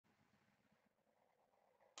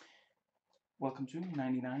Welcome to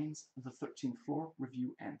 99's The 13th Floor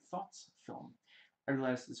Review and Thoughts film. I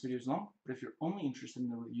realize this video is long, but if you're only interested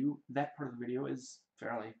in the review, that part of the video is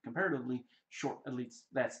fairly, comparatively, short, at least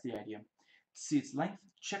that's the idea. To see its length,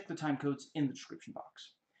 check the time codes in the description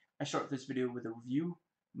box. I start this video with a review,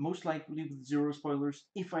 most likely with zero spoilers.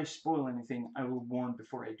 If I spoil anything, I will warn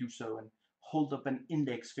before I do so and hold up an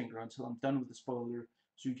index finger until I'm done with the spoiler,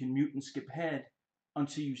 so you can mute and skip ahead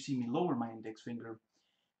until you see me lower my index finger.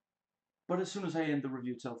 But as soon as I end the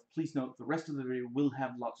review itself, please note the rest of the video will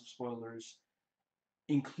have lots of spoilers,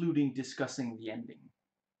 including discussing the ending.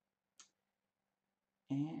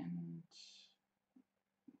 And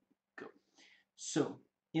go. So,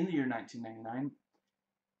 in the year 1999,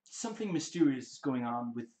 something mysterious is going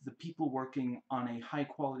on with the people working on a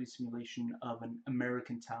high-quality simulation of an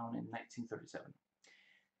American town in 1937.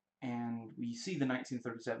 And we see the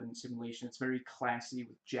 1937 simulation. It's very classy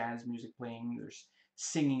with jazz music playing. There's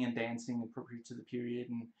singing and dancing appropriate to the period,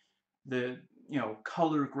 and the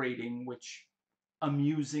color grading, which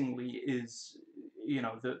amusingly is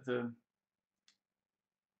the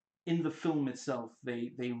in the film itself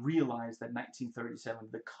they realize that 1937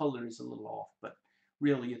 the color is a little off, but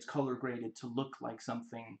really it's color graded to look like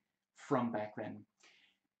something from back then.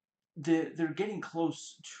 They're getting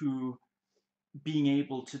close to being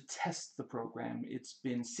able to test the program. It's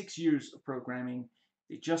been 6 years of programming.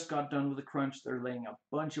 They just got done with the crunch. They're laying a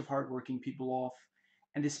bunch of hardworking people off.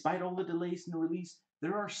 And despite all the delays in the release,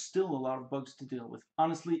 there are still a lot of bugs to deal with.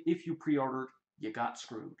 Honestly, if you pre-ordered, you got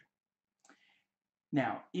screwed.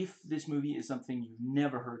 Now, if this movie is something you've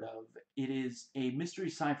never heard of, it is a mystery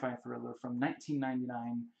sci-fi thriller from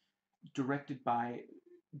 1999, directed by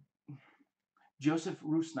Joseph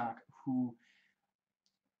Rusnak, who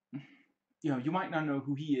you might not know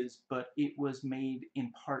who he is, but it was made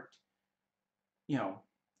in part,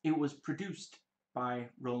 it was produced by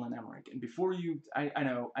Roland Emmerich. And before you, I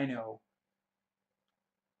know,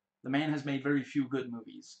 the man has made very few good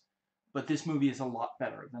movies, but this movie is a lot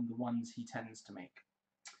better than the ones he tends to make.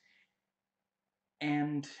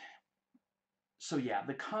 And so yeah,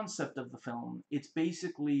 the concept of the film, it's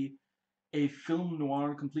basically a film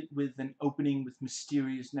noir complete with an opening with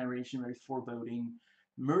mysterious narration, very foreboding,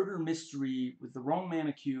 murder mystery with the wrong man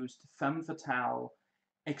accused, femme fatale,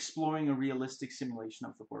 exploring a realistic simulation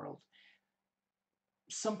of the world.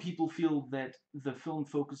 Some people feel that the film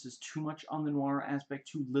focuses too much on the noir aspect,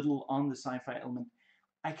 too little on the sci-fi element.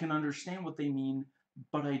 I can understand what they mean,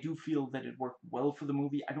 but I do feel that it worked well for the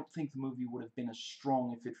movie. I don't think the movie would have been as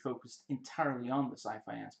strong if it focused entirely on the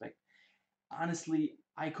sci-fi aspect. Honestly,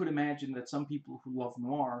 I could imagine that some people who love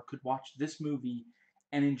noir could watch this movie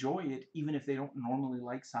and enjoy it even if they don't normally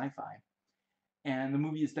like sci-fi. And the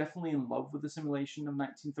movie is definitely in love with the simulation of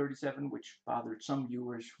 1937, which bothered some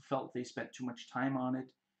viewers who felt they spent too much time on it.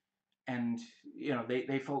 And,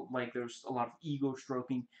 they felt like there's a lot of ego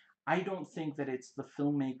stroking. I don't think that it's the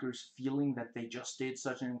filmmakers feeling that they just did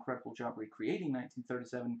such an incredible job recreating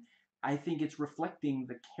 1937. I think it's reflecting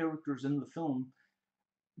the characters in the film,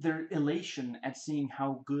 their elation at seeing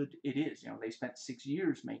how good it is. They spent 6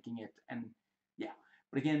 years making it, and yeah.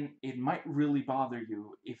 But again, it might really bother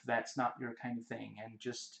you if that's not your kind of thing, and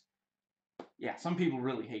just, yeah, some people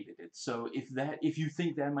really hated it. So if you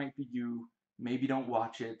think that might be you, maybe don't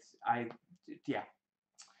watch it. Yeah.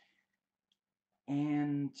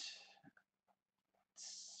 And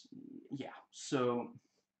yeah, so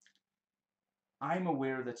I'm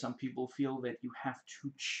aware that some people feel that you have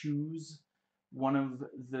to choose one of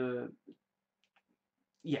the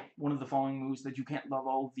following movies, that you can't love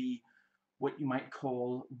all the what you might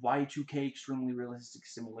call Y2K extremely realistic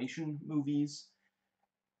simulation movies.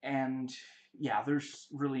 And yeah, there's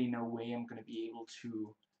really no way I'm going to be able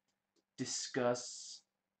to discuss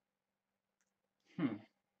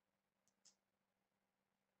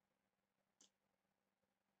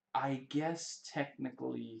I guess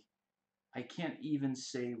technically I can't even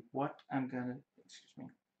say what I'm gonna, excuse me,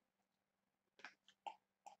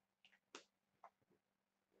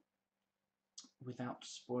 without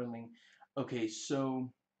spoiling. Okay, so,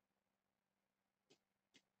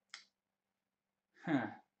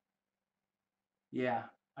 yeah,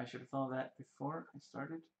 I should have thought of that before I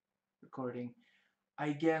started recording.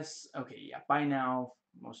 I guess, okay, yeah, by now,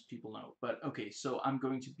 most people know, but okay, so I'm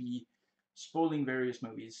going to be spoiling various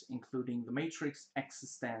movies, including The Matrix,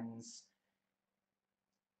 Existence,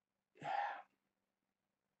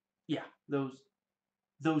 yeah,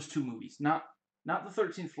 those two movies, not the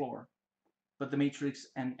 13th Floor, but The Matrix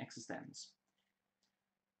and Existence.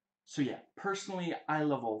 So yeah, personally, I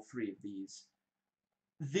love all three of these.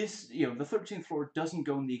 This, the 13th Floor doesn't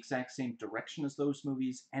go in the exact same direction as those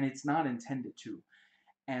movies, and it's not intended to.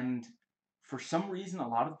 And For some reason, a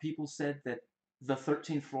lot of people said that the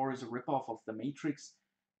 13th Floor is a ripoff of The Matrix.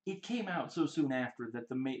 It came out so soon after that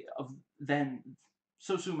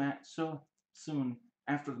so soon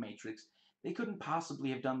after The Matrix, they couldn't possibly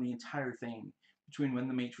have done the entire thing between when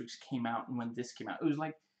The Matrix came out and when this came out.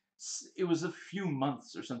 It was a few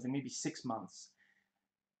months or something, maybe 6 months.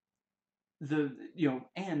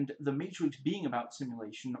 And The Matrix being about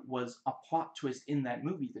simulation was a plot twist in that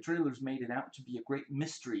movie. The trailers made it out to be a great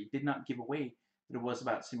mystery, did not give away that it was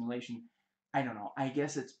about simulation. I don't know. I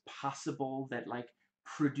guess it's possible that, like,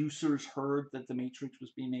 producers heard that The Matrix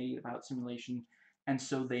was being made about simulation, and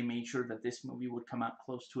so they made sure that this movie would come out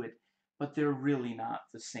close to it. But they're really not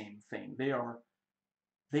the same thing. They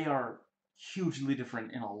are hugely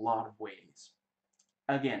different in a lot of ways.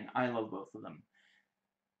 Again, I love both of them.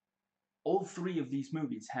 All three of these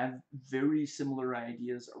movies have very similar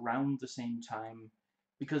ideas around the same time,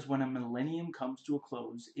 because when a millennium comes to a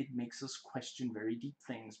close, it makes us question very deep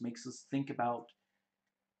things, makes us think about,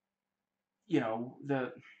 you know,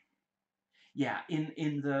 the yeah,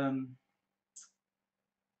 in the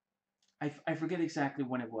I forget exactly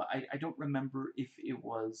when it was. I don't remember if it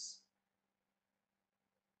was.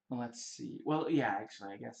 Well, let's see. Well, yeah,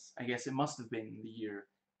 actually, I guess it must have been the year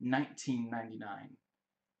 1999.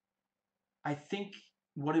 I think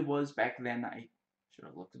what it was back then, I should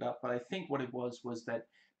have looked it up, but I think what it was that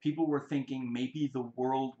people were thinking maybe the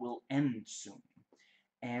world will end soon.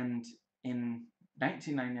 And in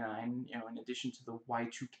 1999, in addition to the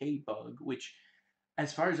Y2K bug, which,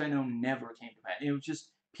 as far as I know, never came to pass, it was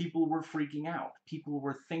just people were freaking out. People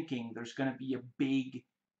were thinking there's going to be a big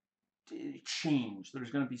change, there's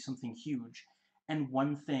going to be something huge. And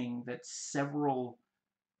one thing that several,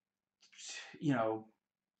 you know,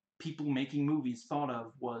 people making movies thought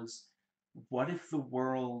of was, what if the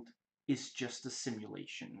world is just a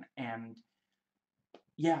simulation? And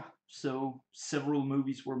yeah, so several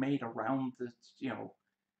movies were made around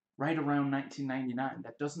right around 1999.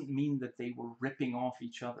 That doesn't mean that they were ripping off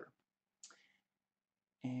each other.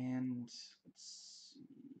 And let's see.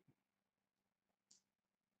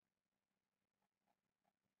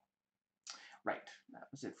 Right, that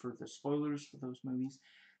was it for the spoilers for those movies.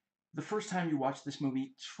 The first time you watch this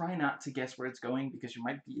movie, try not to guess where it's going, because you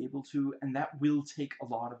might be able to, and that will take a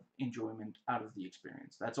lot of enjoyment out of the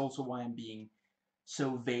experience. That's also why I'm being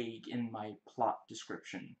so vague in my plot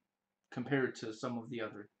description compared to some of the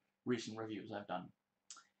other recent reviews I've done.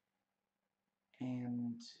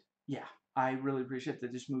 And yeah, I really appreciate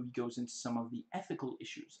that this movie goes into some of the ethical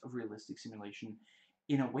issues of realistic simulation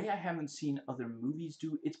in a way I haven't seen other movies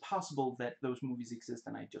do. It's possible that those movies exist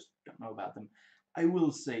and I just don't know about them. I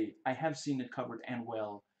will say I have seen it covered and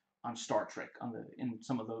well on Star Trek in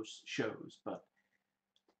some of those shows, but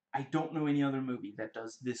I don't know any other movie that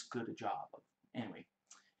does this good a job of. Anyway,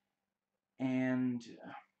 and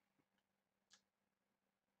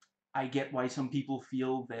I get why some people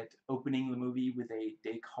feel that opening the movie with a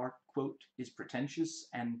Descartes quote is pretentious,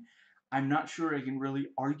 and I'm not sure I can really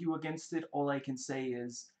argue against it. All I can say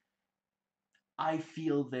is I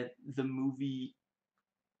feel that the movie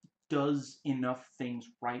does enough things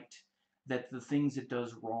right that the things it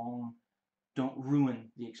does wrong don't ruin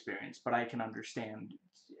the experience, but I can understand.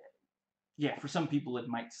 Yeah, for some people it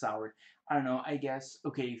might sour it. I don't know, I guess,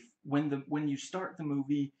 okay, when you start the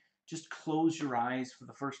movie, just close your eyes for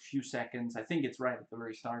the first few seconds. I think it's right at the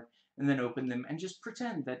very start, and then open them and just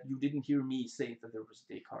pretend that you didn't hear me say that there was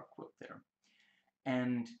a Descartes quote there.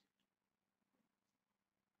 And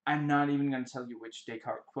I'm not even going to tell you which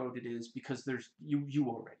Descartes quote it is, because you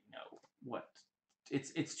already know what.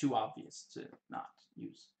 It's too obvious to not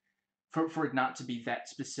use, for it not to be that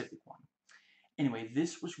specific one. Anyway,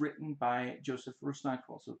 this was written by Joseph Rusnak,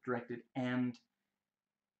 who also directed, and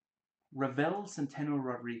Ravel Centeno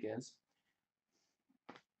Rodriguez.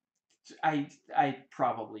 I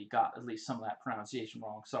probably got at least some of that pronunciation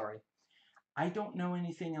wrong, sorry. I don't know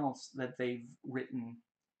anything else that they've written.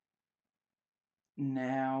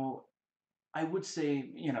 Now, I would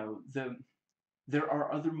say, there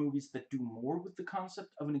are other movies that do more with the concept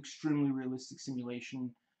of an extremely realistic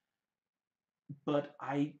simulation, but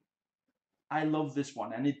I love this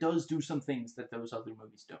one, and it does do some things that those other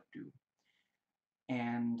movies don't do.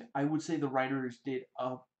 And I would say the writers did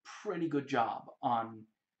a pretty good job on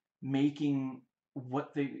making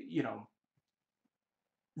what the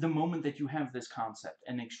moment that you have this concept,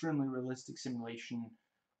 an extremely realistic simulation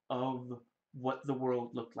of what the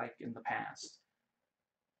world looked like in the past,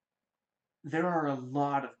 there are a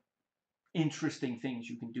lot of interesting things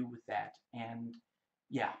you can do with that. And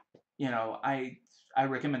yeah, I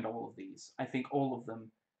recommend all of these. I think all of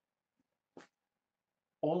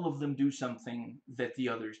them do something that the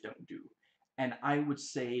others don't do. And I would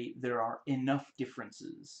say there are enough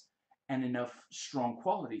differences and enough strong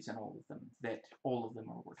qualities in all of them that all of them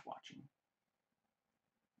are worth watching.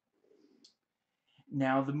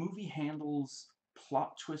 Now, the movie handles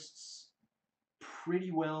plot twists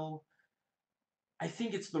pretty well. I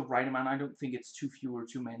think it's the right amount. I don't think it's too few or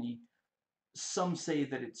too many. Some say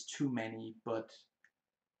that it's too many, but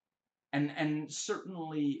and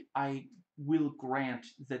certainly I will grant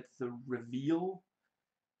that the reveal,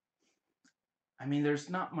 I mean, there's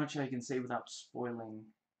not much I can say without spoiling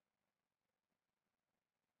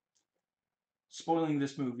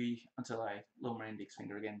this movie until I lower my index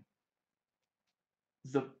finger again.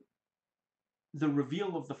 The the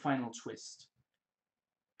reveal of the final twist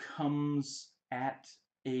comes at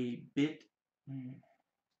a bit.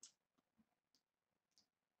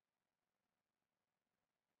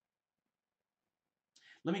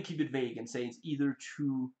 Let me keep it vague and say it's either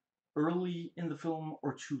too early in the film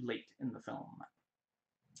or too late in the film.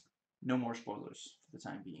 No more spoilers for the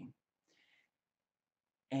time being.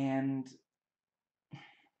 And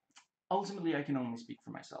ultimately, I can only speak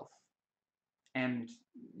for myself. And,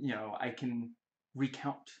 I can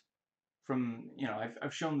recount from,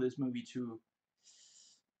 I've shown this movie to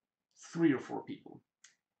 3 or 4 people.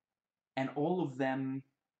 And all of them,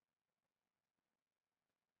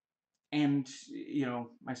 and,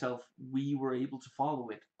 myself, we were able to follow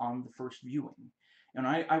it on the first viewing. And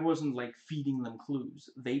I wasn't like feeding them clues.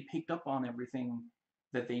 They picked up on everything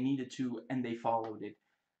that they needed to, and they followed it.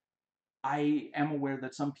 I am aware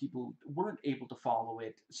that some people weren't able to follow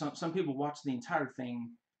it. Some people watched the entire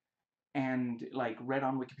thing and like read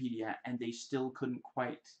on Wikipedia, and they still couldn't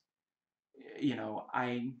quite,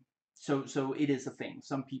 I so it is a thing.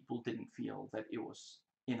 Some people didn't feel that it was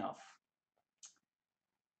enough.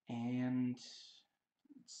 And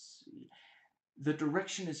let's see. The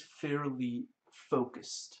direction is fairly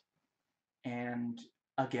focused. And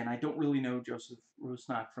again, I don't really know Joseph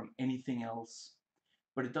Rusnak from anything else,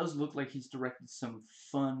 but it does look like he's directed some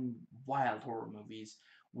fun, wild horror movies.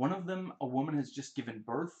 One of them, a woman has just given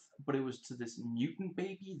birth, but it was to this mutant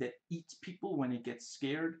baby that eats people when it gets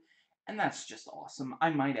scared, and that's just awesome. I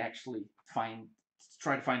might actually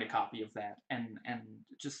try to find a copy of that, and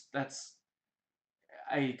just that's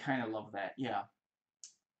I kind of love that. Yeah.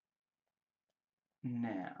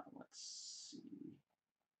 Now let's see.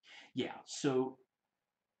 Yeah, so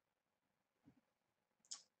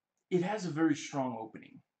it has a very strong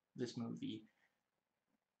opening. This movie.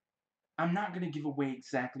 I'm not going to give away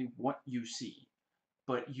exactly what you see,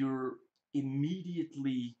 but you're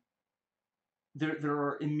immediately there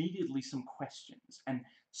are immediately some questions, and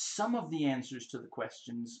some of the answers to the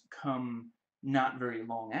questions come not very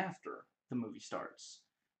long after the movie starts,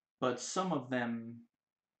 but some of them,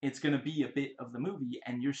 it's going to be a bit of the movie,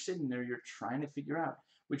 and you're sitting there, you're trying to figure out,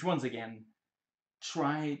 which once again,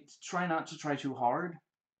 try not to try too hard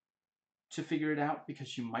to figure it out,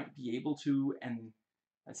 because you might be able to, and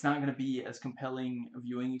it's not going to be as compelling a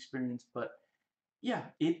viewing experience, but yeah,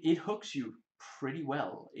 it hooks you pretty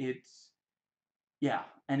well. Yeah,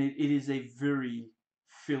 and it is a very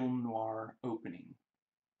film noir opening.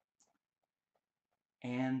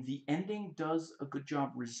 And the ending does a good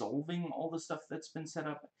job resolving all the stuff that's been set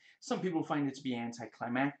up. Some people find it to be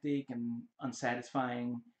anticlimactic and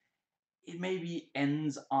unsatisfying. It maybe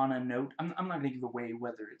ends on a note. I'm not going to give away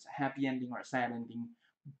whether it's a happy ending or a sad ending,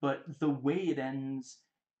 but the way it ends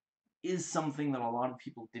is something that a lot of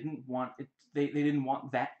people didn't want. They didn't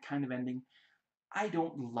want that kind of ending. I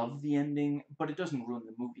don't love the ending, but it doesn't ruin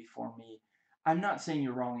the movie for me. I'm not saying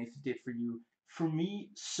you're wrong if it did for you. For me,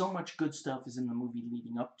 so much good stuff is in the movie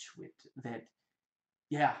leading up to it that,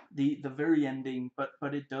 yeah, the very ending,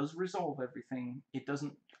 but it does resolve everything. It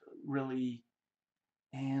doesn't really,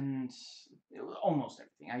 and almost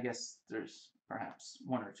everything. I guess there's perhaps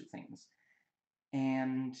one or two things,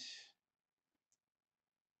 and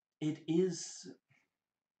it is,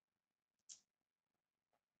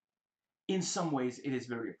 in some ways, it is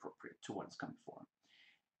very appropriate to what it's come before.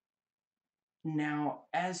 Now,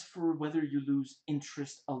 as for whether you lose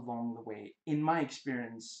interest along the way, in my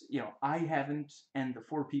experience, I haven't, and the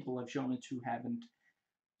 4 people I've shown it to haven't.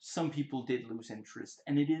 Some people did lose interest,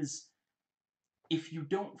 and it is, if you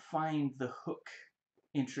don't find the hook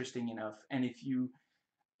interesting enough, and if you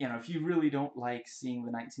really don't like seeing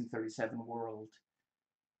the 1937 world,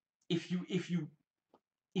 if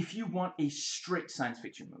you want a straight science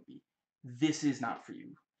fiction movie, this is not for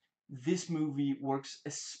you. This movie works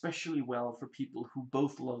especially well for people who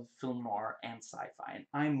both love film noir and sci-fi, and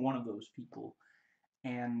I'm one of those people.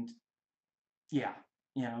 And yeah,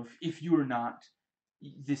 if you are not,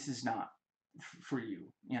 this is not for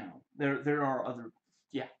you. There are other,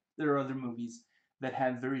 yeah, there are other movies that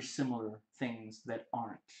have very similar things that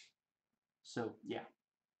aren't. So, yeah.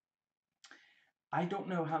 I don't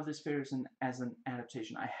know how this fares as an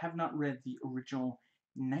adaptation. I have not read the original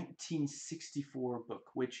 1964 book,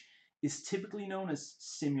 which is typically known as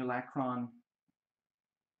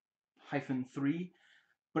Simulacron-3,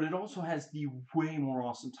 but it also has the way more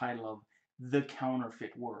awesome title of The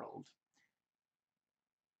Counterfeit World.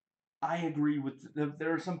 I agree with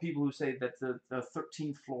there are some people who say that the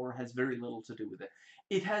 13th floor has very little to do with it.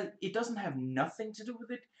 It doesn't have nothing to do with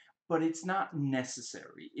it, but it's not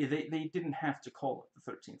necessary. They didn't have to call it the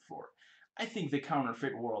 13th floor. I think the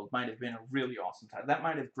counterfeit world might have been a really awesome title. That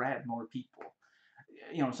might have grabbed more people.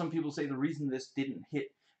 You know, some people say the reason this didn't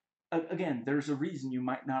hit, again, there's a reason you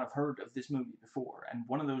might not have heard of this movie before, and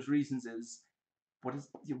one of those reasons is what is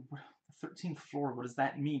the 13th floor? What does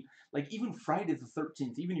that mean? Like, even Friday the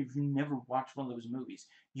 13th, even if you never watched one of those movies,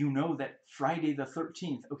 you know that Friday the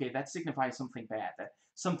 13th, okay, that signifies something bad, that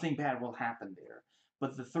something bad will happen there.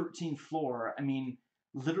 But the 13th floor, I mean,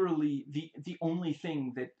 literally the only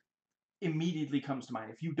thing that immediately comes to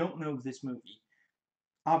mind, if you don't know this movie,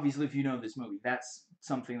 obviously if you know this movie, that's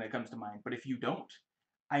something that comes to mind. But if you don't,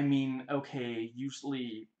 I mean, okay,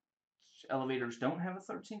 usually elevators don't have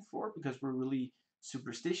a 13th floor because we're really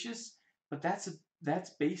superstitious, but that's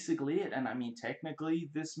basically it. And I mean, technically,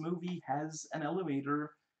 this movie has an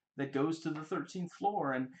elevator that goes to the 13th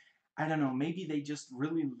floor, and I don't know, maybe they just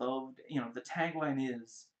really loved, the tagline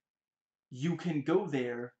is, you can go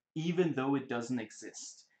there even though it doesn't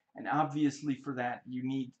exist. And obviously for that, you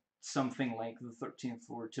need something like the 13th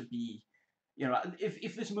floor to be,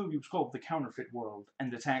 if this movie was called The Counterfeit World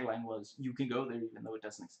and the tagline was, you can go there even though it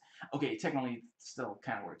doesn't exist. Okay, technically it still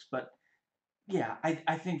kind of works, but yeah,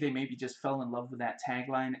 I think they maybe just fell in love with that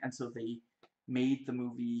tagline, and so they made the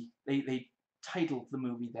movie, they titled the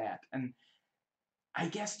movie that. And I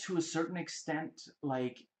guess to a certain extent,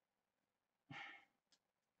 like,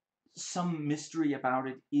 some mystery about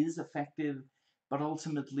it is effective, but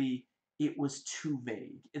ultimately it was too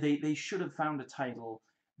vague. They should have found a title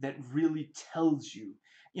that really tells you,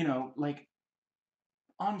 like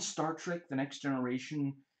on Star Trek The Next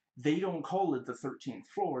Generation, they don't call it the 13th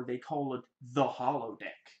floor, they call it the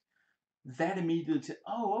holodeck. That immediately,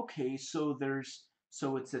 oh, okay, so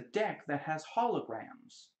it's a deck that has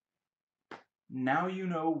holograms. Now you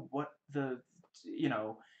know what you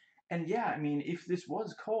know, and yeah, I mean, if this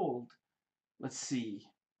was called, let's see,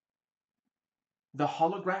 the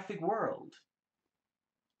holographic world,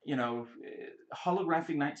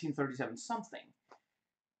 holographic 1937 something,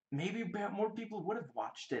 maybe more people would have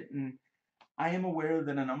watched it. And I am aware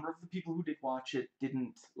that a number of the people who did watch it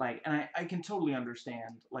didn't like, and I can totally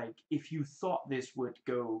understand, like, if you thought this would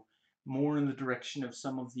go more in the direction of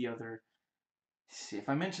some of the other, see, if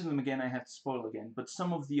I mention them again, I have to spoil again, but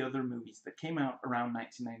some of the other movies that came out around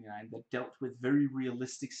 1999 that dealt with very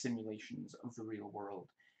realistic simulations of the real world,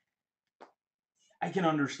 I can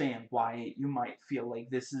understand why you might feel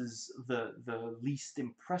like this is the least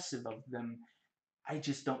impressive of them. I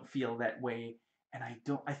just don't feel that way, and I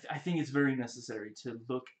think it's very necessary to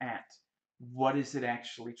look at what is it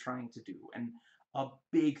actually trying to do. And a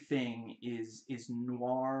big thing is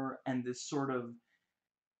noir and this sort of,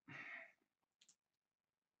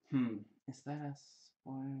 is that a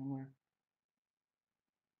spoiler?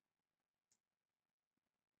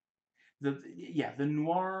 The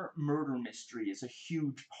noir murder mystery is a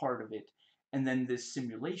huge part of it, and then this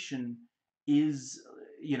simulation is,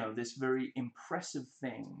 this very impressive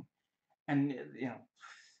thing. And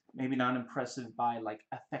maybe not impressive by like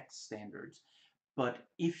effect standards, but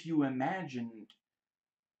if you imagined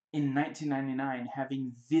in 1999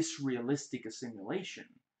 having this realistic a simulation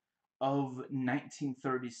of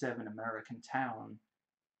 1937 American town,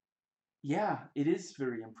 yeah, it is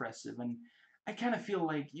very impressive. And I kind of feel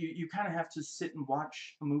like you kind of have to sit and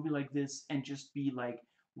watch a movie like this and just be like,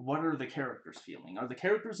 what are the characters feeling? Are the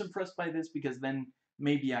characters impressed by this? Because then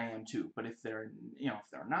maybe I am too. But if they're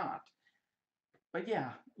not, but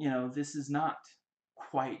yeah, this is not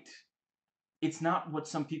quite, it's not what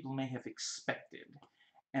some people may have expected.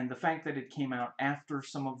 And the fact that it came out after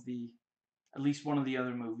some of at least one of the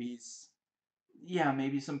other movies, yeah,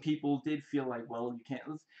 maybe some people did feel like, well, you can't,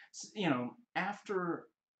 after,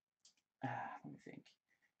 let me think.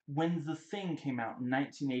 When The Thing came out in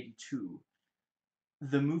 1982,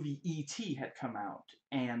 the movie E.T. had come out,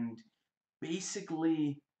 and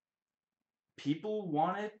basically people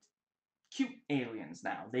wanted cute aliens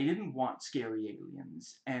now. They didn't want scary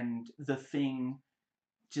aliens, and The Thing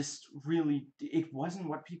just really, it wasn't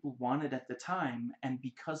what people wanted at the time, and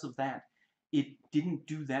because of that, it didn't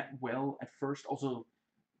do that well at first. Also,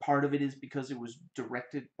 Part of it is because it was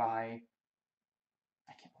directed by,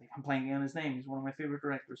 I can't believe I'm blanking on his name. He's one of my favorite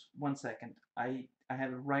directors. One second. I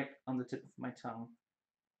have it right on the tip of my tongue.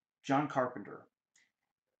 John Carpenter.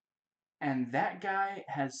 And that guy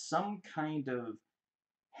has some kind of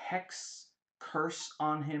hex curse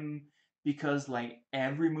on him because like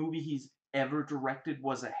every movie he's ever directed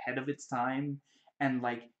was ahead of its time, and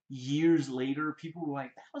like years later people were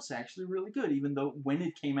like, that was actually really good, even though when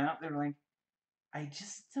it came out they're like, I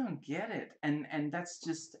just don't get it. And that's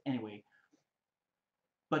just, anyway.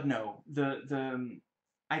 But no, the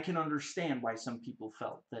I can understand why some people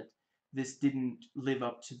felt that this didn't live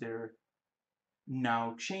up to their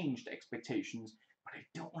now changed expectations, but I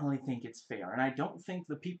don't really think it's fair. And I don't think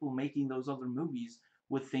the people making those other movies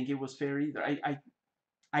would think it was fair either.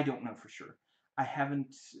 I don't know for sure. I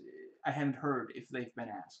haven't I haven't heard if they've been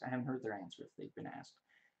asked. I haven't heard their answer if they've been asked.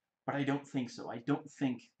 But I don't think so. I don't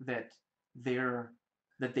think that they're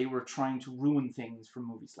that they were trying to ruin things for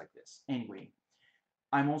movies like this. Anyway,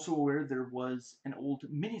 I'm also aware there was an old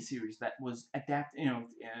miniseries that was adapted, a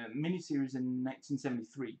miniseries in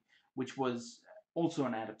 1973, which was also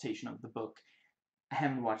an adaptation of the book. I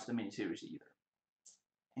haven't watched the miniseries either.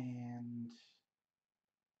 And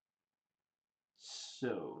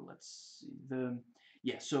so let's see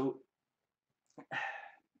so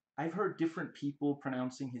I've heard different people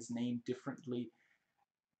pronouncing his name differently.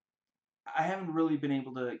 I haven't really been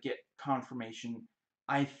able to get confirmation.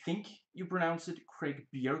 I think you pronounce it Craig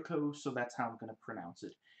Bierko, so that's how I'm going to pronounce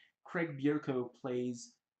it. Craig Bierko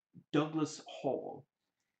plays Douglas Hall.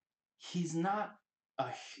 He's not a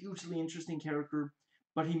hugely interesting character,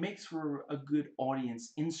 but he makes for a good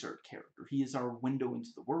audience insert character. He is our window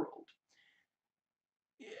into the world.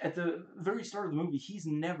 At the very start of the movie, he's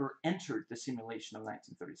never entered the simulation of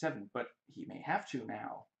 1937, but he may have to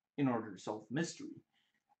now in order to solve the mystery.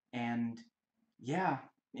 And yeah,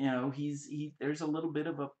 there's a little bit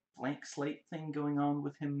of a blank slate thing going on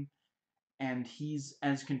with him, and he's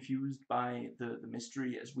as confused by the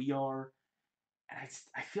mystery as we are. And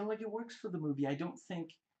I feel like it works for the movie. I don't think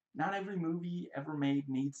not every movie ever made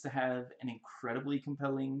needs to have an incredibly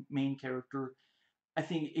compelling main character. I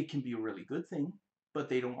think it can be a really good thing, but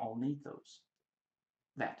they don't all need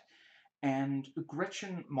that. And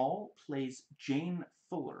Gretchen Mol plays Jane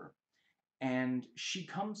Fuller, and she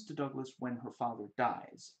comes to Douglas when her father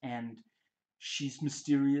dies, and she's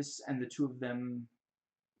mysterious, and the two of them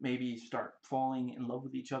maybe start falling in love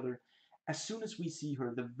with each other. As soon as we see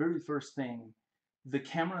her, the very first thing, the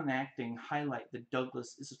camera and acting highlight that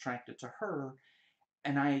Douglas is attracted to her,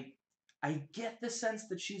 and I get the sense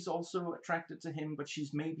that she's also attracted to him, but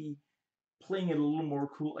she's maybe playing it a little more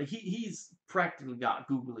cool. Like he's practically got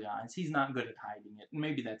googly eyes. He's not good at hiding it.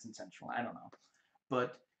 Maybe that's intentional. I don't know.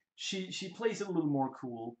 But she plays it a little more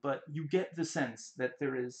cool, but you get the sense that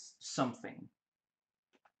there is something.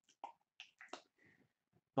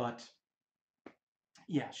 But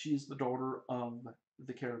yeah, she's the daughter of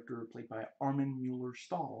the character played by Armin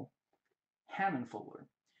Mueller-Stahl, Hammond Fuller,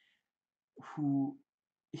 who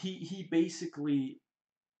he basically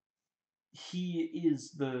he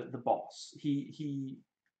is the boss. He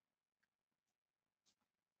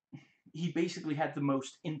basically had the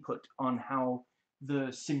most input on how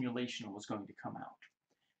the simulation was going to come out.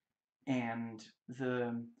 And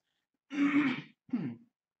the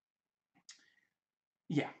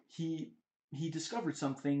yeah, he discovered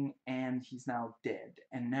something, and he's now dead.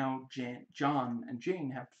 And now John and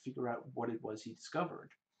Jane have to figure out what it was he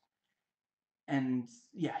discovered. And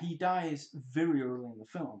yeah, he dies very early in the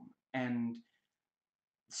film, and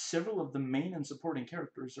several of the main and supporting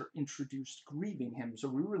characters are introduced grieving him, so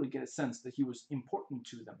we really get a sense that he was important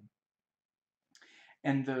to them.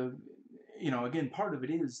 And again, part of it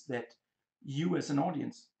is that you as an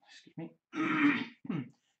audience, excuse me,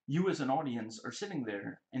 you as an audience are sitting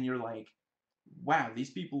there and you're like, wow, these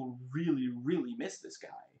people really, really miss this guy.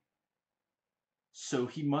 So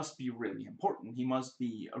he must be really important. He must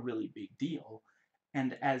be a really big deal.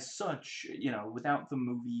 And as such, without the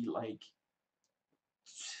movie,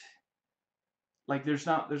 there's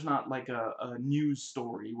not like a news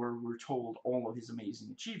story where we're told all of his amazing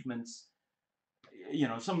achievements.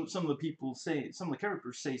 Some of the people say, some of the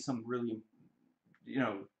characters say some really,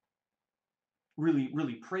 really,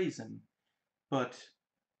 really praise him, but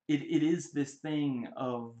it is this thing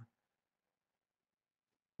of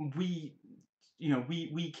we,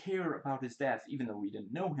 we care about his death even though we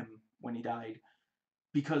didn't know him when he died,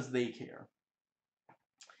 because they care.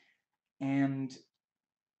 And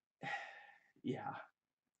yeah,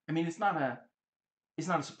 I mean, it's not a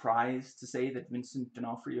surprise to say that Vincent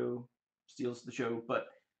D'Onofrio steals the show, but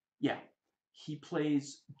yeah, He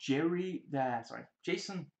plays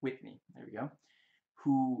Jason Whitney. There we go.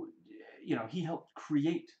 Who, he helped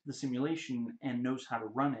create the simulation and knows how to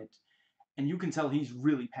run it. And you can tell he's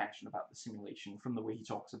really passionate about the simulation from the way he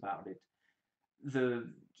talks about it.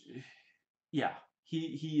 The Yeah,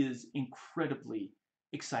 he is incredibly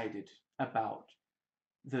excited about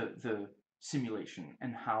the simulation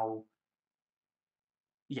and how,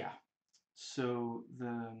 yeah. So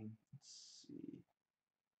let's see,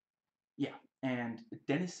 yeah, and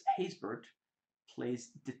Dennis Haysbert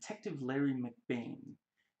plays Detective Larry McBain,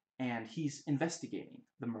 and he's investigating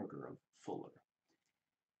the murder of Fuller.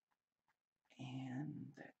 And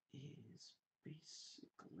that is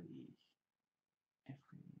basically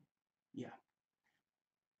every, yeah.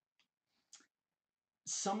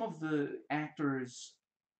 Some of the actors,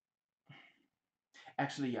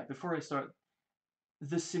 actually, yeah, before I start,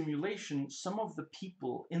 the simulation, some of the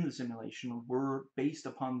people in the simulation were based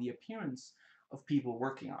upon the appearance of people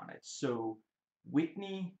working on it. So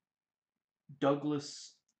Whitney,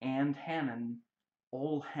 Douglas, and Hannon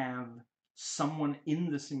all have someone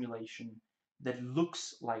in the simulation that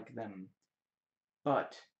looks like them,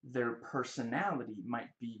 but their personality might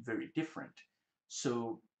be very different.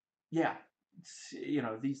 So, yeah,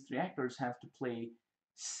 these three actors have to play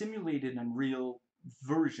simulated and real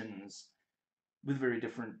versions with very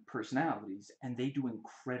different personalities, and they do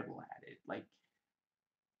incredible at it. Like,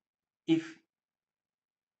 if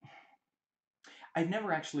I've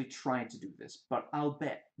never actually tried to do this, but I'll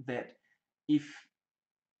bet that if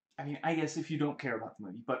I mean, I guess if you don't care about the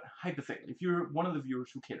movie, but hypothetically, if you're one of the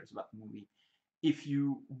viewers who cares about the movie, if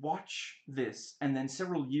you watch this and then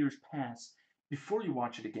several years pass before you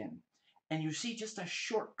watch it again, and you see just a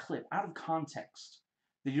short clip out of context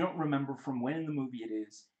that you don't remember from when in the movie it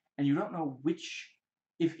is, and you don't know which,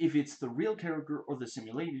 if it's the real character or the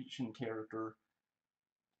simulation character,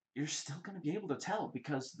 you're still going to be able to tell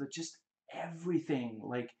because just everything,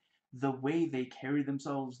 like the way they carry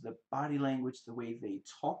themselves, the body language, the way they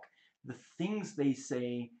talk, the things they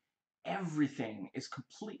say, everything is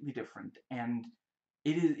completely different, and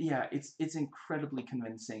it is, yeah, it's incredibly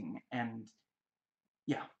convincing. And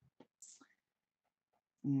yeah,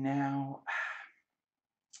 now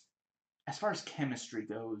as far as chemistry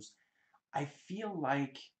goes, I feel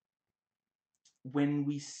like when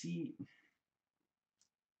we see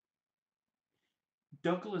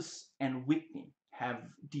Douglas and Whitney have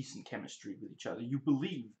decent chemistry with each other. You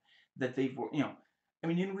believe that they've, I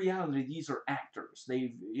mean, in reality, these are actors.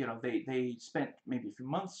 They spent maybe a few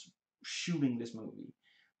months shooting this movie,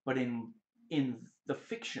 but in the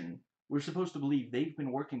fiction, we're supposed to believe they've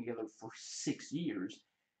been working together for 6 years,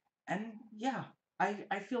 and yeah,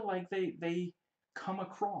 I feel like they come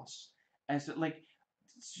across as like,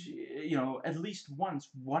 at least once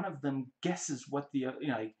one of them guesses what the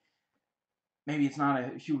like, maybe it's not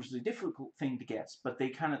a hugely difficult thing to guess, but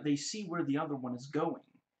they see where the other one is going,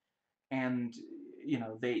 and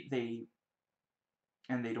they they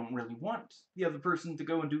don't really want the other person to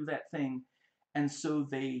go and do that thing, and so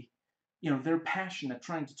their passion at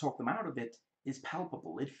trying to talk them out of it is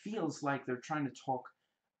palpable. It feels like they're trying to talk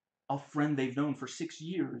a friend they've known for 6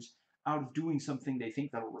 years out of doing something they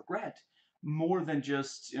think they'll regret, more than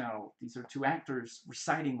just these are two actors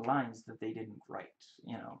reciting lines that they didn't write.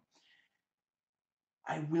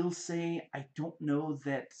 I will say I don't know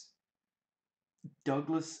that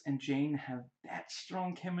Douglas and Jane have that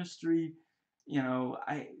strong chemistry.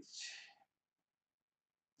 I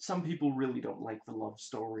Some people really don't like the love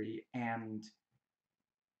story, and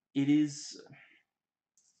it is,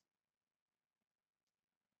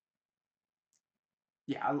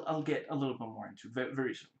 yeah, I'll get a little bit more into very,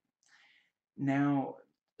 very soon. Now,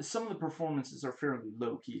 some of the performances are fairly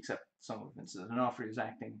low key, except some of Vincent D'Onofrio's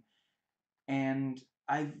acting, and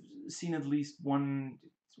I've seen at least one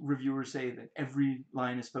reviewer say that every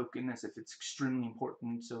line is spoken as if it's extremely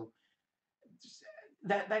important. So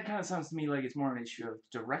that kind of sounds to me like it's more an issue of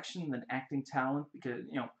direction than acting talent, because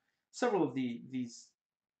several of these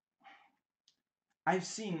I've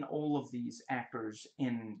seen all of these actors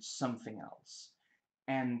in something else,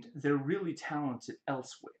 and they're really talented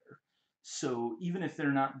elsewhere. So even if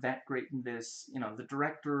they're not that great in this, the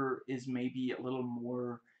director is maybe a little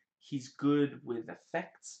more, he's good with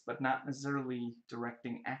effects, but not necessarily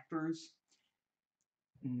directing actors.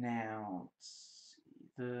 Now, let's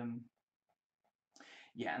see,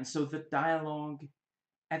 yeah, and so the dialogue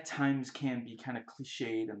at times can be kind of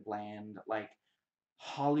cliched and bland, like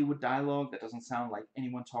Hollywood dialogue that doesn't sound like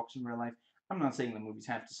anyone talks in real life. I'm not saying the movies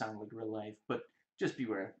have to sound like real life, but just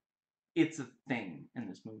beware. It's a thing in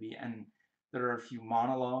this movie, and there are a few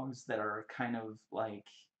monologues that are kind of like,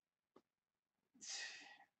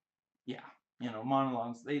 yeah.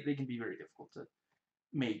 monologues, they can be very difficult to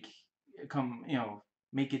make come,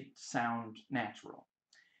 make it sound natural.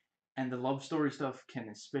 And the love story stuff can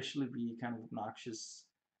especially be kind of obnoxious.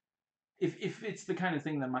 If it's the kind of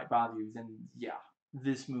thing that might bother you, then yeah,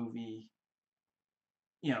 this movie,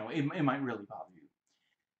 it might really bother you.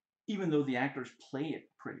 Even though the actors play it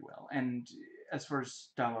pretty well. And as far as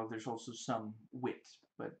dialogue, there's also some wit.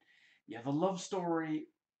 But yeah, the love story,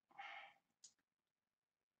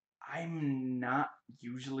 I'm not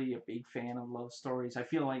usually a big fan of love stories. I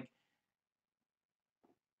feel like,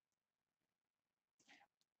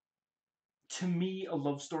 to me, a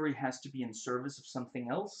love story has to be in service of something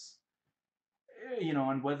else.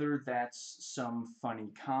 And whether that's some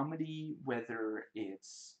funny comedy, whether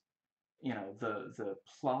it's, the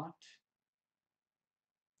plot,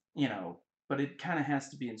 you know, but it kind of has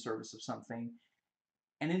to be in service of something.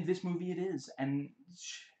 And in this movie, it is. And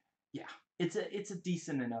yeah, it's a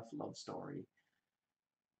decent enough love story.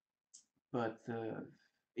 But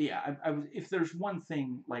yeah, I was if there's one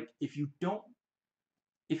thing, like, if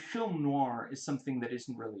film noir is something that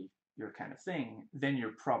isn't really your kind of thing, then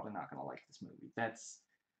you're probably not gonna like this movie. That's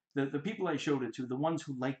the people I showed it to, the ones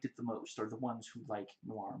who liked it the most are the ones who like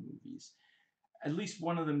noir movies. At least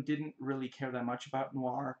one of them didn't really care that much about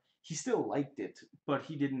noir. He still liked it, but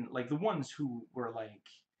he didn't like the ones who were like,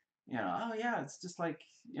 oh yeah, it's just like,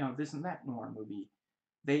 this and that noir movie.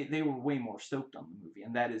 They were way more stoked on the movie,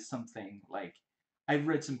 and that is something like I've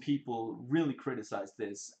read some people really criticize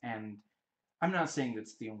this, and I'm not saying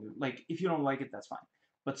that's the only, like, if you don't like it, that's fine.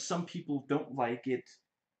 But some people don't like it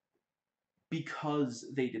because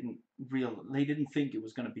they didn't think it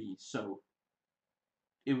was gonna be so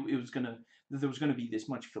it was gonna there was gonna be this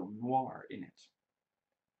much film noir in it.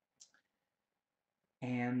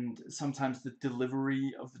 And sometimes the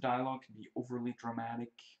delivery of the dialogue can be overly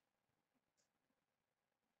dramatic.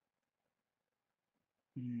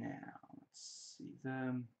 Now, let's see.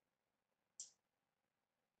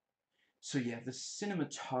 So yeah, the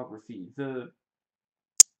cinematography, the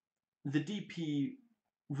DP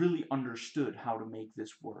really understood how to make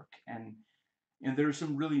this work, and there are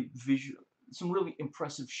some really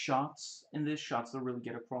impressive shots in this, shots that really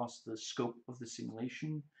get across the scope of the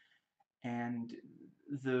simulation, and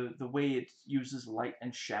the way it uses light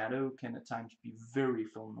and shadow can at times be very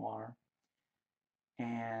film noir.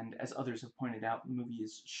 And as others have pointed out, the movie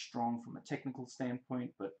is strong from a technical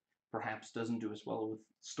standpoint, but perhaps doesn't do as well with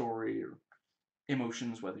story or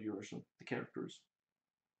emotions, whether yours or the characters.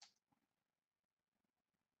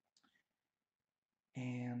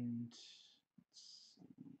 And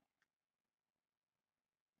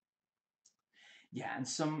yeah, and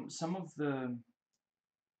some of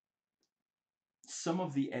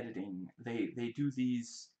the editing, they do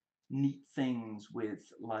these neat things with,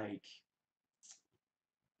 like,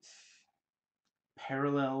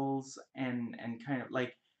 parallels, and kind of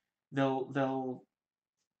like they'll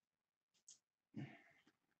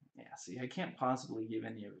yeah, see, I can't possibly give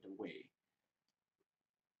any of it away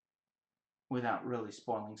without really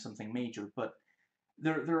spoiling something major, but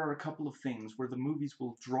there are a couple of things where the movies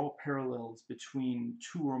will draw parallels between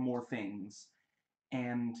two or more things,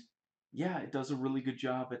 and yeah, it does a really good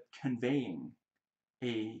job at conveying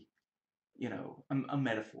a a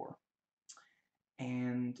metaphor.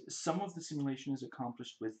 And some of the simulation is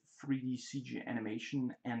accomplished with 3D CG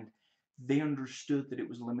animation, and they understood that it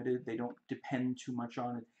was limited. They don't depend too much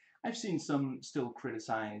on it. I've seen some still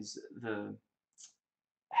criticize the.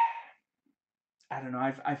 I don't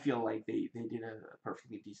know. I feel like they did a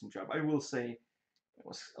perfectly decent job. I will say it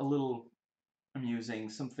was a little amusing.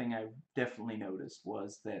 Something I definitely noticed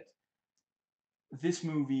was that this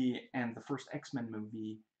movie and the first X-Men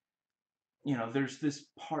movie, there's this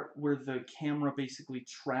part where the camera basically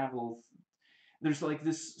travels. There's like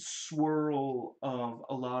this swirl of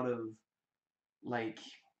a lot of, like,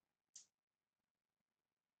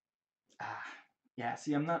 ah yeah,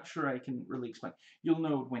 see, I'm not sure I can really explain. You'll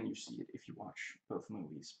know when you see it if you watch both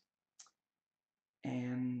movies.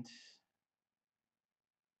 And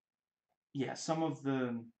yeah,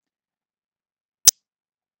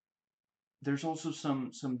 there's also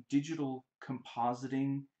some digital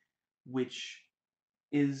compositing, which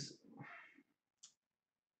is,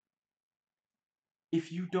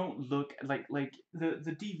 if you don't look, like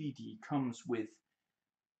the DVD comes with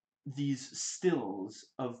these stills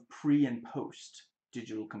of pre and post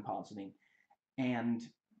digital compositing, and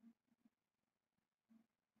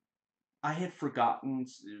I had forgotten.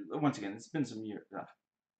 Once again, it's been some years.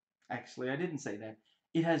 Actually, I didn't say that.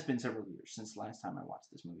 It has been several years since the last time I watched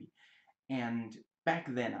this movie, and back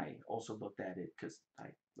then I also looked at it because I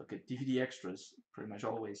look at DVD extras pretty much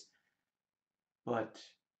always. But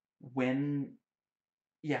when,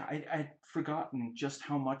 yeah, I'd forgotten just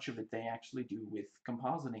how much of it they actually do with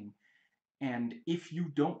compositing. And if you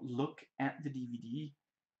don't look at the DVD,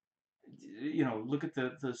 look at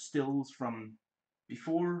the stills from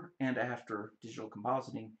before and after digital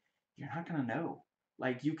compositing, you're not gonna know.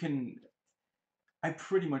 Like you can, I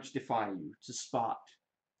pretty much defy you to spot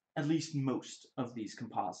at least most of these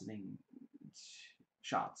compositing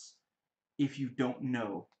shots if you don't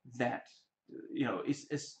know that,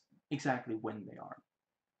 it's exactly when they are.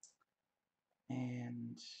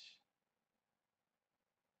 And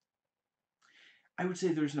I would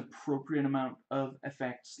say there's an appropriate amount of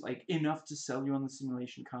effects, like enough to sell you on the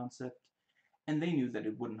simulation concept, and they knew that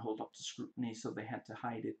it wouldn't hold up to scrutiny, so they had to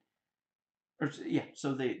hide it. Or yeah,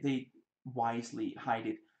 so they wisely hide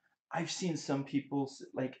it. I've seen some people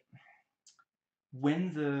like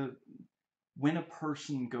when the when a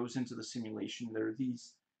person goes into the simulation, there are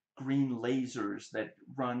these green lasers that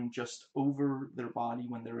run just over their body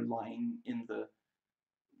when they're lying in the,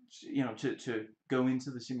 to go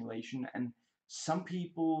into the simulation. And some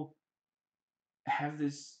people have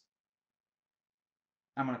this,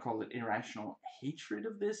 I'm going to call it irrational hatred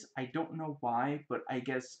of this. I don't know why, but I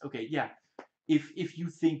guess, okay, yeah, if you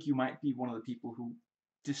think you might be one of the people who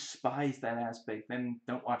despise that aspect, then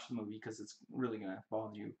don't watch the movie because it's really going to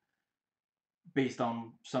bother you based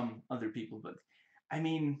on some other people. But I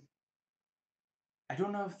mean, I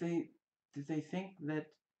don't know if they think that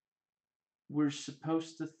we're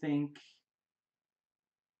supposed to think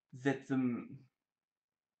that the,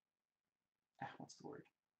 what's the word,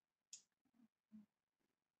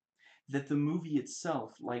 that the movie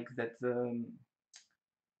itself, like that the,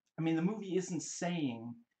 I mean, the movie isn't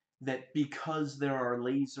saying that because there are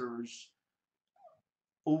lasers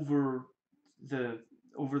over the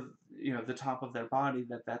the top of their body,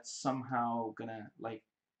 that that's somehow gonna, like,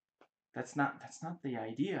 that's not the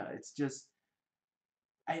idea. It's just,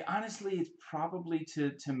 I honestly, it's probably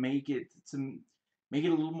to make it a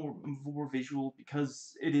little more visual,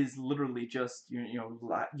 because it is literally just, you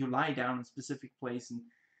lie down in a specific place and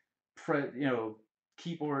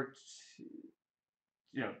keyboard,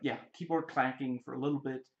 keyboard clacking for a little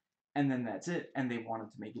bit, and then that's it. And they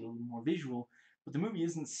wanted to make it a little more visual, but the movie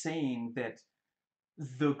isn't saying that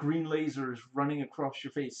the green lasers running across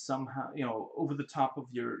your face somehow, over the top of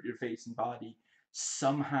your face and body,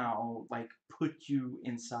 somehow like put you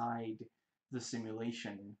inside the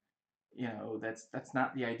simulation. That's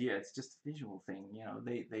not the idea. It's just a visual thing.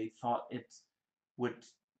 They thought it would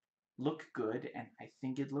look good, and I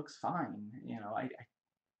think it looks fine. I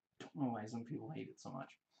don't know why some people hate it so much.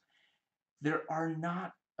 There are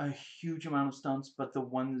not a huge amount of stunts, but the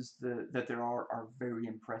ones that there are very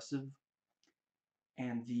impressive.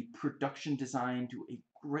 And the production design do a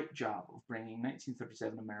great job of bringing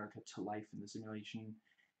 1937 America to life in the simulation.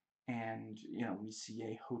 And we see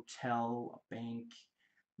a hotel, a bank,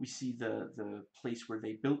 we see the place where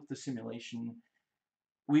they built the simulation.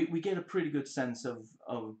 We get a pretty good sense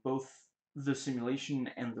of both the simulation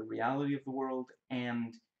and the reality of the world.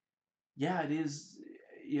 And yeah, it is,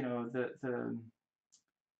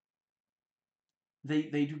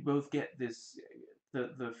 they do both get this,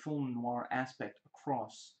 the film noir aspect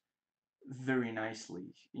across very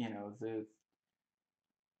nicely.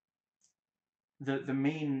 The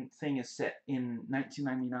main thing is set in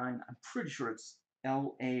 1999. I'm pretty sure it's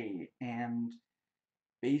L.A. and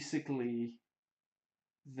basically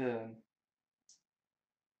the,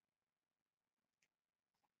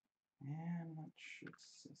 yeah, I'm not sure.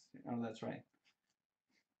 Oh, that's right.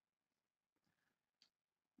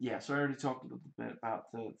 Yeah, so I already talked a little bit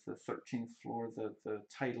about the 13th floor, the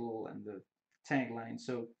title and the tagline.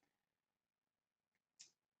 So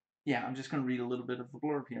yeah, I'm just going to read a little bit of the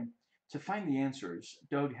blurb here. To find the answers,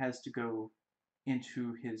 Doug has to go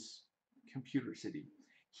into his computer city.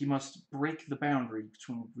 He must break the boundary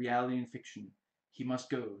between reality and fiction. He must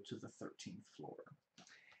go to the 13th floor.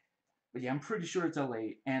 But yeah, I'm pretty sure it's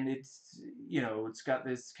LA, and it's got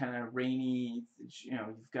this kind of rainy,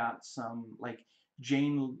 you've got some, like,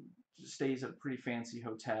 Jane stays at a pretty fancy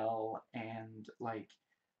hotel, and, like,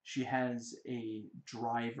 she has a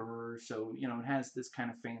driver, so, it has this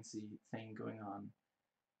kind of fancy thing going on.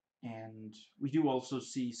 And we do also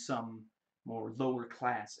see some more lower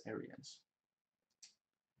class areas.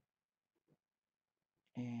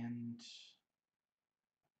 And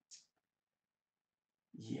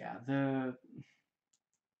yeah, the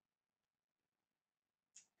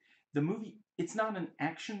movie, it's not an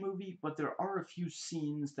action movie, but there are a few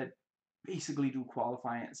scenes that basically do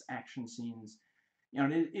qualify as action scenes.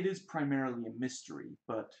 It is primarily a mystery,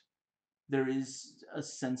 but there is a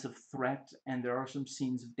sense of threat, and there are some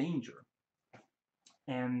scenes of danger.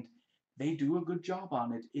 and they do a good job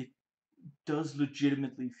on it. It does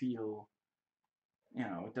legitimately feel,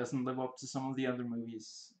 it doesn't live up to some of the other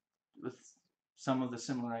movies with some of the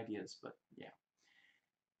similar ideas, but yeah.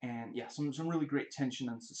 And yeah, some really great tension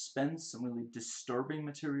and suspense, some really disturbing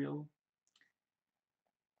material.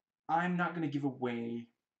 I'm not going to give away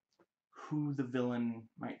who the villain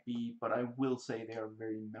might be, but I will say they are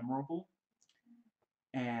very memorable,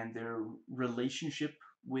 and their relationship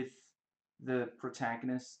with the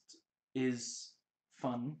protagonist is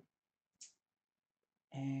fun.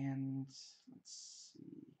 And let's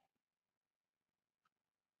see.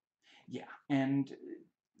 Yeah, and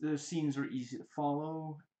the scenes are easy to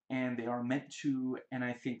follow, and they are meant to, and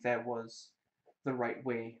I think that was the right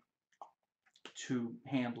way to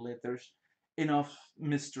handle it. There's enough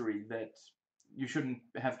mystery that you shouldn't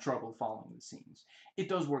have trouble following the scenes. It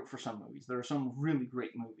does work for some movies. There are some really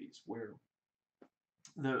great movies where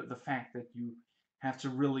the fact that you have to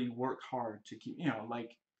really work hard to keep,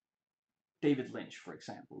 like David Lynch, for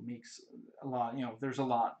example, makes a lot, there's a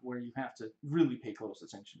lot where you have to really pay close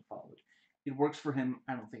attention to follow it. It works for him.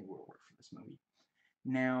 I don't think it will work for this movie.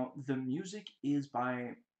 Now, the music is by,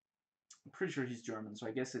 I'm pretty sure he's German, so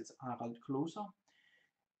I guess it's Harald Kloser.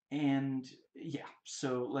 And yeah,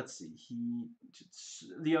 so let's see.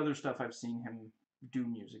 The other stuff I've seen him do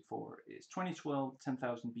music for is 2012,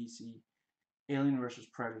 10,000 BC, Alien vs.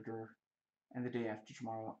 Predator, and The Day After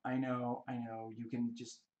Tomorrow. I know, you can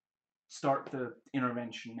just start the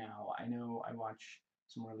intervention now. I know I watch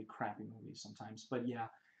some really crappy movies sometimes, but yeah,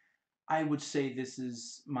 I would say this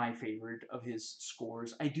is my favorite of his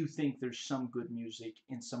scores. I do think there's some good music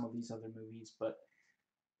in some of these other movies, but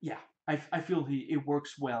yeah, I feel it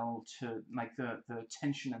works well to, like, the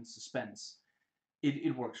tension and suspense.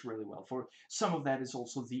 It works really well. For some of that is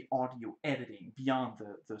also the audio editing beyond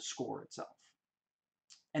the score itself,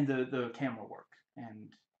 and the camera work,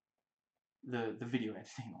 and the video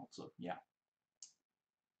editing also. Yeah.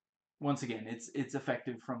 Once again, it's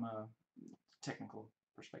effective from a technical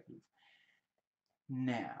perspective.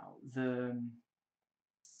 Now,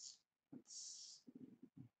 let's,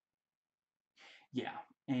 yeah,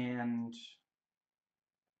 and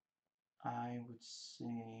I would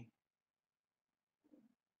say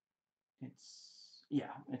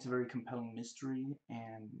it's a very compelling mystery,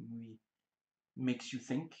 and movie makes you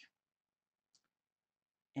think.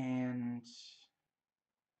 And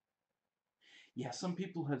yeah, some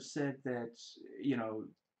people have said that, you know,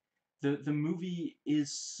 the movie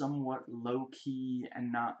is somewhat low key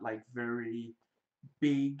and not like very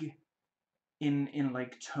big in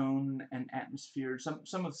like tone and atmosphere.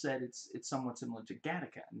 Some have said it's somewhat similar to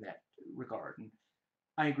Gattaca in that regard, and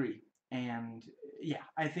I agree. And yeah,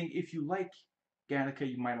 I think if you like Gattaca,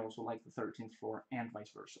 you might also like the 13th Floor, and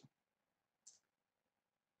vice versa.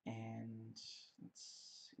 And let's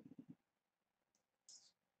see.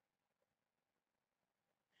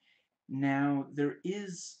 Now there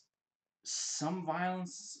is some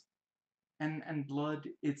violence and blood.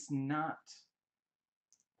 It's not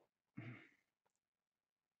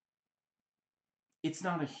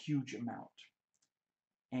a huge amount,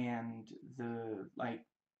 and the like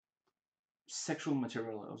sexual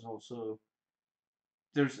material is also,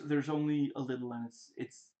 there's only a little, and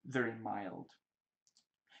it's very mild.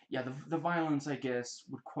 Yeah, the violence, I guess,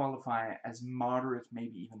 would qualify as moderate,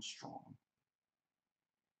 maybe even strong.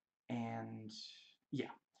 And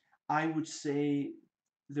yeah, I would say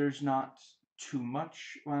there's not too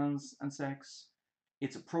much violence and sex.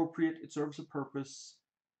 It's appropriate, it serves a purpose,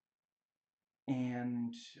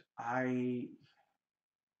 and I,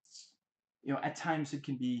 at times it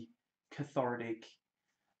can be cathartic.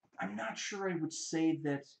 I'm not sure I would say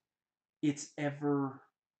that it's ever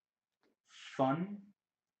fun.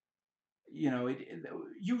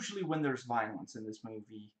 Usually when there's violence in this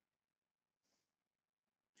movie,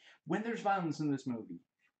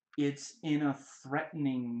 it's in a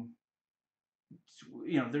threatening,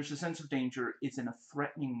 there's a sense of danger. It's in a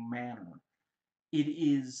threatening manner. It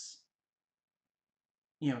is,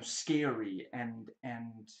 scary and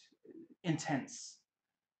intense,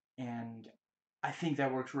 and I think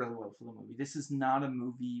that works really well for the movie. This is not a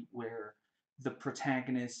movie where the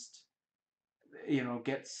protagonist,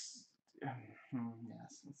 gets.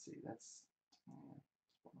 Yes, let's see. That's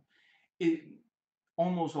it.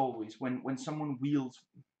 Almost always, when someone wields,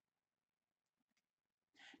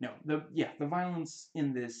 no, the violence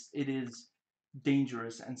in this, it is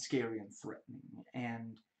dangerous and scary and threatening,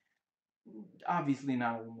 and obviously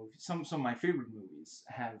not all movies. Some of my favorite movies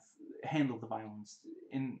have handled the violence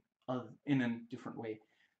in a different way,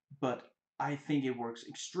 but I think it works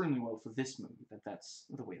extremely well for this movie. That's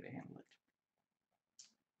the way they handle it.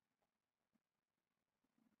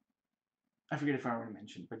 I forget if I already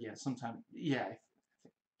mentioned, but yeah, sometimes, yeah,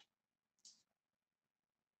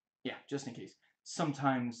 yeah, just in case.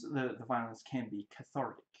 Sometimes the violence can be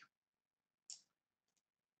cathartic.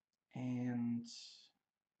 And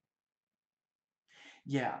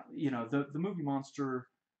yeah, the movie Monster.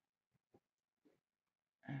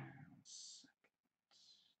 Uh,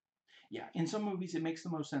 yeah, in some movies it makes the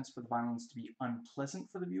most sense for the violence to be unpleasant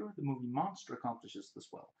for the viewer. The movie Monster accomplishes this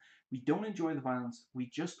well. We don't enjoy the violence, we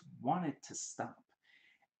just want it to stop.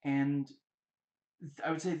 And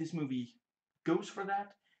I would say this movie goes for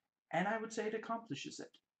that, and I would say it accomplishes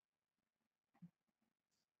it.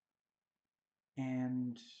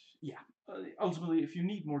 And yeah, ultimately, if you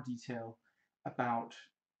need more detail about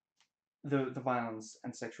the violence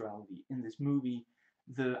and sexuality in this movie,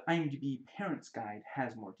 the IMDb Parents Guide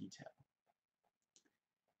has more detail.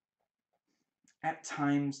 At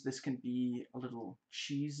times, this can be a little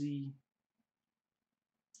cheesy,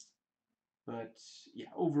 but yeah,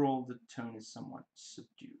 overall, the tone is somewhat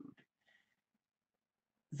subdued.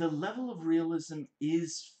 The level of realism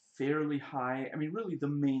is fairly high. I mean, really, the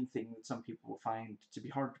main thing that some people will find to be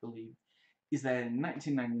hard to believe is that in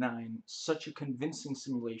 1999, such a convincing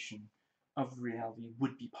simulation of reality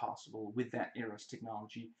would be possible with that era's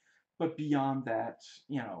technology. But beyond that,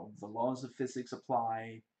 the laws of physics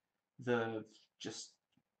apply, the just,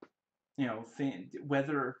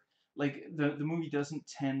 whether, like, the movie doesn't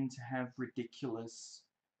tend to have ridiculous,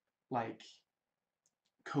 like,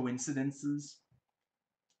 coincidences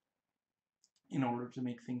in order to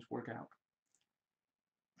make things work out.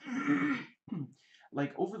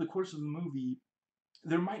 Like, over the course of the movie,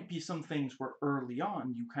 there might be some things where early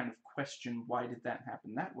on you kind of question why did that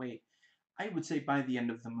happen that way. I would say by the end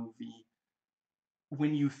of the movie,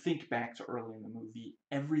 when you think back to early in the movie,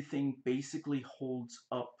 everything basically holds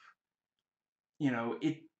up.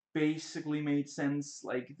 It basically made sense.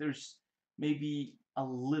 Like, there's maybe a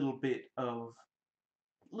little bit of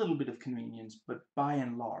convenience, but by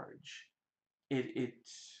and large, it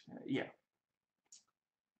yeah.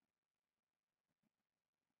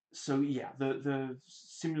 So yeah, the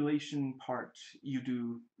simulation part, you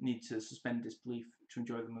do need to suspend disbelief to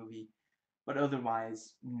enjoy the movie, but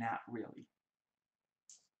otherwise, not really.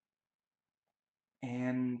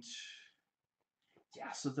 And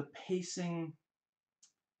yeah, so the pacing,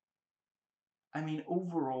 I mean,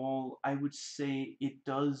 overall, I would say it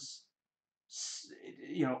does,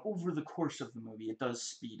 over the course of the movie, it does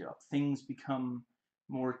speed up. Things become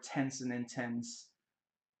more tense and intense.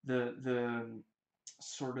 The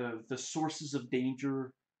sort of the sources of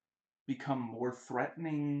danger become more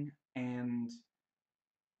threatening, and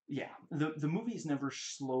yeah, the movie is never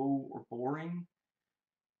slow or boring.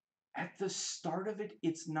 At the start of it,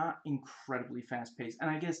 it's not incredibly fast paced, and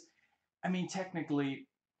I mean, technically,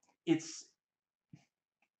 it's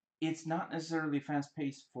it's not necessarily fast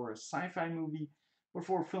paced for a sci-fi movie, but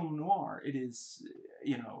for a film noir, it is,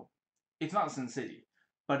 it's not Sin City,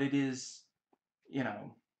 but it is, you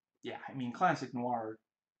know, yeah. I mean, classic noir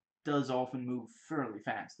does often move fairly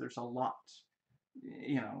fast. There's a lot,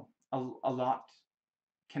 a lot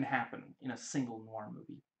can happen in a single noir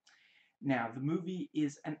movie. Now, the movie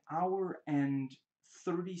is an hour and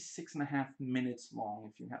 36 and a half minutes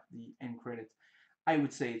long if you have the end credits. I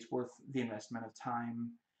would say it's worth the investment of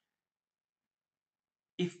time.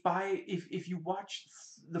 If you watch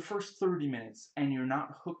the first 30 minutes and you're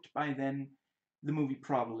not hooked by then, the movie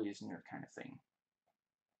probably isn't your kind of thing.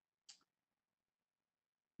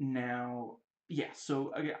 Now, yeah,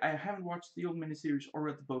 so I haven't watched the old miniseries or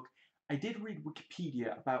read the book. I did read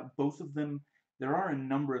Wikipedia about both of them. There are a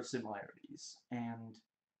number of similarities, and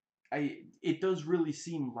it does really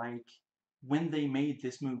seem like when they made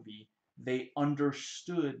this movie, they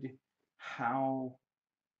understood how,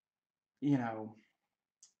 you know,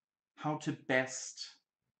 how to best,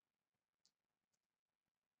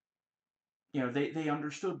 they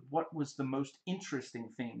understood what was the most interesting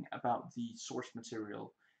thing about the source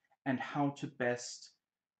material and how to best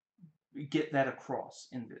get that across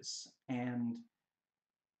in this. And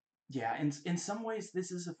yeah, in some ways,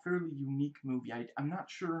 this is a fairly unique movie. I'm not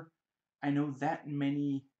sure I know that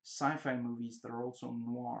many sci-fi movies that are also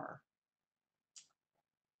noir.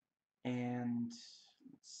 And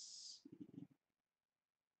let's see.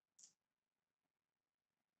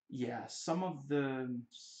 Yeah, some of the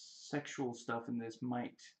sexual stuff in this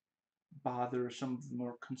might bother some of the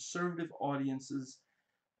more conservative audiences.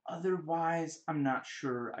 Otherwise, I'm not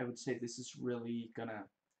sure. I would say this is really gonna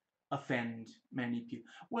offend many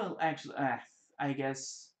people. Well, actually, I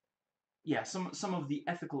guess, yeah, some of the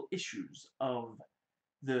ethical issues of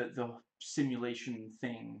the simulation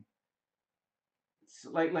thing it's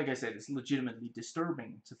like I said, it's legitimately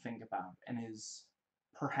disturbing to think about, and is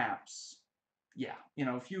perhaps, yeah,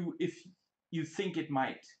 if you think it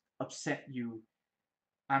might upset you,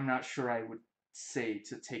 I'm not sure I would say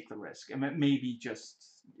to take the risk. And maybe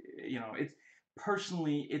just, it's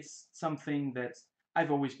personally, it's something that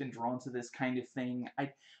I've always been drawn to this kind of thing.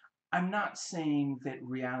 I'm not saying that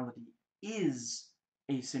reality is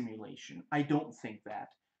a simulation. I don't think that.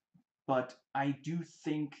 But I do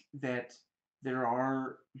think that there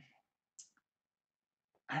are,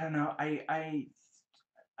 I don't know,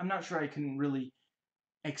 I'm not sure I can really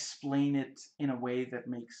explain it in a way that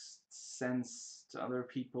makes sense to other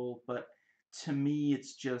people, but to me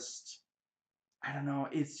it's just, I don't know,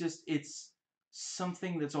 it's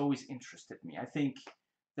something that's always interested me. I think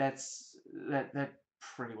that's that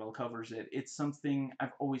pretty well covers it. It's something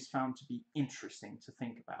I've always found to be interesting to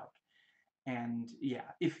think about. And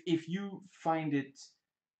yeah, if you find it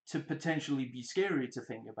to potentially be scary to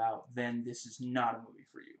think about, then this is not a movie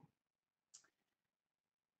for you.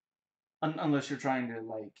 Unless you're trying to,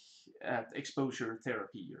 like, exposure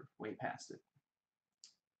therapy, you're way past it.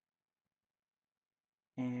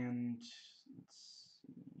 And let's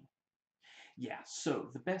see. Yeah, so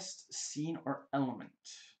the best scene or element,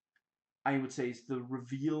 I would say, is the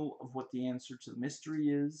reveal of what the answer to the mystery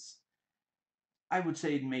is. I would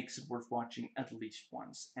say it makes it worth watching at least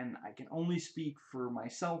once, and I can only speak for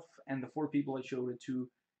myself and the four people I showed it to.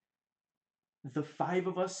 The five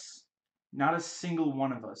of us, not a single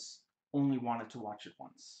one of us, only wanted to watch it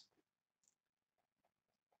once.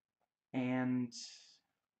 And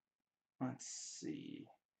let's see.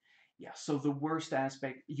 Yeah, so the worst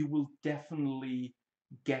aspect, you will definitely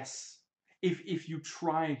guess. If you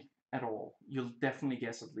try at all, you'll definitely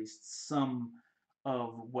guess at least some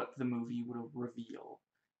of what the movie will reveal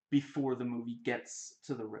before the movie gets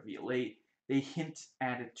to the reveal. They hint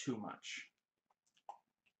at it too much.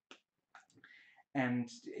 And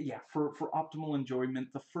yeah, for optimal enjoyment,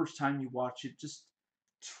 the first time you watch it, just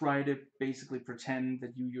try to basically pretend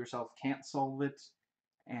that you yourself can't solve it.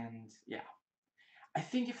 And yeah, I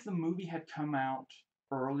think if the movie had come out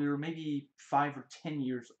earlier, maybe 5 or 10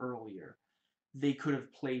 years earlier, they could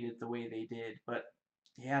have played it the way they did. But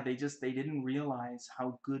yeah, they didn't realize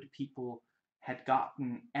how good people had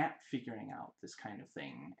gotten at figuring out this kind of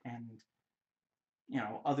thing. And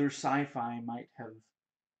other sci-fi might have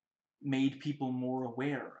made people more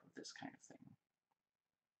aware of this kind of thing.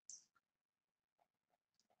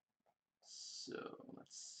 So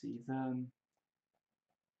let's see them.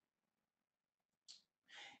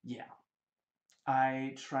 Yeah,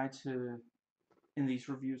 I try to, in these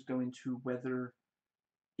reviews, go into whether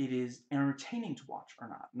it is entertaining to watch or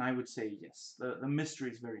not, and I would say yes. The mystery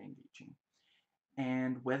is very engaging,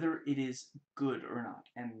 and whether it is good or not,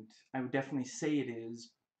 and I would definitely say it is.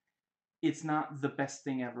 It's not the best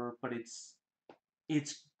thing ever, but it's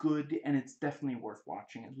good, and it's definitely worth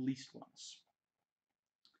watching at least once.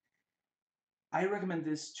 I recommend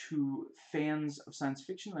this to fans of science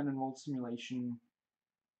fiction that involves simulation,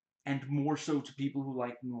 and more so to people who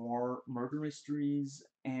like noir murder mysteries.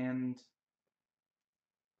 And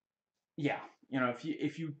yeah,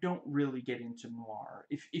 if you don't really get into noir,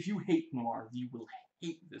 if you hate noir, you will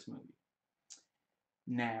hate this movie.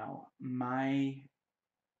 Now,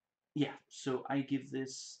 so I give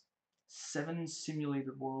this 7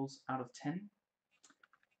 simulated worlds out of 10,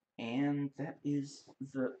 and that is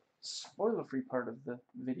the spoiler-free part of the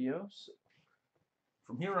video. So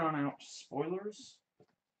from here on out, spoilers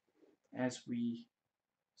as we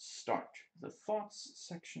start the thoughts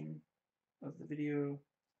section of the video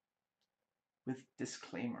with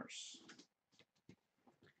disclaimers.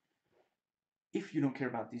 If you don't care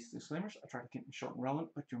about these disclaimers, I try to keep them short and relevant,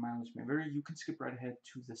 but your mileage may vary. You can skip right ahead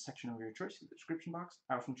to the section of your choice in the description box.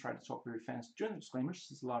 I often try to talk very fast during the disclaimers,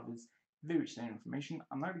 since a lot of it is very standard information.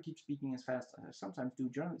 I'm not going to keep speaking as fast as I sometimes do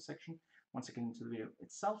during the section once I get into the video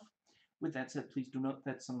itself. With that said, please do note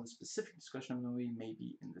that some of the specific discussion of the movie may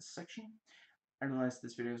be in this section. I realize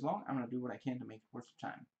this video is long. I'm going to do what I can to make it worth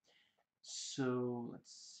your time. So,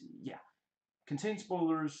 let's see. Yeah. Contain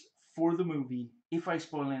spoilers for the movie. If I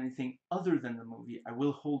spoil anything other than the movie, I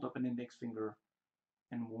will hold up an index finger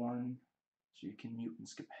and warn, so you can mute and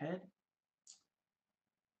skip ahead.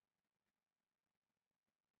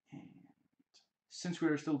 And since we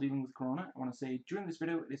are still dealing with Corona, I want to say during this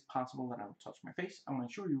video it is possible that I will touch my face. I want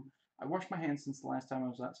to assure you I washed my hands since the last time I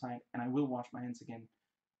was outside, and I will wash my hands again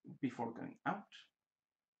before going out.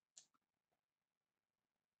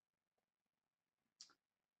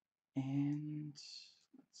 And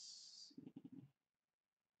let's see.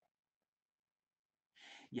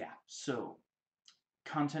 Yeah, so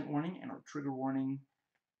content warning and or trigger warning.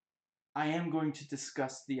 I am going to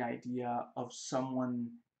discuss the idea of someone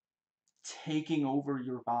taking over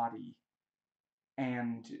your body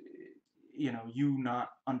and, you not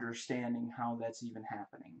understanding how that's even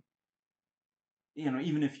happening.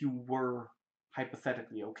 Even if you were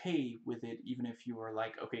hypothetically okay with it, even if you were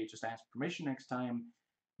like, okay, just ask permission next time,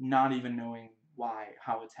 not even knowing why,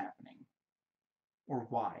 how it's happening, or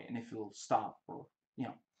why, and if it'll stop, or,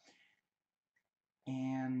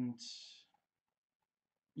 and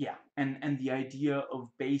yeah, and the idea of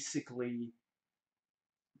basically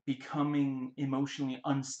becoming emotionally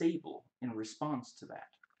unstable in response to that.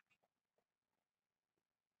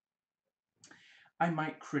 I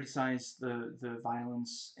might criticize the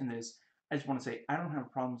violence in this. I just want to say I don't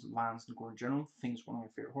have problems with violence and gore in general. The Thing is one of my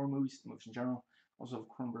favorite horror movies, the movies in general. Also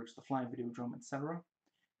Cronenberg's The Fly, Videodrome, etc.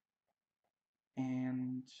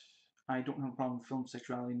 And I don't have a problem with film,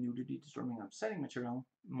 sexuality, nudity, disturbing, and upsetting material.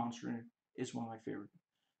 Monster is one of my favorite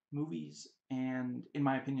movies, and in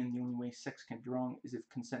my opinion, the only way sex can be wrong is if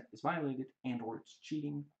consent is violated and or it's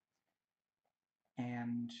cheating.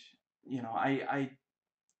 And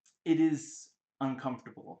it is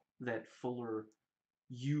uncomfortable that Fuller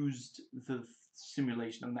used the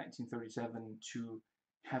simulation of 1937 to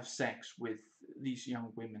have sex with these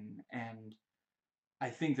young women, and I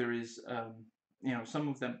think there is, some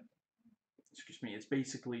of them, excuse me, it's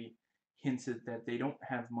basically hinted that they don't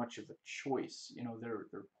have much of a choice.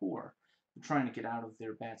 They're poor, they're trying to get out of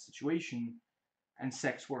their bad situation, and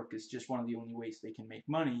sex work is just one of the only ways they can make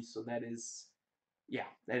money. So that is, yeah,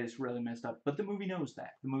 that is really messed up. But the movie knows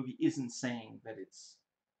that. The movie isn't saying that it's,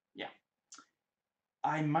 yeah.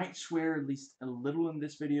 I might swear at least a little in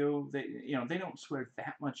this video. They don't swear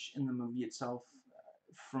that much in the movie itself,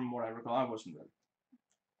 from what I recall. I wasn't really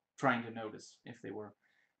trying to notice if they were,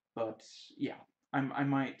 but yeah, I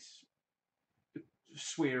might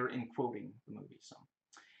swear in quoting the movie some.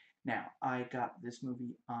 Now, I got this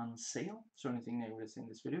movie on sale, so anything negative in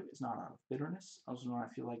this video is not out of bitterness. Also, when I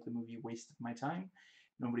feel like the movie wasted my time,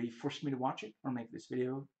 nobody forced me to watch it or make this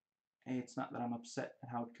video. It's not that I'm upset at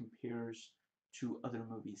how it compares to other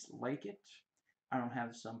movies like it. I don't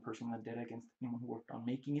have some personal vendetta against anyone who worked on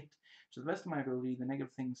making it. To the best of my ability, the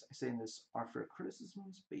negative things I say in this are fair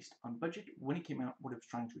criticisms based on budget, when it came out, what it was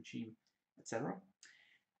trying to achieve, etc.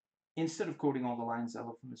 Instead of quoting all the lines I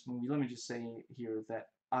love from this movie, let me just say here that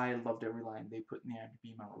I loved every line they put in the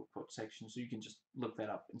IMDb memorable quote section, so you can just look that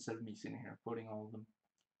up instead of me sitting here quoting all of them.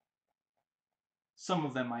 Some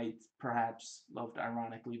of them I perhaps loved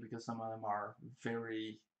ironically because some of them are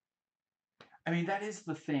very... I mean, that is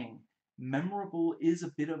the thing. Memorable is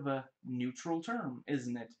a bit of a neutral term,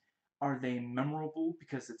 isn't it? Are they memorable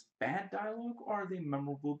because it's bad dialogue, or are they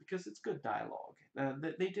memorable because it's good dialogue?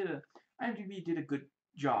 IMDb did a good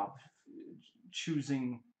job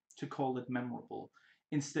choosing to call it memorable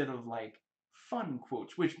instead of like fun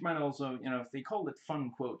quotes, which might also, if they called it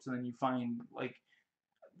fun quotes and then you find like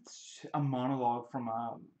a monologue from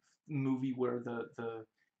a movie where the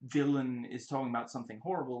villain is talking about something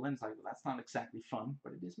horrible, then it's like, well, that's not exactly fun,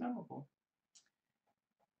 but it is memorable.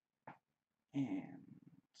 And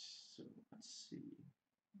so let's see.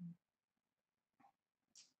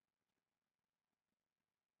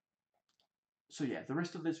 So yeah, the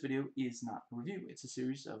rest of this video is not a review. It's a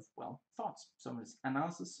series of, well, thoughts. Some of it's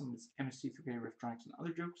analysis, some of it's MST3K riff tracks and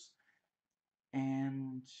other jokes.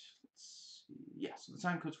 And let's see. Yeah, so the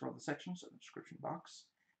time codes for all the sections are in the description box.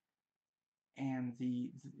 And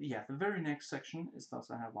the very next section is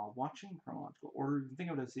thoughts I have while watching, chronological order. You can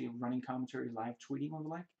think of it as a running commentary, live tweeting, or the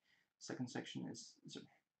like. Second section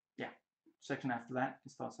section after that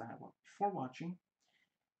is thoughts I have before watching.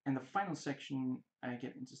 And the final section, I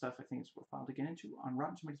get into stuff I think is worthwhile to get into on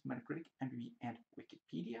Rotten Tomatoes, Metacritic, IMDb, and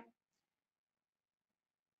Wikipedia.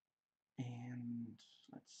 And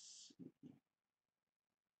let's see.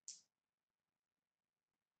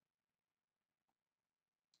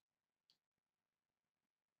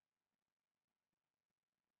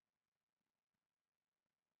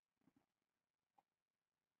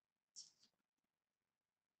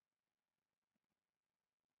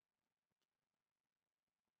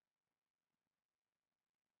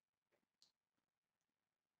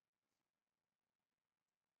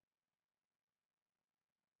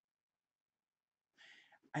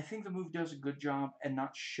 I think the movie does a good job at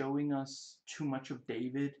not showing us too much of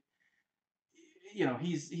David.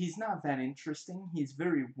 He's not that interesting. He's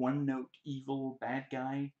very one-note evil bad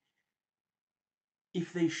guy.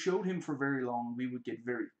 If they showed him for very long, we would get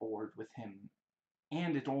very bored with him.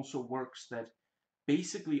 And it also works that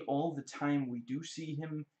basically all the time we do see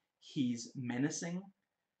him, he's menacing,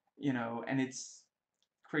 and it's...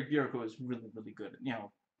 Craig Bierko is really, really good.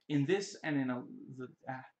 In this and in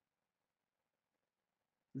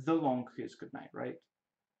The Long Kiss Goodnight, right?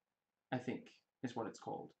 I think is what it's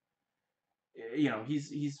called. You know,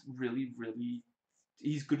 he's really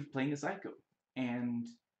he's good at playing a psycho, and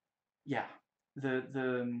yeah, the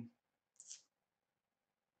the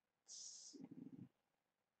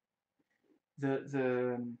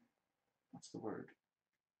what's the word?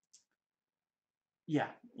 Yeah,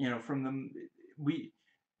 you know, from the we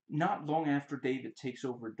not long after David takes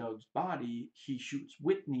over Doug's body, he shoots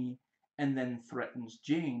Whitney and then threatens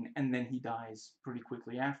Jane, and then he dies pretty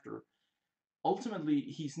quickly after. Ultimately,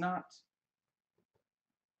 he's not.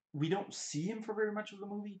 We don't see him for very much of the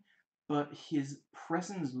movie, but his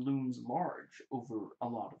presence looms large over a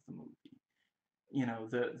lot of the movie. You know,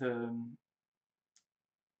 the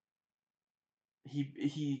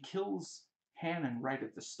he kills Hannon right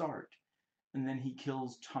at the start, and then he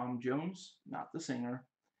kills Tom Jones, not the singer,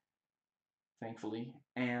 thankfully,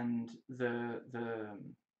 and the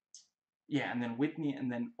yeah, and then Whitney,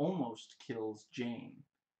 and then almost kills Jane,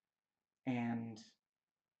 and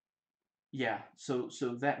yeah, so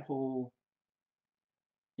that whole,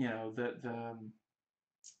 you know, the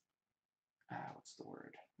what's the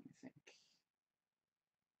word? Let me think.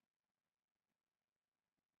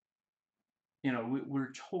 You know,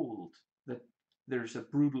 we're told that there's a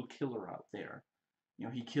brutal killer out there. You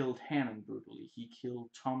know, he killed Hannon brutally. He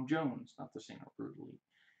killed Tom Jones, not the singer, brutally.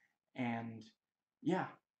 And yeah,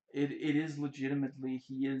 it is legitimately,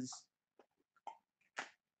 he is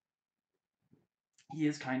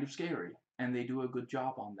kind of scary, and they do a good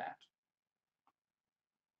job on that.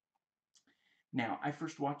 Now, I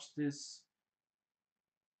first watched this.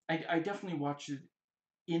 I definitely watched it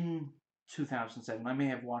in 2007. I may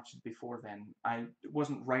have watched it before then. I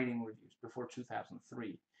wasn't writing reviews before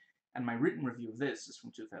 2003, and my written review of this is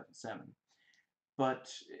from 2007. But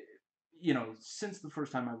you know, since the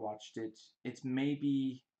first time I watched it, it's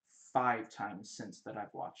maybe 5 times since that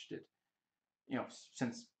I've watched it. You know,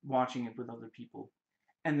 since watching it with other people,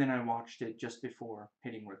 and then I watched it just before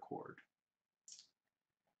hitting record.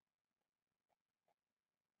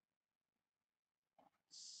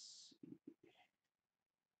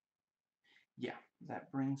 Yeah,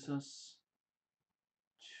 that brings us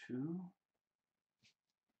to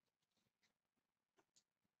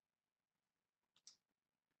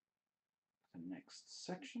the next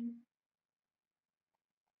section.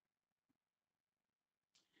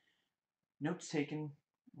 Notes taken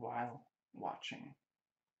while watching.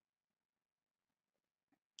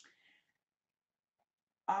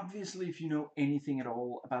 Obviously, if you know anything at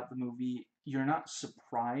all about the movie, you're not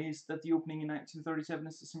surprised that the opening in 1937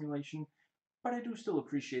 is a simulation, but I do still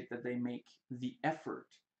appreciate that they make the effort.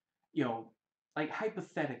 You know, like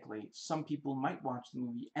hypothetically, some people might watch the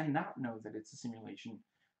movie and not know that it's a simulation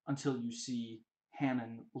until you see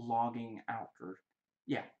Hannon logging out, or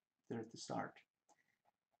yeah, they're at the start.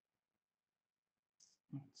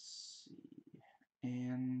 Let's see,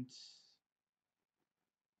 and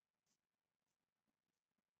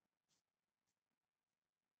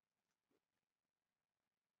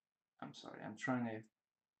I'm sorry, I'm trying to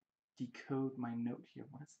decode my note here.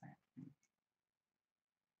 What is that?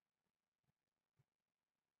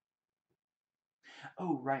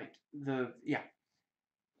 Oh, right. Yeah,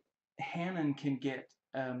 Hannon can get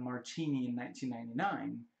a martini in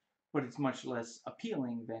 1999, but it's much less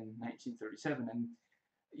appealing than 1937. And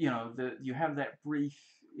you know, you have that brief.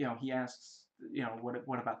 You know, he asks, you know,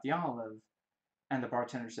 what about the olive? And the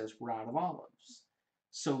bartender says, we're out of olives.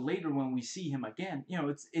 So later when we see him again, you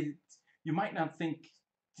know, you might not think,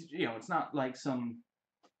 you know, it's not like some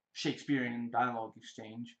Shakespearean dialogue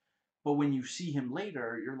exchange, but when you see him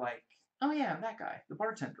later, you're like, oh yeah, that guy, the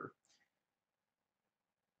bartender.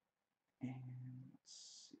 And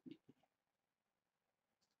let's see.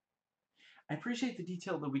 I appreciate the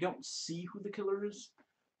detail that we don't see who the killer is,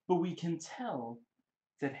 but we can tell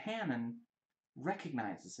that Hannon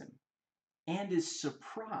recognizes him and is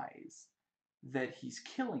surprised that he's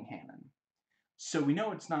killing Hannon. So we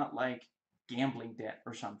know it's not like gambling debt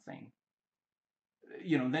or something.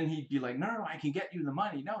 You know, then he'd be like, no, no, I can get you the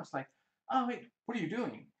money. No, it's like, oh, wait, what are you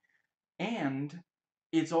doing? And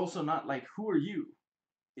it's also not like, who are you?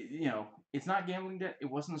 You know, it's not gambling debt. It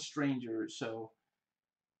wasn't a stranger. So,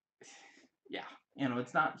 yeah, you know,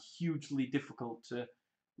 it's not hugely difficult to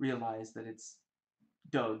realize that it's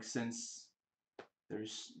Doug, since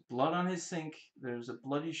there's blood on his sink, there's a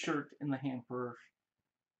bloody shirt in the hamper.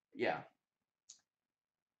 Yeah.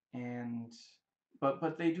 And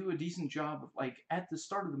but they do a decent job of, like, at the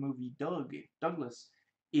start of the movie, Douglas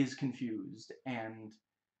is confused, and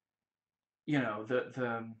you know, the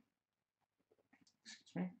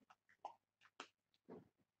excuse me.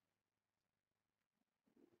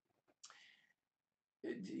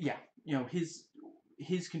 yeah,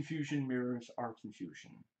 his confusion mirrors our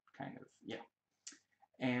confusion, kind of. Yeah,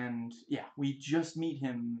 and yeah, we just meet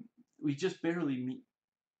him. We just barely meet.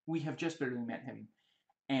 We have just barely met him,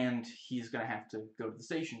 and he's gonna have to go to the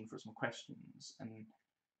station for some questions. And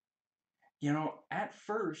at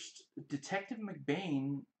first, Detective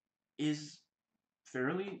McBain is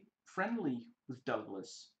fairly friendly with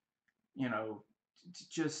Douglas. You know,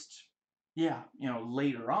 just yeah.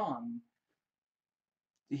 Later on,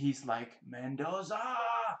 he's like Mendoza,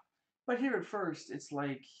 but here at first, it's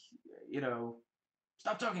like you know,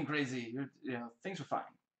 stop talking crazy. Things are fine.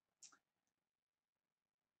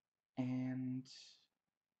 And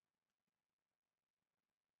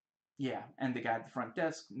yeah, and the guy at the front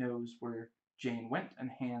desk knows where Jane went and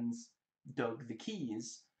hands Doug the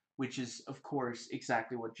keys, which is, of course,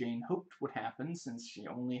 exactly what Jane hoped would happen since she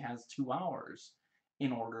only has 2 hours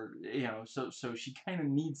in order, so she kind of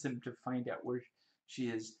needs him to find out where she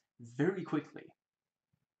is very quickly.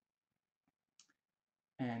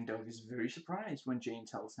 And Doug is very surprised when Jane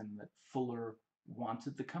tells him that Fuller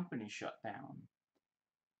wanted the company shut down.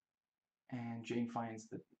 And Jane finds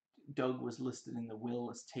that Doug was listed in the will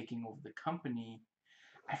as taking over the company.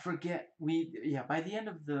 I forget. By the end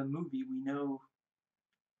of the movie, we know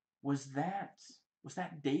was that was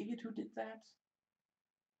that David who did that?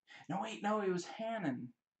 No, wait, no, it was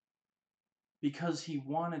Hannon because he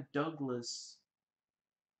wanted Douglas.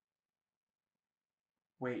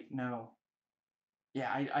 Wait, no.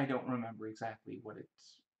 Yeah, I don't remember exactly what it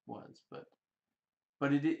was,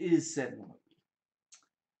 but it is said in the movie.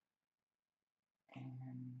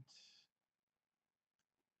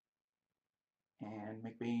 And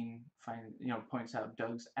McBain points out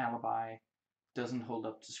Doug's alibi doesn't hold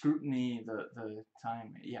up to scrutiny. The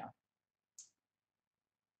time, yeah,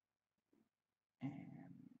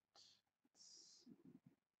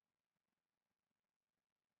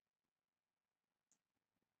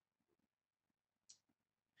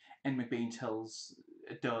 and McBain tells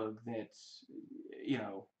Doug that you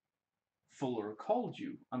know Fuller called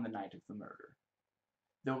you on the night of the murder.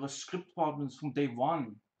 There were script problems from day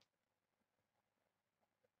one.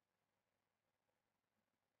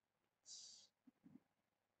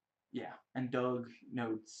 Yeah, and Doug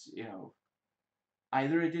notes,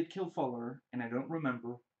 either I did kill Fuller and I don't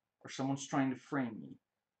remember, or someone's trying to frame me.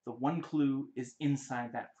 The one clue is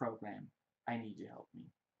inside that program. I need you to help me.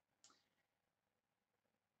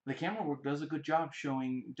 The camera work does a good job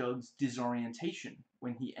showing Doug's disorientation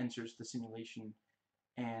when he enters the simulation,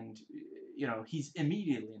 and he's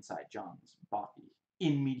immediately inside John's body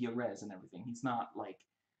in media res and everything. He's not like,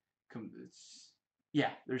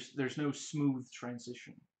 yeah. There's no smooth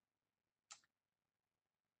transition,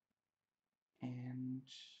 and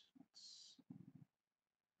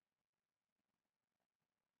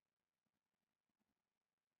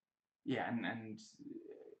yeah, and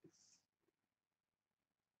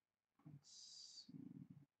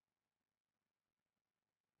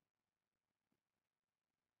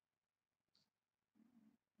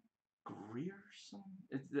Grierson,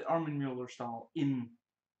 it's the Armin Mueller style in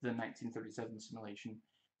the 1937 simulation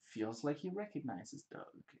feels like he recognizes Doug,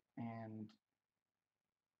 and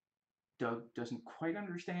Doug doesn't quite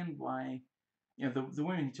understand why the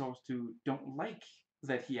women he talks to don't like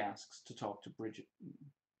that he asks to talk to Bridget.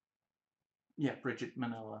 Yeah, Bridget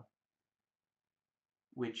Manila,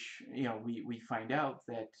 which we find out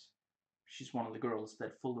that she's one of the girls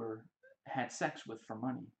that Fuller had sex with for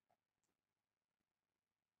money.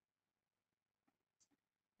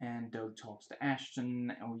 And Doug talks to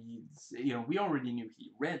Ashton, and we already knew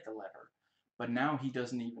he read the letter, but now he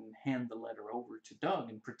doesn't even hand the letter over to Doug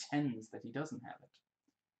and pretends that he doesn't have it.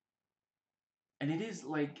 And it is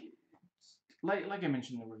like I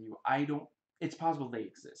mentioned in the review, I don't. It's possible they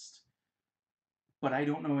exist, but I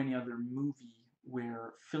don't know any other movie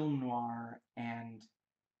where film noir and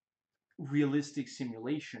realistic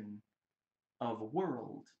simulation of a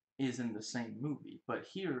world is in the same movie. But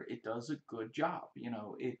here it does a good job.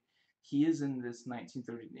 He is in this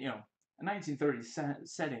 1930. A 1930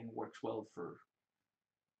 setting works well for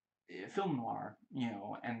film noir.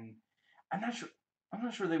 And I'm not sure. I'm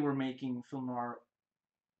not sure they were making film noir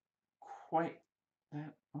quite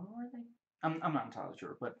that. Or were they? I'm not entirely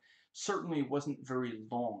sure, but certainly it wasn't very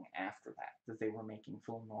long after that they were making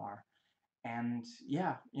film noir. And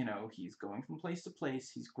yeah, he's going from place to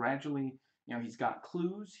place. He's gradually, he's got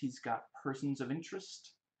clues, he's got persons of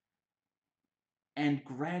interest, and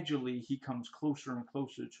gradually he comes closer and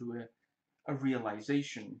closer to a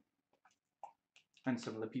realization. And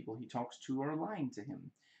some of the people he talks to are lying to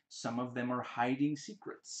him. Some of them are hiding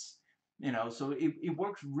secrets. So it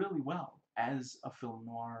works really well as a film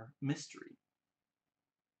noir mystery.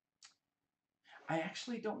 I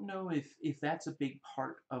actually don't know if that's a big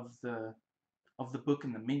part of the book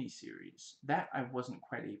and the miniseries. That I wasn't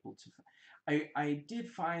quite able to. I did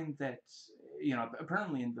find that,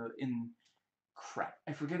 apparently in crap,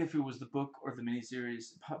 I forget if it was the book or the miniseries,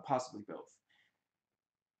 possibly both.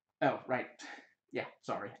 Oh, right. Yeah,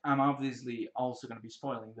 sorry. I'm obviously also going to be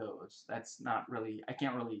spoiling those. That's not really, I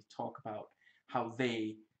can't really talk about how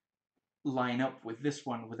they line up with this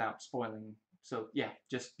one without spoiling. So, yeah,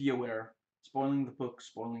 just be aware. Spoiling the book,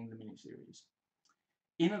 spoiling the miniseries.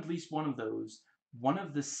 In at least one of those, one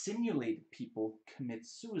of the simulated people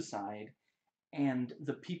commits suicide, and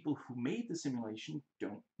the people who made the simulation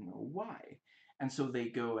don't know why. And so they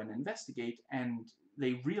go and investigate, and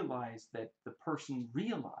they realize that the person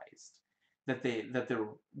realized that their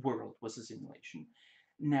world was a simulation.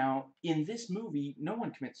 Now, in this movie, no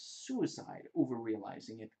one commits suicide over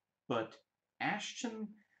realizing it, but Ashton,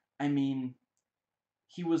 I mean,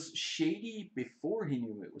 he was shady before he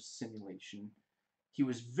knew it was simulation. He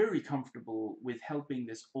was very comfortable with helping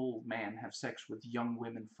this old man have sex with young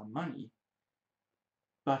women for money,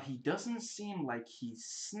 but he doesn't seem like he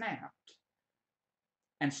snapped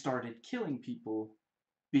and started killing people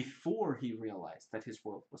before he realized that his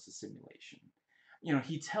world was a simulation.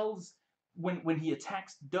 He tells, when he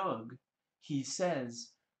attacks Doug, he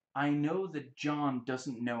says, I know that John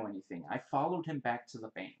doesn't know anything. I followed him back to the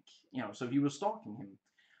bank. So he was stalking him,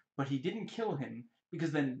 but he didn't kill him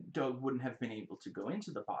because then Doug wouldn't have been able to go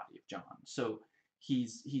into the body of John. So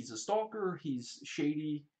he's a stalker, he's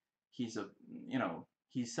shady, he's a,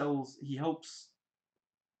 he helps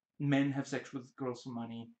men have sex with girls for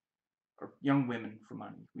money, or young women for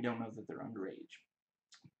money. We don't know that they're underage.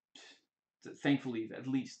 Thankfully, at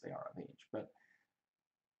least they are of age. But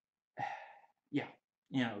yeah,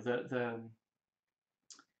 the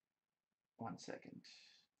one second.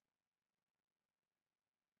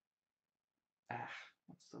 Ah,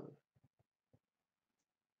 what's the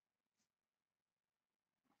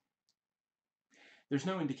there's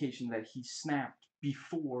no indication that he snapped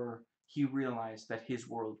before he realized that his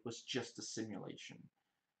world was just a simulation.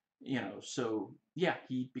 So yeah,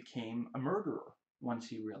 he became a murderer once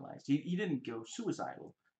he realized. He didn't go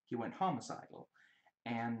suicidal, he went homicidal.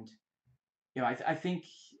 And, I think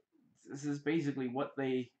this is basically what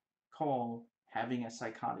they call having a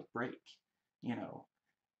psychotic break, you know.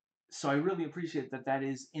 So I really appreciate that that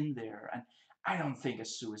is in there. And I don't think a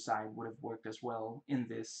suicide would have worked as well in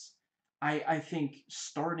this. I think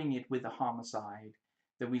starting it with a homicide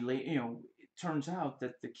that it turns out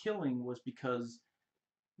that the killing was because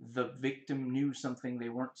the victim knew something they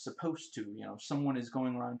weren't supposed to. Someone is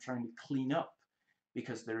going around trying to clean up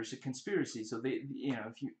because there's a conspiracy. So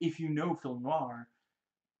if you know film noir,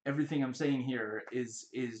 everything I'm saying here is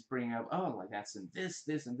bringing up, oh, like that's in this,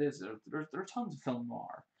 and this. There are tons of film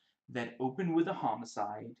noir that open with a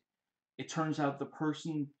homicide. It turns out the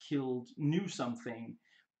person killed knew something,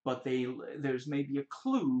 but there's maybe a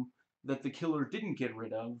clue that the killer didn't get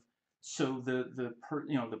rid of. So the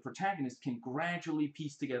protagonist can gradually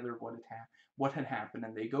piece together what had happened,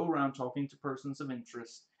 and they go around talking to persons of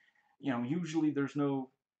interest. Usually there's no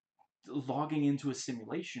logging into a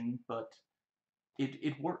simulation, but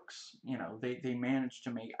it works. They managed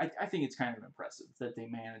to make. I think it's kind of impressive that they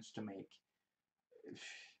managed to make.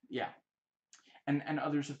 Yeah, and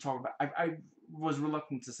others have talked about. I was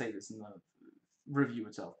reluctant to say this in the review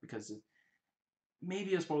itself because it may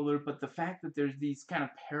be a spoiler, but the fact that there's these kind of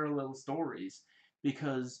parallel stories,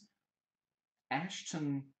 because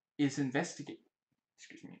Ashton is investigating.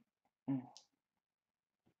 Excuse me.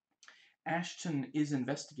 Ashton is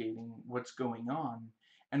investigating what's going on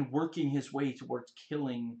and working his way towards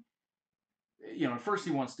killing. At first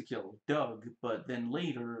he wants to kill Doug, but then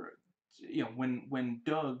later, when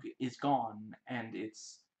Doug is gone and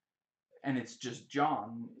it's just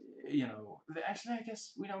John, actually I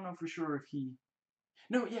guess we don't know for sure if he.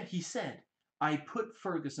 No, yeah, he said, I put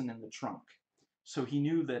Ferguson in the trunk, so he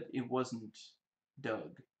knew that it wasn't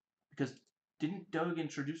Doug, because didn't Doug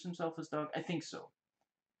introduce himself as Doug? I think so.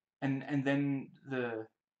 And then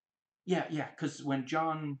yeah, because when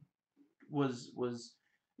John was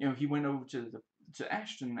he went over to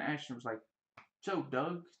Ashton. Ashton was like, so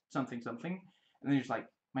Doug something something, and then he's like,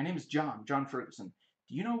 my name is John Ferguson.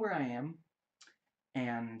 Do you know where I am?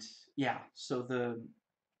 And yeah, so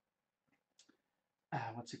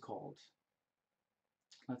what's it called?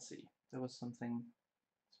 Let's see. There was something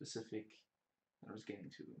specific that I was getting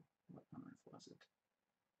to. What on earth was it?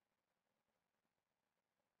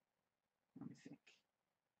 Let me think.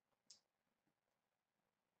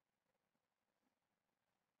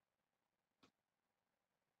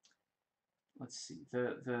 Let's see.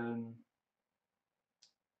 The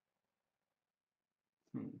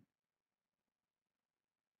Hmm.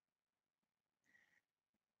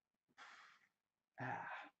 Ah,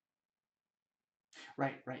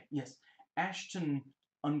 right, right, yes. Ashton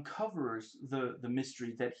uncovers the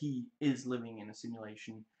mystery that he is living in a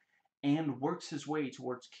simulation and works his way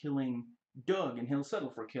towards killing Doug, and he'll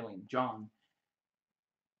settle for killing John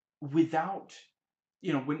without,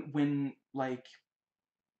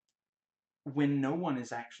 when no one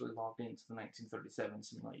is actually logged into the 1937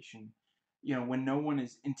 simulation, when no one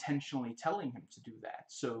is intentionally telling him to do that.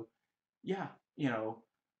 So, yeah,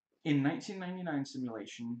 in 1999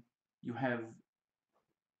 simulation, you have,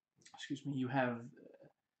 excuse me, you have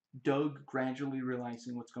Doug gradually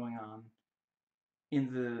realizing what's going on. In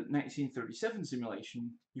the 1937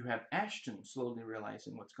 simulation, you have Ashton slowly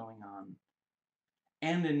realizing what's going on.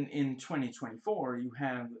 And in 2024, you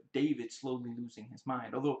have David slowly losing his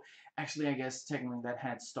mind. Although, actually, I guess technically that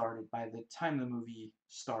had started by the time the movie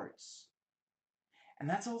starts. And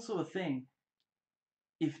that's also a thing.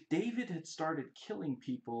 If David had started killing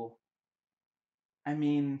people, I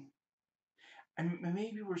mean,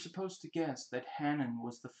 maybe we're supposed to guess that Hannon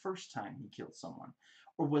was the first time he killed someone.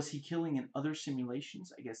 Or was he killing in other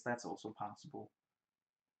simulations? I guess that's also possible.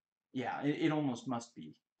 Yeah, it almost must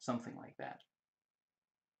be something like that.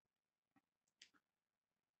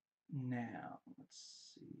 Now,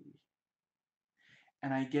 let's see.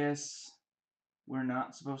 And I guess we're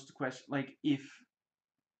not supposed to question, like, if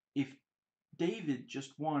David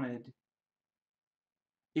just wanted,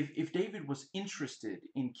 if David was interested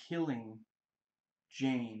in killing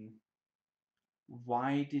Jane,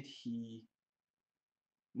 why did he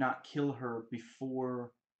not kill her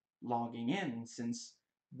before logging in? Since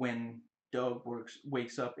when Doug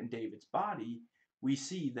wakes up in David's body, we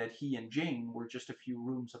see that he and Jane were just a few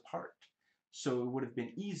rooms apart. So it would have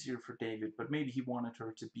been easier for David, but maybe he wanted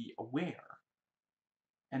her to be aware,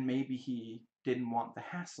 and maybe he didn't want the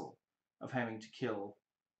hassle of having to kill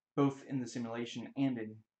both in the simulation and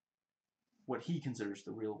in what he considers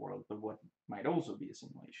the real world, but what might also be a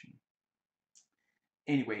simulation.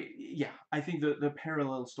 Anyway, yeah, I think the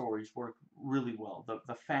parallel stories work really well.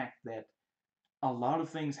 The fact that a lot of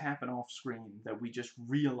things happen off screen that we just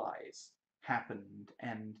realize happened,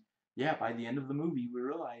 and yeah, by the end of the movie, we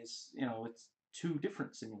realize, it's two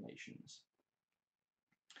different simulations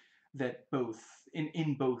that both,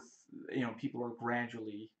 in both, people are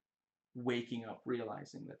gradually waking up,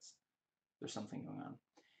 realizing there's something going on.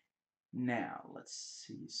 Now, let's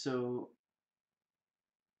see. So,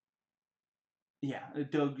 yeah,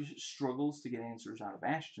 Doug struggles to get answers out of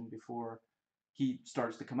Ashton before he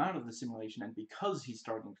starts to come out of the simulation, and because he's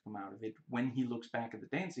starting to come out of it, when he looks back at the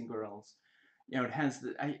dancing girls, it has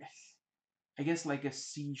I guess like a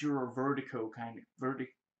seizure or vertigo kind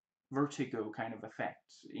of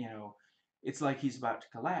effect. It's like he's about to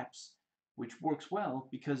collapse, which works well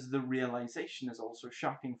because the realization is also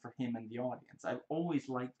shocking for him and the audience. I've always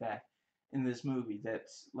liked that in this movie.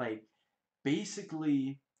 That's like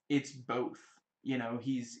basically it's both.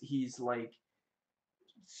 He's like,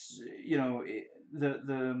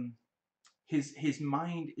 the his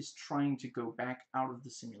mind is trying to go back out of the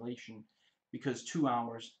simulation because 2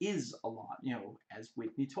 hours is a lot, as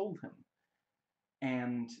Whitney told him.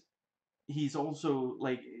 And he's also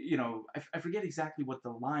like, I forget exactly what the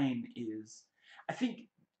line is. I think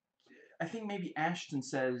I think maybe Ashton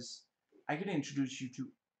says, I could introduce you to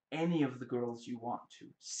any of the girls you want to.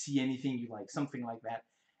 See anything you like, something like that.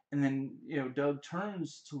 And then, Doug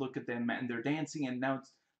turns to look at them and they're dancing, and now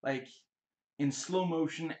it's like in slow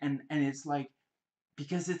motion, and it's like,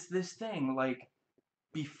 because it's this thing, like,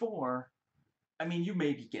 before, I mean, you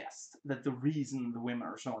maybe guessed that the reason the women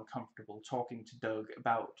are so uncomfortable talking to Doug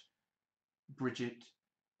about Bridget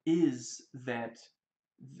is that,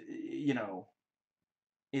 you know,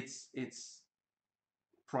 it's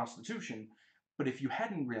prostitution. But if you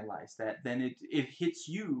hadn't realized that, then it hits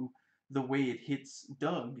you the way it hits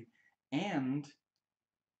Doug. And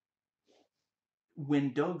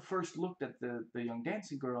when Doug first looked at the young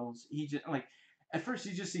dancing girls, he just like, at first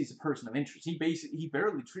he just sees a person of interest. He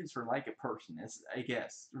barely treats her like a person, as I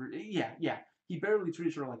guess. Yeah, yeah. He barely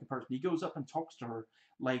treats her like a person. He goes up and talks to her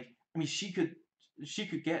like, I mean, she could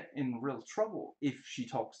get in real trouble if she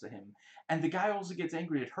talks to him. And the guy also gets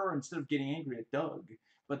angry at her instead of getting angry at Doug.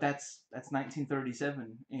 But that's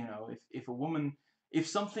 1937. If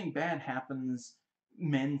something bad happens,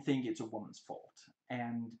 men think it's a woman's fault.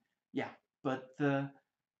 And yeah, but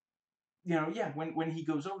yeah, when he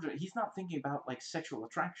goes over to it, he's not thinking about like sexual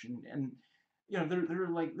attraction. And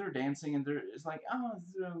they're dancing, and it's like, oh,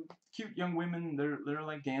 cute young women, they're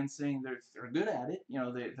like dancing, they're good at it,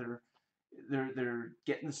 they're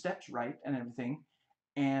getting the steps right and everything.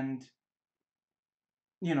 And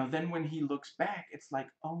then when he looks back, it's like,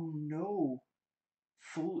 oh no,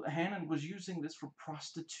 Hannon was using this for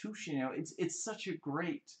prostitution. It's such a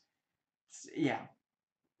great, yeah.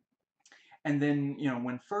 And then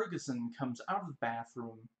when Ferguson comes out of the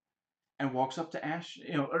bathroom and walks up to Ash,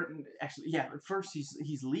 or actually, yeah, at first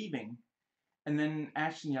he's leaving, and then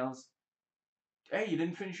Ashton yells, "Hey, you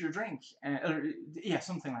didn't finish your drink," or yeah,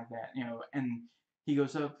 something like that, and he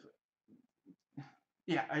goes up.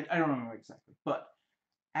 Yeah, I don't remember exactly, but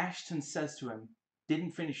Ashton says to him,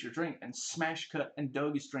 "Didn't finish your drink," and smash cut, and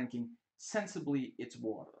Doug is drinking sensibly its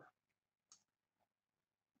water.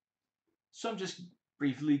 So I'm just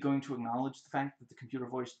briefly going to acknowledge the fact that the computer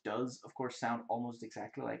voice does, of course, sound almost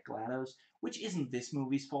exactly like GLaDOS, which isn't this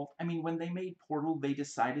movie's fault. I mean, when they made Portal, they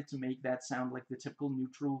decided to make that sound like the typical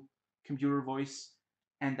neutral computer voice,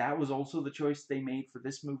 and that was also the choice they made for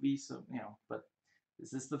this movie, so, but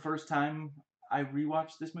this is the first time I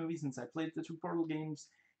rewatched this movie since I played the two Portal games,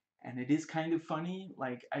 and it is kind of funny,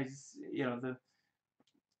 like,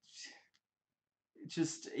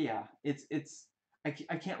 just, yeah, I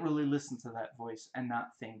can't really listen to that voice and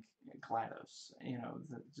not think GLaDOS.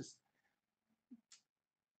 Just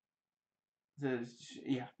the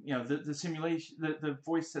yeah, the simulation. The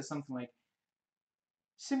voice says something like,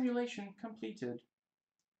 "Simulation completed.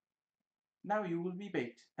 Now you will be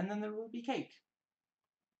baked, and then there will be cake."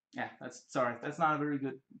 Yeah, that's not a very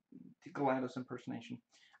good GLaDOS impersonation.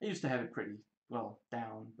 I used to have it pretty well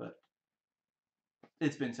down, but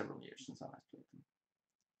it's been several years since I last played them.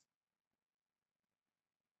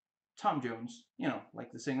 Tom Jones,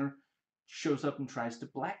 like the singer, shows up and tries to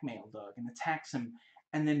blackmail Doug and attacks him.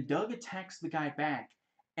 And then Doug attacks the guy back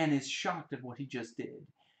and is shocked at what he just did.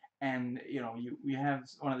 And, you have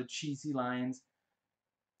one of the cheesy lines,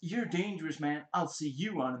 "You're dangerous, man. I'll see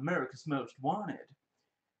you on America's Most Wanted."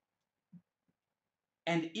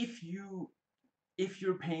 And if you're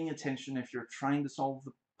paying attention, if you're trying to solve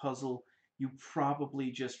the puzzle, you probably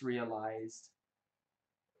just realized,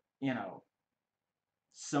 you know,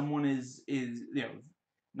 someone is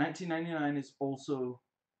 1999 is also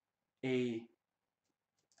a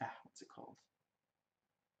what's it called?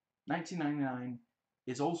 1999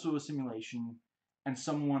 is also a simulation, and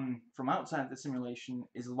someone from outside the simulation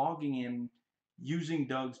is logging in, using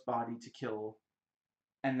Doug's body to kill,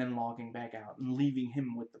 and then logging back out and leaving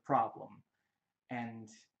him with the problem. And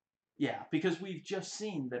yeah, because we've just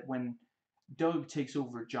seen that when Doug takes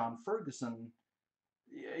over John Ferguson,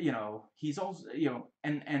 he's also,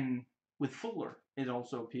 and with Fuller, it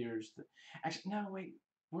also appears that, actually, no, wait,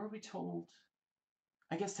 were we told?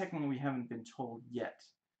 I guess technically we haven't been told yet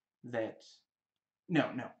that,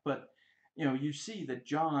 no, but, you see that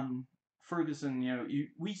John Ferguson,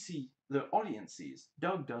 we see, the audience sees,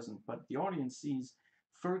 Doug doesn't, but the audience sees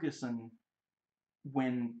Ferguson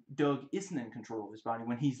when Doug isn't in control of his body,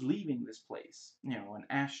 when he's leaving this place, and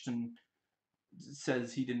Ashton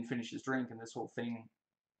says he didn't finish his drink and this whole thing.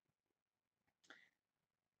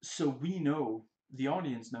 So we know, the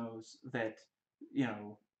audience knows that,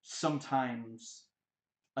 sometimes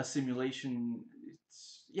a simulation,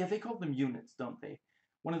 yeah, they call them units, don't they?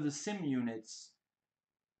 One of the sim units,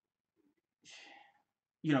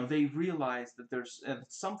 they realize that there's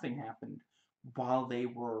something happened while they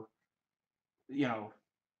were, you know,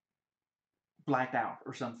 blacked out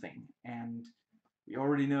or something. And we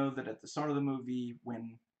already know that at the start of the movie,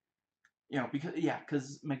 when,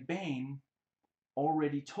 because McBain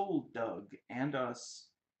already told Doug and us,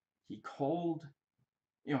 he called,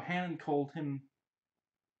 Hannon called him,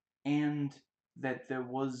 and that there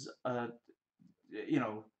was a, you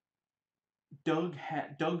know,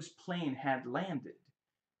 Doug's plane had landed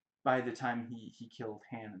by the time he killed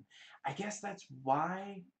Hannon. I guess that's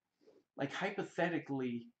why, like,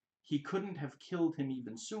 hypothetically, he couldn't have killed him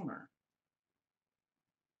even sooner.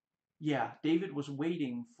 Yeah, David was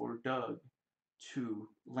waiting for Doug to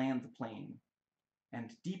land the plane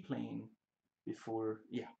and deplane before,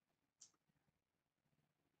 yeah.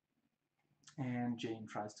 And Jane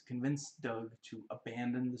tries to convince Doug to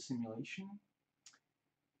abandon the simulation,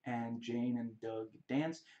 and Jane and Doug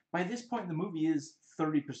dance. By this point, the movie is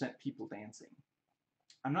 30% people dancing.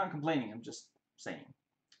 I'm not complaining, I'm just saying.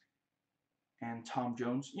 And Tom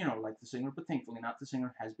Jones, like the singer, but thankfully not the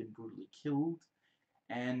singer, has been brutally killed.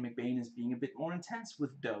 And McBain is being a bit more intense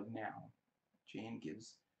with Doug now. Jane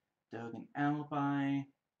gives Doug an alibi.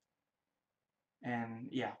 And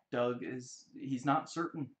yeah, he's not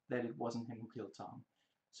certain that it wasn't him who killed Tom.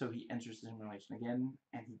 So he enters the simulation again,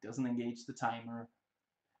 and he doesn't engage the timer.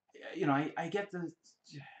 I get the,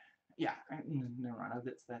 yeah, never mind, I'll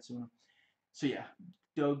get to that soon. So yeah,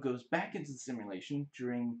 Doug goes back into the simulation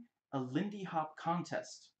during a Lindy Hop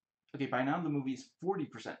contest. Okay, by now the movie is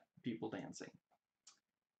 40% people dancing.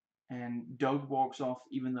 And Doug walks off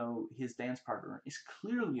even though his dance partner is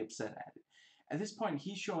clearly upset at it. At this point,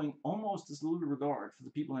 he's showing almost as little regard for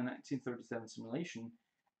the people in 1937 simulation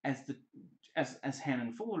as the as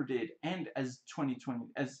Hannon Fuller did, and as 2020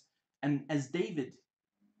 as David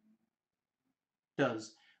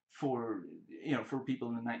does for for people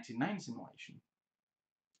in the 1990 simulation.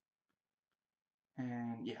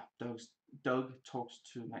 And yeah, Doug talks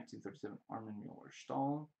to 1937 Armin Mueller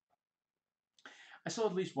Stahl. I saw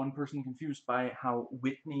at least one person confused by how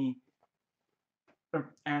Whitney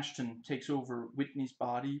or Ashton takes over Whitney's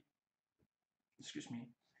body. Excuse me.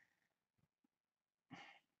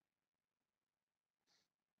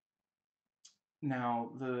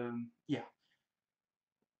 Now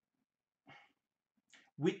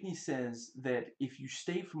Whitney says that if you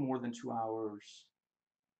stay for more than 2 hours,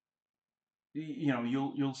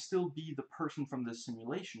 you'll still be the person from the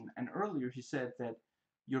simulation. And earlier he said that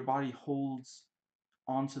your body holds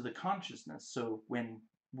onto the consciousness. So when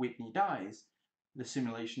Whitney dies, the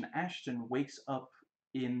simulation Ashton wakes up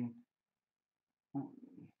in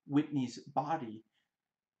Whitney's body.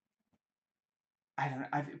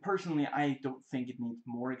 Personally, I don't think it needs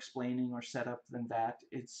more explaining or setup than that.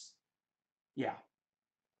 It's yeah.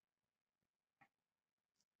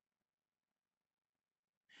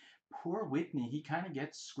 Poor Whitney, he kind of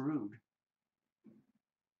gets screwed.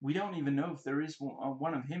 We don't even know if there is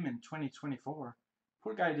one of him in 2024.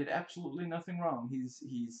 Poor guy did absolutely nothing wrong.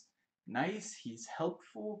 He's nice, he's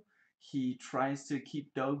helpful, he tries to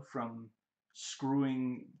keep Doug from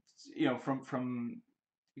screwing, from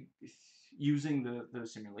using the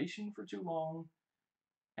simulation for too long,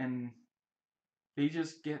 and he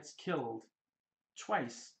just gets killed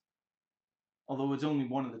twice. Although it's only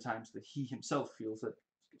one of the times that he himself feels it,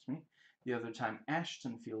 excuse me, the other time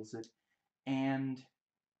Ashton feels it, and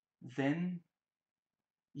then,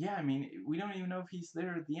 yeah, I mean, we don't even know if he's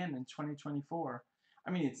there at the end in 2024. I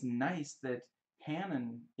mean, it's nice that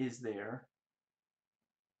Hannon is there,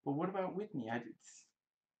 but what about Whitney?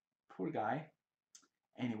 Poor guy.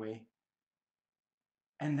 Anyway,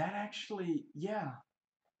 and that actually, yeah,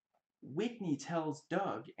 Whitney tells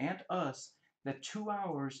Doug and us that 2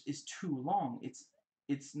 hours is too long.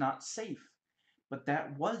 It's not safe. But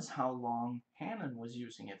that was how long Hannon was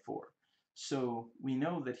using it for. So we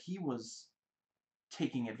know that he was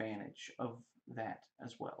taking advantage of that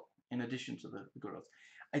as well, in addition to the girls.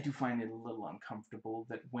 I do find it a little uncomfortable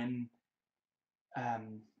that when,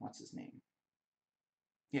 what's his name?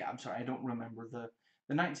 Yeah, I'm sorry, I don't remember the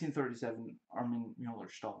 1937 Armin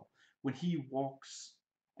Mueller-Stahl. When he walks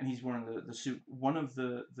and he's wearing the suit, one of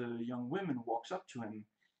the young women walks up to him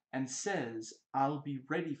and says, "I'll be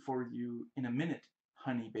ready for you in a minute,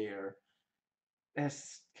 honey bear."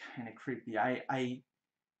 That's kind of creepy. I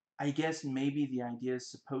guess maybe the idea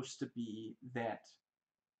is supposed to be that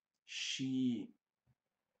she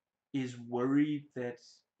is worried that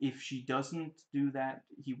if she doesn't do that,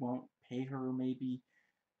 he won't pay her, maybe.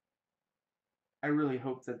 I really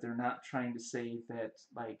hope that they're not trying to say that,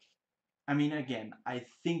 like, I mean, again, I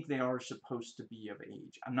think they are supposed to be of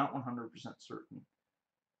age. I'm not 100% certain.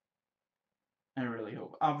 I really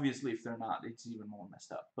hope. Obviously, if they're not, it's even more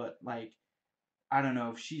messed up. But, like, I don't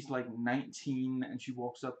know, if she's like 19 and she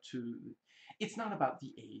walks up to, it's not about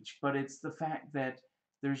the age, but it's the fact that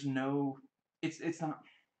there's no, it's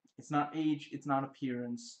not age, it's not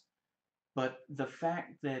appearance, but the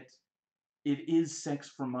fact that it is sex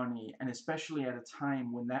for money, and especially at a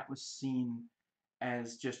time when that was seen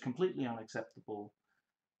as just completely unacceptable.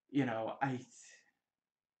 you know I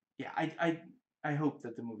yeah, I hope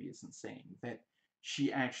that the movie isn't saying that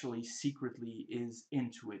she actually secretly is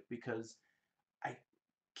into it, because I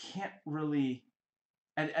can't really,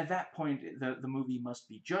 at that point the movie must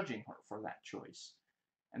be judging her for that choice.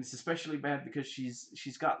 And it's especially bad because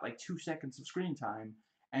she's got like 2 seconds of screen time,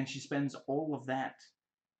 and she spends all of that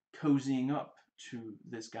cozying up to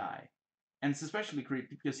this guy. And it's especially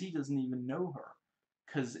creepy because he doesn't even know her,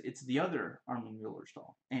 because it's the other Armin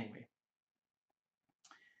Mueller-Stahl. Anyway,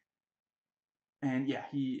 and yeah,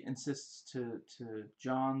 he insists to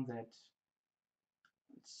John that,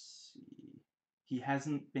 let's see, he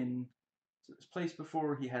hasn't been to this place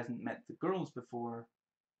before, he hasn't met the girls before.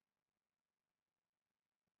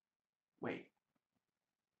 Wait.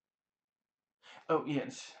 Oh,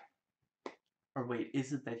 yes. Or wait,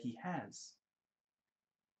 is it that he has?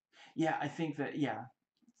 Yeah, I think that, yeah,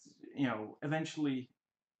 eventually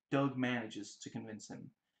Doug manages to convince him.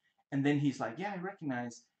 And then he's like, "Yeah, I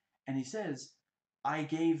recognize." And he says, "I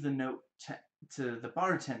gave the note to the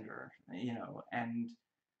bartender," and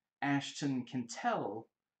Ashton can tell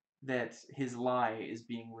that his lie is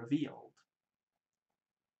being revealed.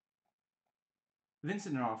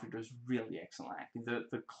 Vincent D'Onofrio does really excellent acting.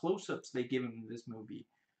 The close-ups they give him in this movie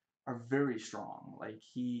are very strong. Like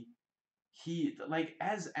he like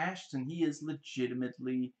as Ashton, he is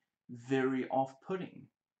legitimately very off-putting.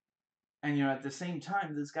 And at the same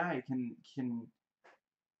time, this guy can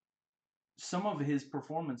some of his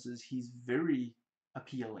performances, he's very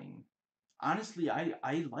appealing. Honestly,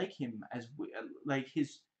 I like him as like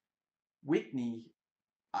his Whitney.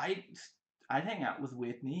 I I'd hang out with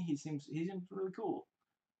Whitney. He seems really cool.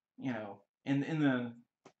 In the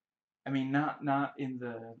I mean, not in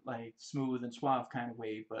the like smooth and suave kind of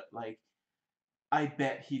way, but like I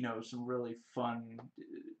bet he knows some really fun,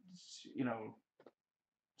 you know,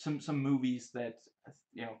 some movies that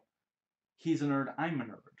you know he's a nerd, I'm a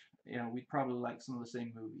nerd. We'd probably like some of the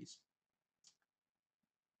same movies,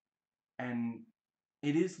 and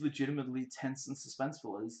it is legitimately tense and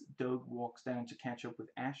suspenseful as Doug walks down to catch up with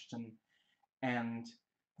Ashton, and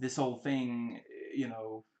this whole thing,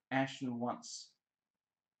 Ashton wants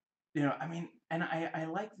I mean, and I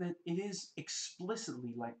like that it is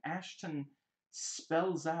explicitly like Ashton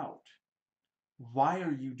spells out, why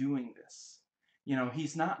are you doing this?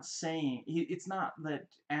 He's not saying, it's not that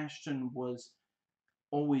Ashton was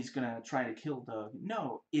always gonna try to kill Doug.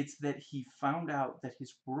 No, it's that he found out that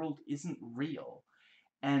his world isn't real,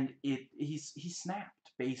 and he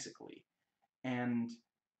snapped basically, and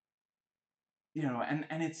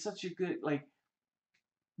and it's such a good like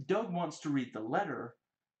Doug wants to read the letter,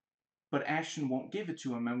 but Ashton won't give it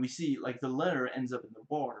to him, and we see like the letter ends up in the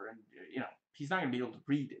water, and he's not gonna be able to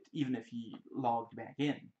read it even if he logged back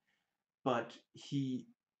in. But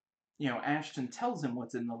Ashton tells him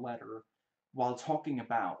what's in the letter while talking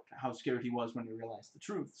about how scared he was when he realized the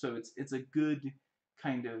truth. So it's a good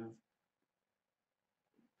kind of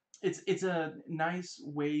it's a nice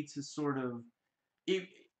way to sort of it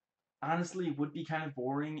honestly it would be kind of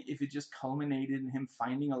boring if it just culminated in him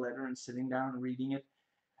finding a letter and sitting down and reading it.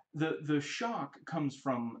 The shock comes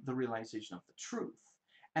from the realization of the truth,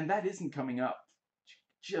 and that isn't coming up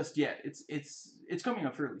just yet. It's coming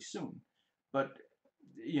up fairly soon, but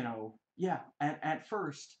yeah. At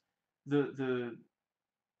first, the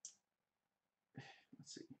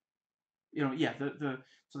let's see, yeah. The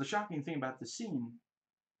so the shocking thing about the scene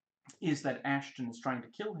is that Ashton is trying to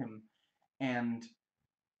kill him, and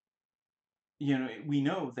we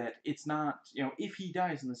know that it's not, if he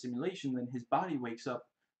dies in the simulation, then his body wakes up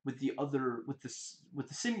with the other with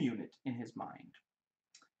the sim unit in his mind.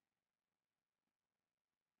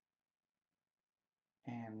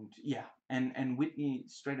 And yeah, and Whitney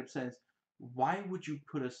straight up says, "Why would you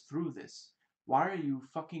put us through this? Why are you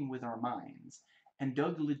fucking with our minds?" And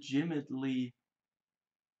Doug legitimately,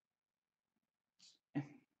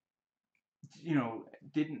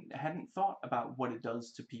 hadn't thought about what it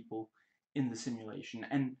does to people in the simulation.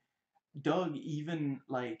 And Doug even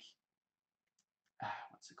like,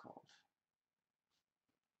 what's it called?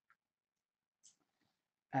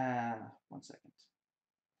 One second.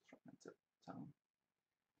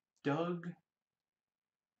 Doug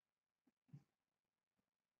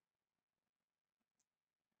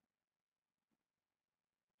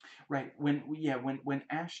Right. When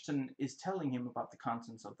Ashton is telling him about the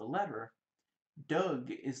contents of the letter,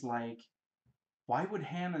 Doug is like, "Why would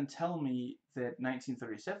Hannon tell me that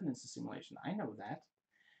 1937 is a simulation? I know that."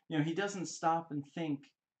 He doesn't stop and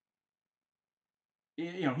think.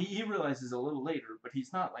 He realizes a little later, but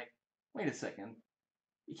he's not like, "Wait a second,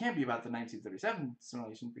 it can't be about the 1937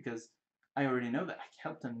 simulation because I already know that. I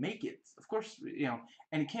helped him make it. Of course,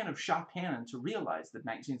 and it can't have shocked Hannon to realize that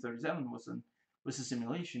 1937 was a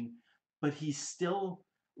simulation, but he's still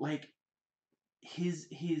like his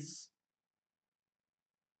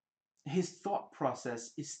his thought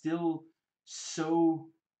process is still so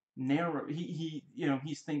narrow.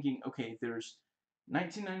 He's thinking, okay, there's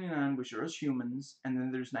 1999, which are us humans, and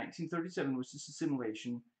then there's 1937, which is a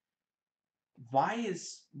simulation. Why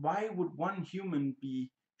would one human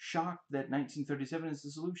be shocked that 1937 is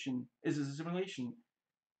a simulation,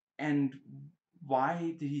 and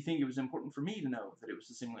why did he think it was important for me to know that it was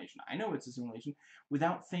a simulation? I know it's a simulation,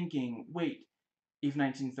 without thinking, wait, if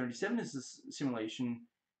 1937 is a simulation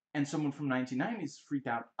and someone from 1990 is freaked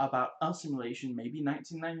out about a simulation, maybe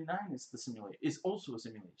 1999 is also a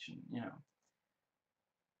simulation.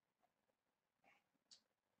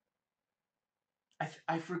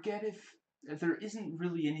 I forget if there isn't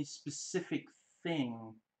really any specific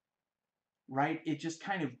thing, right? It just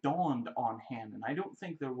kind of dawned on Hannon. I don't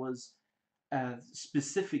think there was a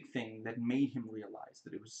specific thing that made him realize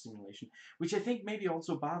that it was a simulation, which I think maybe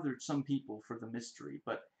also bothered some people for the mystery.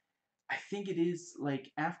 But I think it is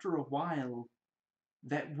like after a while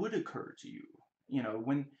that would occur to you. You know,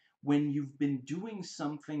 when you've been doing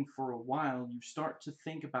something for a while, you start to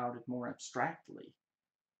think about it more abstractly.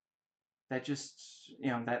 That just,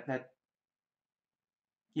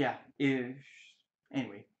 yeah, if,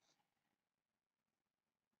 anyway.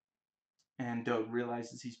 And Doug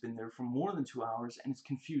realizes he's been there for more than 2 hours and is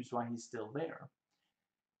confused why he's still there.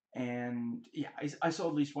 And yeah, I saw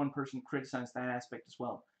at least one person criticize that aspect as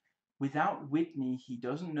well. Without Whitney, he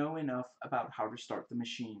doesn't know enough about how to start the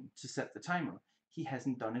machine to set the timer. He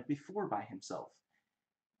hasn't done it before by himself.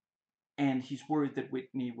 And he's worried that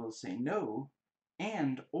Whitney will say no,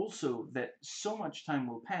 and also that so much time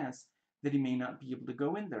will pass that he may not be able to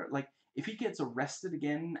go in there. Like, if he gets arrested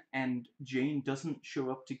again and Jane doesn't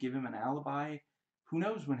show up to give him an alibi, who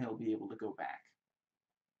knows when he'll be able to go back.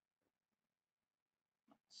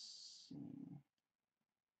 Let's see.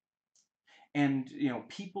 And,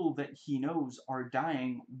 people that he knows are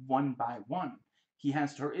dying one by one. He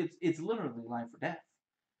has to, it's literally life or death,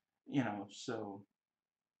 so,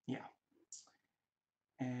 yeah.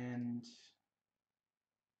 And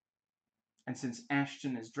And since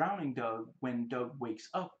Ashton is drowning Doug, when Doug wakes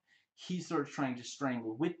up, he starts trying to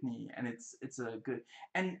strangle Whitney, and it's a good,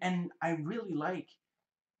 and I really like,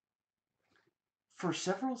 for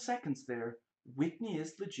several seconds there, Whitney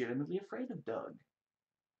is legitimately afraid of Doug.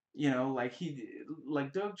 Like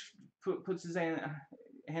like Doug puts his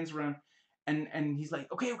hands around, and he's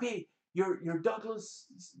like, okay, you're Douglas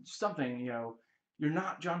something, you're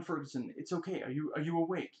not John Ferguson. It's okay. Are you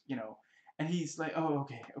awake? And he's like, oh,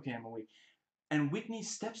 okay, I'm awake. And Whitney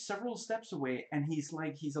steps several steps away, and he's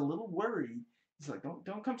a little worried. He's like,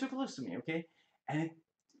 don't come too close to me, okay? And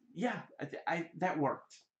yeah, that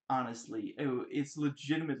worked. Honestly, it's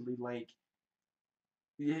legitimately like,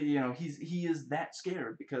 he is that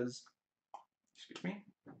scared because, excuse me,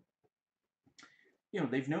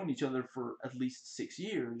 they've known each other for at least 6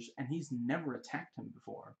 years, and he's never attacked him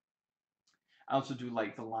before. I also do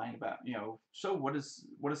like the line about, so what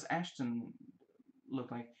does Ashton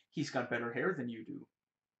look like? He's got better hair than you do.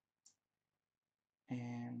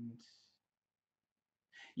 And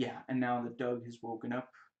yeah, and now that Doug has woken up,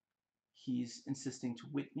 he's insisting to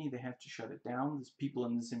Whitney they have to shut it down. These people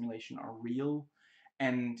in the simulation are real.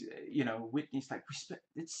 And, Whitney's like,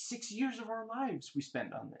 it's 6 years of our lives we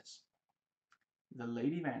spent on this. The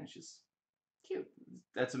lady vanishes. Cute.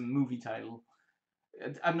 That's a movie title.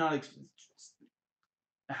 I'm not.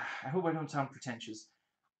 I hope I don't sound pretentious.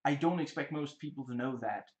 I don't expect most people to know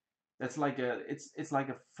that. That's like it's like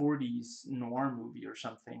a 40s noir movie or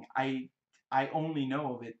something. I only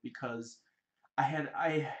know of it because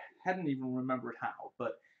I hadn't even remembered how,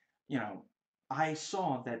 but you know, I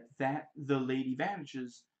saw that the lady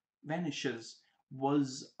vanishes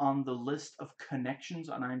was on the list of connections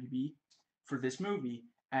on IMDb for this movie,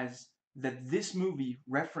 as that this movie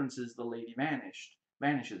references the lady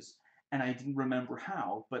vanishes, and I didn't remember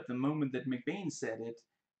how, but the moment that McBain said it,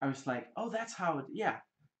 I was like, oh, that's how it, yeah.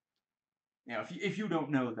 If you don't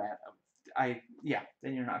know that, yeah,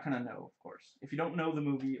 then you're not gonna know, of course. If you don't know the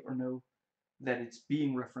movie or know that it's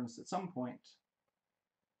being referenced at some point,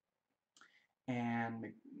 and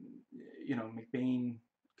McBain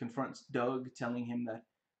confronts Doug, telling him that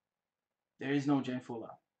there is no Jane Fuller,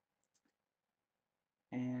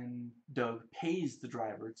 and Doug pays the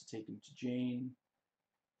driver to take him to Jane,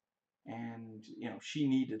 and she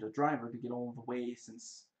needed a driver to get all the way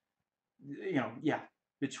since yeah,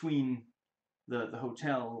 between the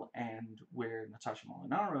hotel and where Natasha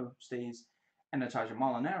Molinaro stays, and Natasha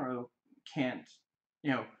Molinaro can't,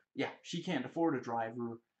 yeah, she can't afford a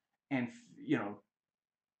driver, and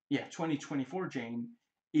yeah, 2024 Jane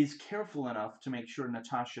is careful enough to make sure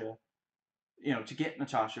Natasha, to get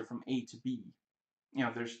Natasha from A to B.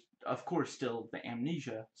 There's of course still the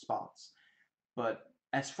amnesia spots, but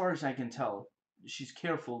as far as I can tell, she's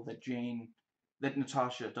careful that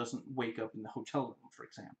Natasha doesn't wake up in the hotel room, for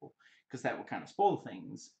example, because that would kind of spoil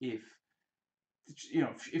things if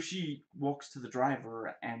she walks to the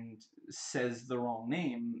driver and says the wrong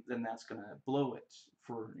name, then that's gonna blow it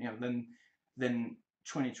for then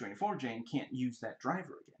 2024 Jane can't use that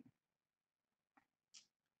driver again.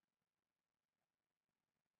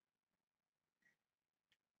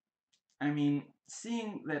 I mean,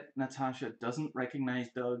 seeing that Natasha doesn't recognize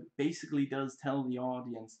Doug basically does tell the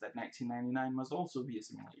audience that 1999 must also be a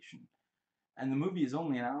simulation. And the movie is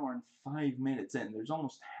only an hour and 5 minutes in. There's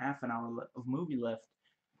almost half an hour of movie left,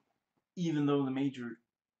 even though the major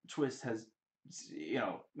twist has,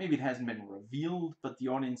 maybe it hasn't been revealed, but the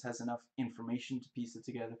audience has enough information to piece it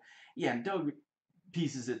together. Yeah, and Doug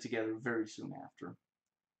pieces it together very soon after.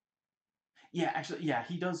 Yeah, actually, yeah,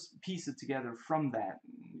 he does piece it together from that.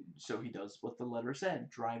 So he does what the letter said,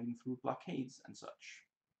 driving through blockades and such.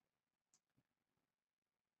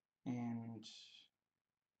 And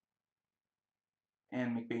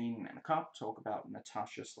McBain and a cop talk about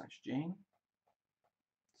Natasha slash Jane.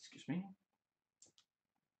 Excuse me.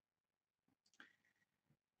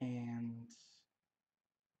 And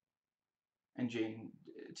Jane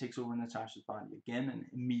takes over Natasha's body again and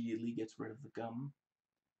immediately gets rid of the gum.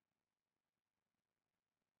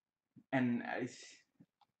 And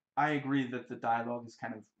I agree that the dialogue is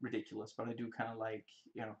kind of ridiculous, but I do kind of like,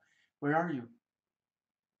 where are you?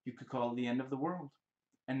 You could call it the end of the world.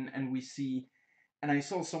 And we see, and I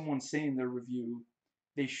saw someone say in their review,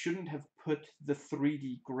 they shouldn't have put the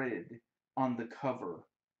 3D grid on the cover.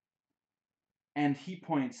 And he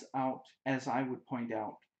points out, as I would point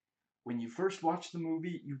out, when you first watch the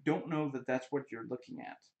movie, you don't know that that's what you're looking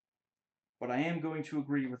at. But I am going to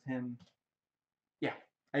agree with him. Yeah,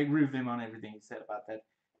 I agree with him on everything he said about that,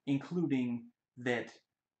 including that.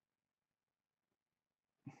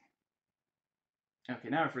 Okay,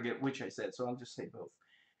 now I forget which I said, so I'll just say both.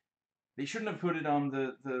 They shouldn't have put it on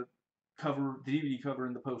the cover, the DVD cover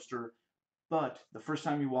and the poster, but the first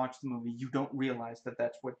time you watch the movie, you don't realize that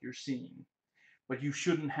that's what you're seeing. But you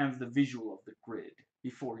shouldn't have the visual of the grid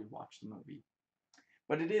before you watch the movie.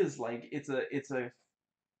 But it is like it's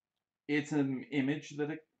an image that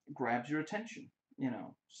it grabs your attention,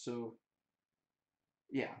 So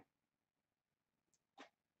yeah.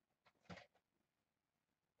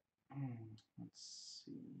 Let's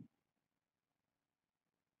see.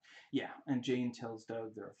 Yeah, and Jane tells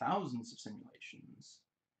Doug there are thousands of simulations.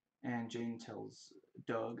 And Jane tells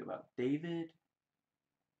Doug about David.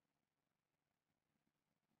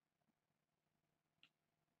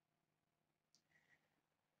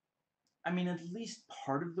 I mean, at least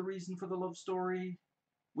part of the reason for the love story,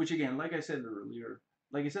 which again, like I said earlier,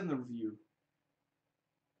 like I said in the review,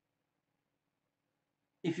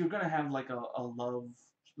 if you're gonna have like a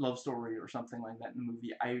love story or something like that in the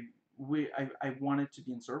movie, I want it to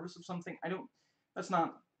be in service of something. I don't. That's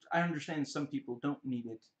not. I understand some people don't need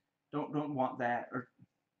it, don't want that, or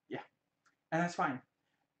yeah, and that's fine.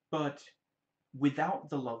 But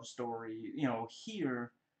without the love story,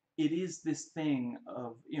 here it is this thing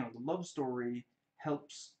of, the love story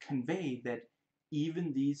helps convey that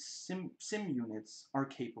even these sim units are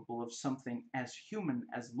capable of something as human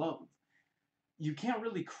as love. You can't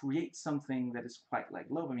really create something that is quite like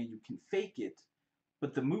love. I mean, you can fake it,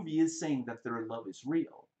 but the movie is saying that their love is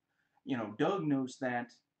real. Doug knows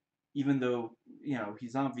that, even though,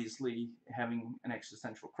 he's obviously having an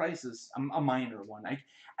existential crisis, a minor one.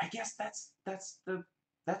 I guess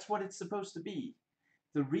that's what it's supposed to be.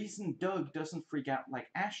 The reason Doug doesn't freak out like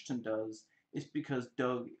Ashton does is because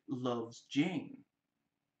Doug loves Jane.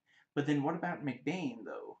 But then what about McBain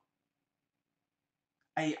though?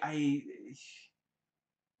 I I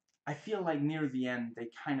I feel like near the end they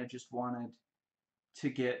kind of just wanted to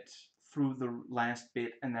get through the last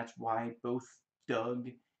bit, and that's why both Doug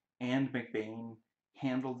and McBain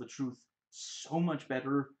handle the truth so much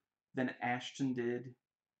better than Ashton did.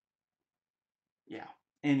 Yeah.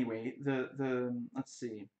 Anyway, the let's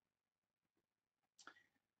see.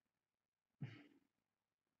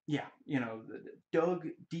 Yeah, Doug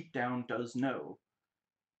deep down does know.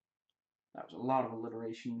 That was a lot of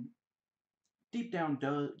alliteration. Deep down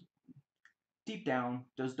does deep down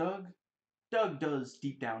does Doug? Doug does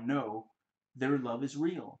deep down know their love is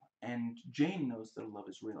real, and Jane knows their love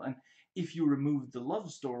is real. And if you remove the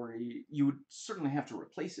love story, you would certainly have to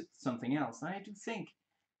replace it with something else. And I do think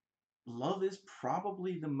love is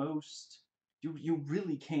probably the most you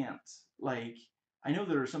really can't, like, I know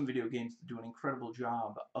there are some video games that do an incredible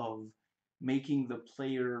job of making the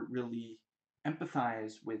player really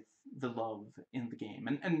empathize with the love in the game,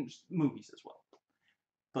 and movies as well.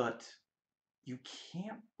 But you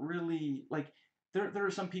can't really, like, there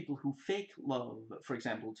are some people who fake love, for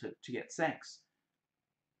example, to get sex,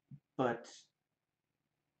 but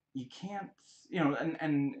you can't,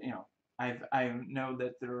 and I know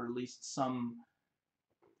that there are at least some.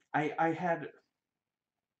 I had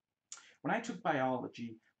when I took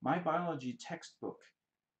biology, my biology textbook,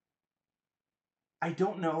 I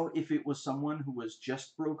don't know if it was someone who was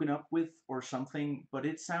just broken up with or something, but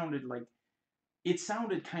it sounded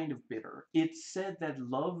kind of bitter. It said that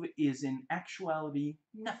love is in actuality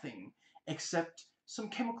nothing except some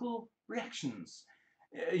chemical reactions.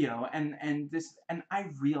 And I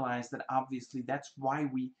realized that obviously that's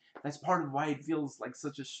part of why it feels like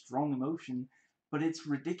such a strong emotion, but it's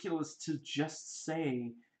ridiculous to just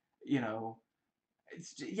say, you know,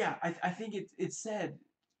 yeah, I think it said,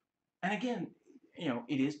 and again,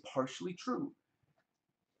 it is partially true.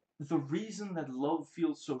 The reason that love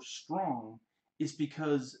feels so strong is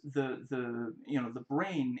because the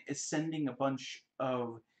brain is sending a bunch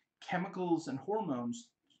of chemicals and hormones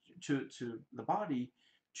to the body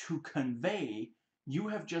to convey you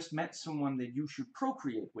have just met someone that you should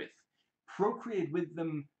procreate with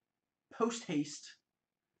them post haste,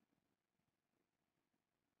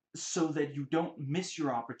 so that you don't miss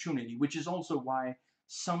your opportunity, which is also why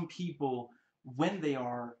some people, when they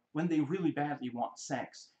really badly want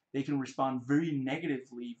sex, they can respond very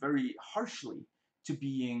negatively, very harshly to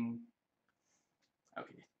being,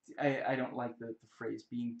 okay, I don't like the phrase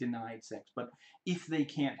being denied sex, but if they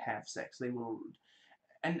can't have sex, they will,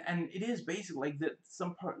 and it is basically like that.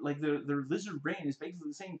 Some part, like their lizard brain is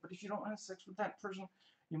basically saying, but if you don't have sex with that person,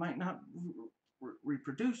 you might not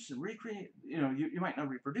reproduce and recreate. You might not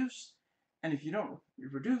reproduce, and if you don't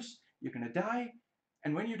reproduce, you're gonna die,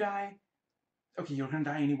 and when you die, okay, you're gonna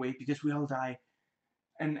die anyway because we all die,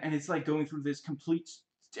 and it's like going through this complete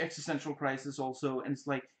existential crisis also, and it's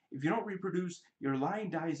like if you don't reproduce, your line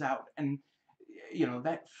dies out, and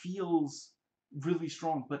that feels really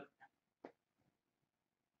strong, but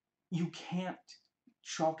you can't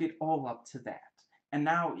chalk it all up to that. And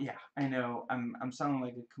now, yeah, I know I'm sounding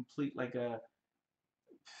like a complete, like a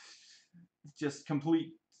just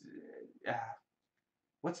complete. Uh,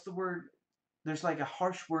 what's the word? There's like a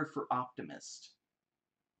harsh word for optimist.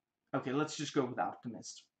 Okay, let's just go with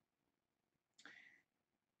optimist.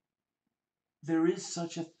 There is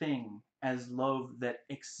such a thing as love that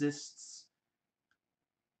exists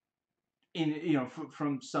in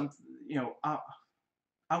from some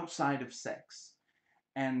outside of sex.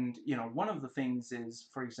 And one of the things is,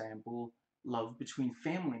 for example, love between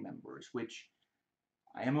family members, which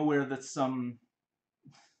I am aware that some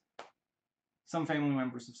family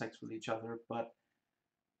members have sex with each other, but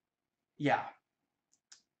yeah.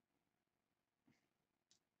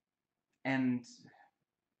 And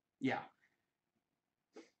yeah,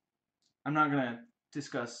 I'm not gonna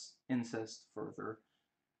discuss incest further.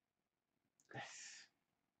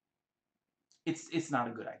 It's not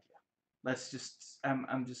a good idea. Let's just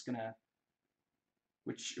I'm just gonna,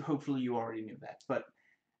 which hopefully you already knew that, but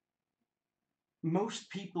most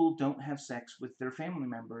people don't have sex with their family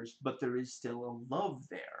members, but there is still a love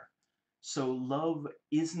there. So love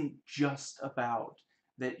isn't just about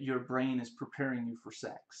that your brain is preparing you for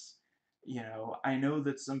sex. I know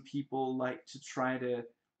that some people like to try to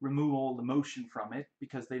remove all emotion from it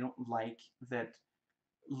because they don't like that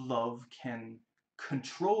love can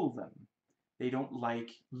control them. They don't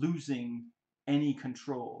like losing any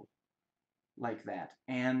control like that.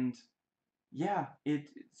 And yeah,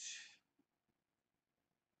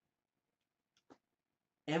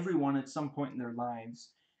 everyone at some point in their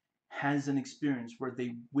lives has an experience where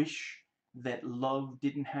they wish that love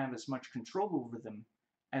didn't have as much control over them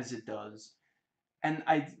as it does. And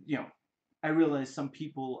I realize some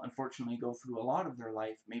people unfortunately go through a lot of their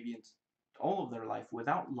life, maybe it's all of their life,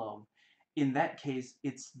 without love. In that case,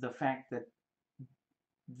 it's the fact that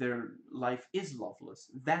their life is loveless.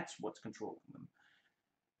 That's what's controlling them.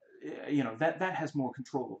 That has more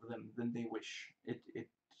control over them than they wish it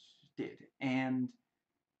did. And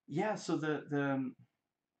yeah, so the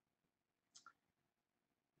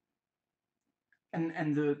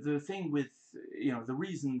thing with the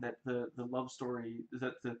reason that the love story,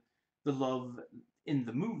 that the love in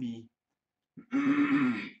the movie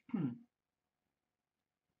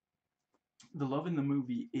the love in the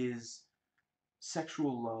movie is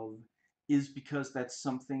sexual love, is because that's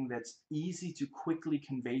something that's easy to quickly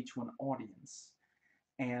convey to an audience.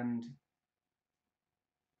 And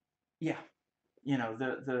yeah,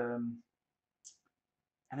 the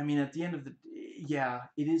and I mean, at the end of the, yeah,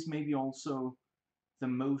 it is maybe also the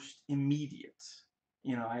most immediate.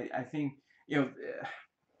 I think,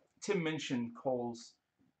 Tim Minchin calls,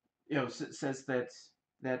 says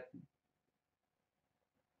that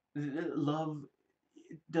love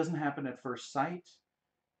doesn't happen at first sight,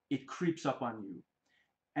 it creeps up on you.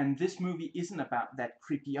 And this movie isn't about that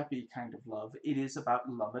creepy uppy kind of love, it is about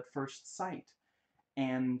love at first sight.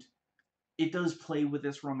 And it does play with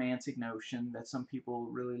this romantic notion that some people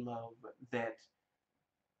really love, that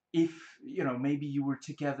if maybe you were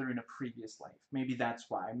together in a previous life, maybe that's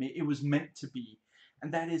why it was meant to be.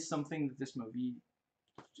 And that is something that this movie,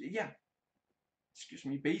 yeah, excuse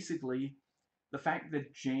me, basically the fact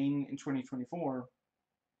that Jane in 2024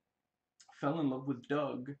 fell in love with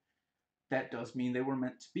Doug, that does mean they were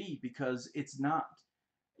meant to be, because it's not,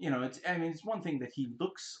 I mean, it's one thing that he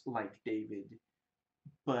looks like David,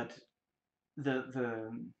 but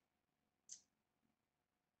the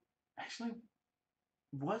actually,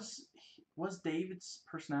 was was David's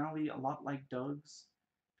personality a lot like Doug's,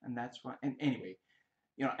 and that's why. And anyway,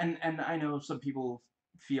 and I know some people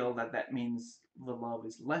feel that that means the love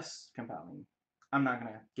is less compelling. I'm not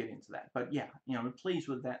gonna get into that, but yeah, it plays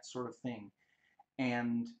with that sort of thing,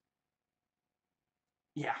 and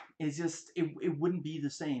yeah, it's just it wouldn't be the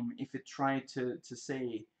same if it tried to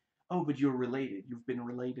say, oh, but you're related, you've been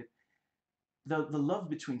related. The love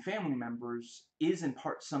between family members is in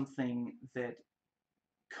part something that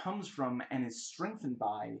comes from and is strengthened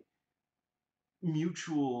by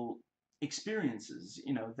mutual experiences,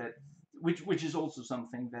 that which is also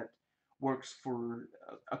something that works for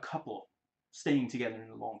a couple staying together in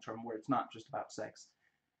the long term, where it's not just about sex,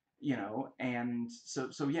 and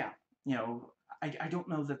so yeah, you know, I don't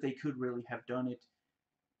know that they could really have done it,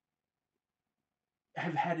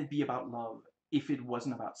 have had it be about love if it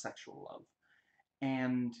wasn't about sexual love.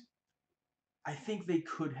 And I think they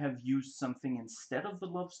could have used something instead of the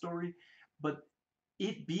love story, but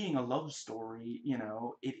it being a love story,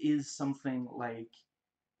 it is something like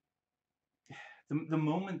the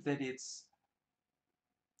moment that it's,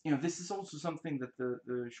 this is also something that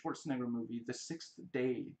the Schwarzenegger movie, The Sixth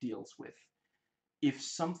Day, deals with. If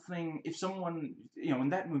someone, in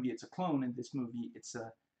that movie it's a clone, in this movie it's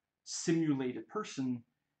a simulated person,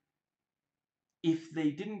 if they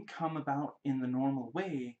didn't come about in the normal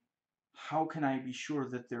way, how can I be sure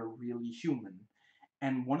that they're really human?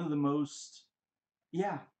 And one of the most,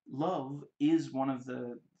 yeah, love is one of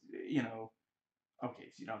the, you know,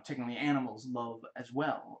 okay, technically animals love as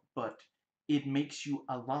well, but it makes you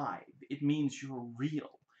alive. It means you're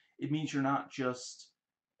real. It means you're not just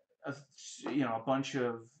a, a bunch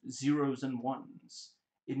of zeros and ones.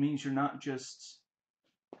 It means you're not just,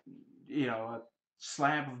 a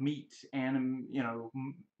slab of meat and,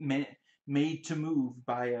 made to move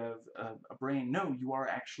by a brain. No, you are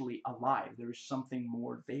actually alive. There's something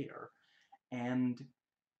more there. And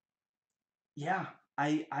yeah,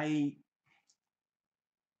 I I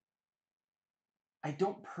I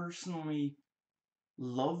don't personally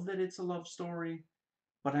love that it's a love story,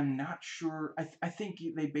 but I'm not sure. I think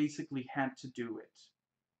they basically had to do it.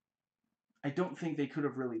 I don't think they could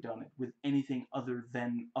have really done it with anything other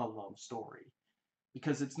than a love story,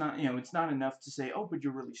 because it's not enough to say, oh, but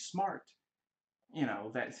you're really smart.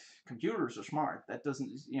 That computers are smart. That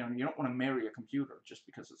doesn't, you don't want to marry a computer just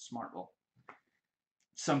because it's smart. Well,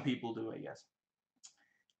 some people do, I guess.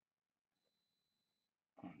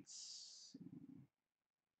 Let's see.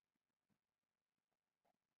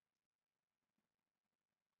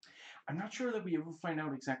 I'm not sure that we ever find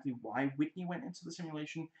out exactly why Whitney went into the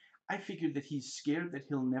simulation. I figured that he's scared that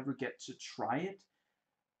he'll never get to try it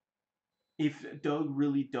if Doug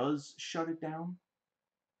really does shut it down.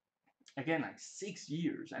 Again, like 6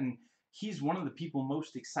 years, and he's one of the people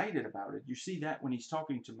most excited about it. You see that when he's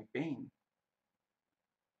talking to McBain.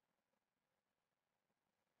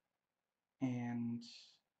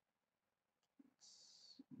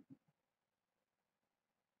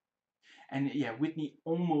 And yeah, Whitney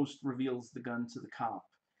almost reveals the gun to the cop.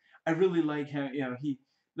 I really like how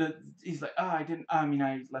he's like, I didn't. I mean,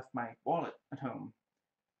 I left my wallet at home.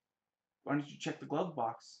 Why don't you check the glove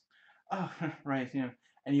box? Oh, right,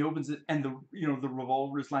 And he opens it, and the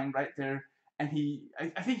revolver is lying right there. And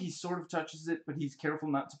I think he sort of touches it, but he's careful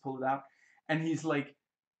not to pull it out. And he's like,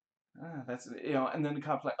 that's, and then the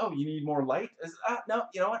cop's like, oh, you need more light? No,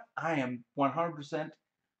 you know what? I am 100%.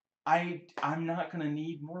 I'm not gonna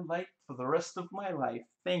need more light for the rest of my life.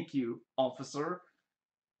 Thank you, officer.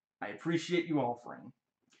 I appreciate you offering.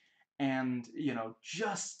 And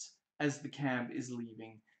just as the cab is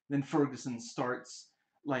leaving, then Ferguson starts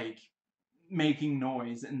like making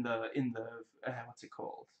noise in the what's it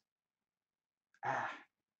called? Ah,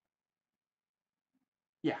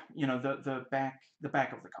 yeah, the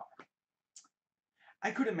back of the car. I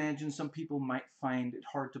could imagine some people might find it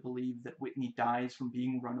hard to believe that Whitney dies from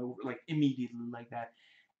being run over like immediately like that.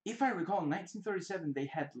 If I recall, in 1937 they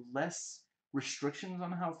had less restrictions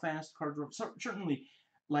on how fast cars drove. Certainly,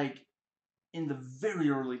 like in the very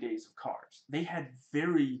early days of cars, they had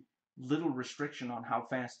very little restriction on how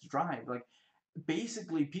fast to drive. Like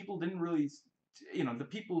basically, people didn't really, the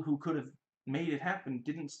people who could have made it happen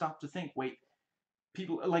didn't stop to think. Wait,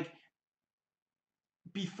 people like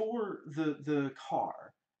before the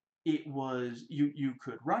car, it was you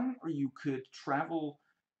could run or you could travel.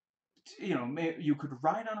 You could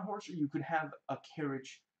ride on a horse or you could have a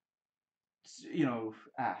carriage. You know,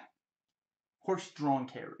 horse-drawn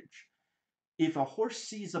carriage. If a horse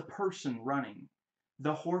sees a person running,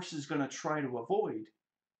 the horse is going to try to avoid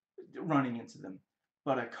running into them.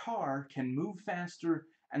 But a car can move faster,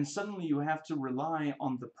 and suddenly you have to rely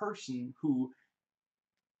on the person who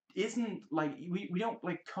isn't like we don't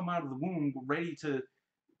like come out of the womb ready to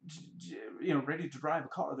ready to drive a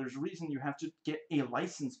car. There's a reason you have to get a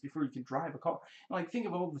license before you can drive a car. Like think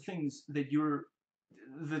of all the things that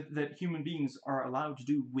human beings are allowed to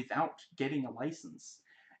do without getting a license.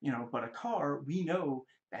 But a car, we know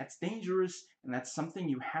that's dangerous, and that's something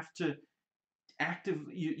you have to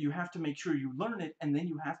you have to make sure you learn it, and then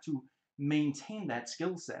you have to maintain that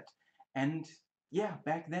skill set. And yeah,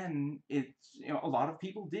 back then it's a lot of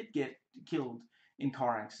people did get killed in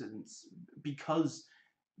car accidents because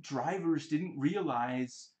drivers didn't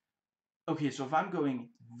realize, okay, so if I'm going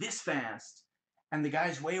this fast and the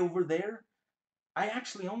guy's way over there, I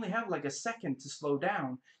actually only have like a second to slow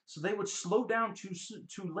down. So they would slow down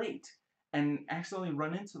too late and accidentally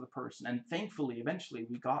run into the person. And thankfully, eventually,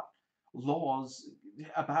 we got laws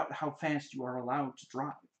about how fast you are allowed to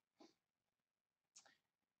drive.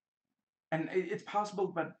 And it's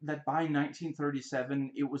possible that by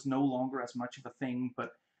 1937 it was no longer as much of a thing. But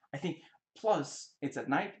I think, plus it's at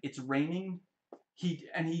night, it's raining. He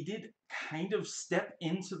did kind of step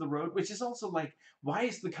into the road, which is also like, why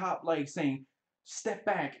is the cop like saying step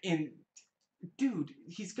back? And dude,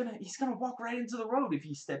 he's gonna walk right into the road if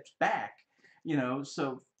he steps back.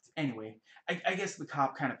 So anyway, I guess the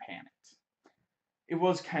cop kind of panicked. It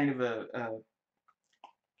was kind of an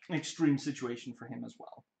extreme situation for him as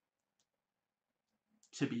well,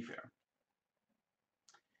 to be fair.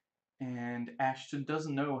 And Ashton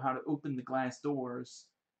doesn't know how to open the glass doors.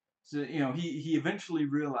 So he eventually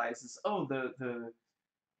realizes, oh, the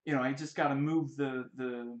I just got to move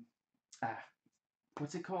the ah,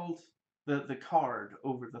 what's it called, the card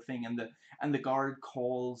over the thing, and the guard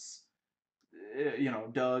calls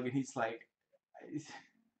Doug, and he's like,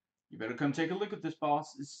 you better come take a look at this,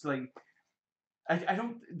 boss. It's like I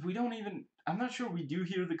don't we don't even I'm not sure we do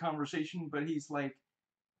hear the conversation, but he's like,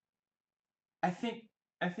 I think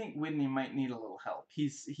I think Whitney might need a little help.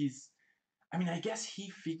 He's I mean, I guess he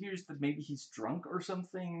figures that maybe he's drunk or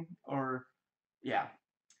something, or yeah.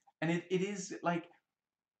 And it is like,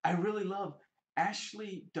 I really love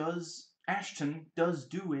Ashton does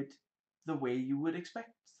do it the way you would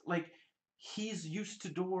expect. Like, he's used to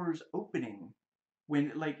doors opening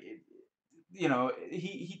when like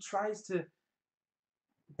he tries to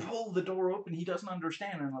pull the door open. He doesn't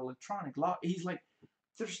understand an electronic lock. He's like,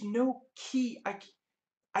 there's no key.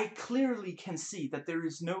 I clearly can see that there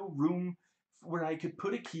is no room where I could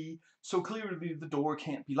put a key, so clearly the door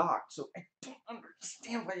can't be locked. So I don't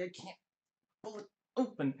understand why I can't pull it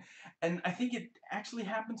open. And I think it actually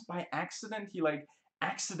happens by accident. He like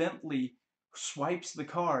accidentally swipes the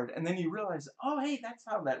card, and then he realizes, oh hey, that's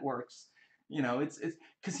how that works. It's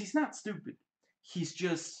because he's not stupid. He's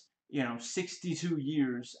just 62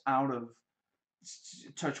 years out of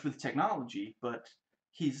touch with technology, but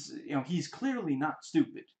he's clearly not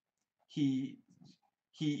stupid. He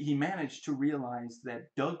he managed to realize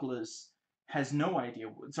that Douglas has no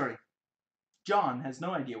idea. Sorry, John has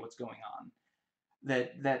no idea what's going on.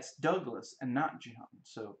 That's Douglas and not John.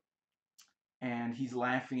 So, and he's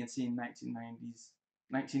laughing at seeing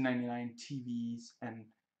 1999 TVs and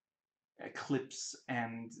clips,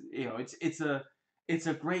 and it's a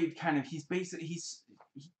great kind of, he's basically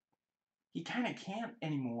he kind of can't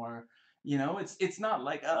anymore. It's not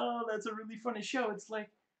like, oh, that's a really funny show. It's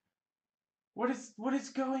like, what is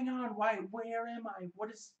going on? Where am I?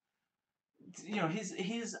 What is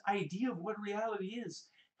his idea of what reality is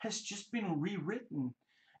has just been rewritten.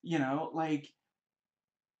 Like,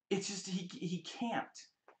 it's just he can't.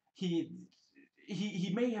 He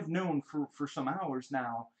he may have known for some hours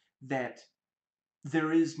now that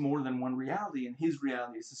there is more than one reality, and his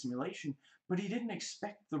reality is a simulation, but he didn't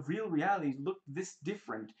expect the real reality to look this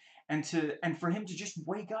different, and for him to just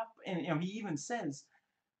wake up, and he even says,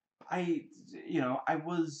 I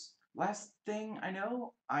was, last thing I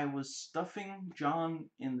know, I was stuffing John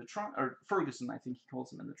in the trunk, or Ferguson, I think he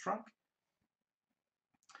calls him, in the trunk.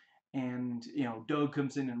 And Doug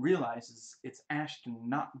comes in and realizes it's Ashton,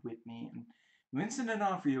 not Whitney. And Vincent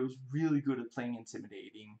D'Onofrio is really good at playing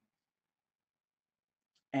intimidating.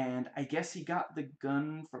 And I guess he got the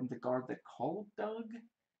gun from the guard that called Doug,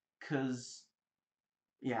 cause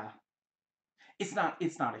yeah, it's not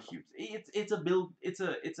a huge,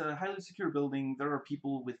 it's a highly secure building. There are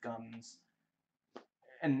people with guns,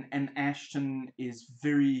 and Ashton is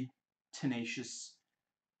very tenacious.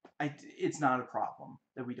 It's not a problem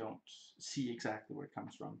that we don't see exactly where it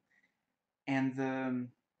comes from. And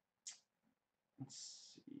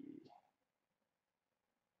let's see,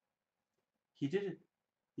 he did it,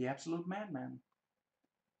 the absolute madman.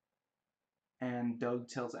 And Doug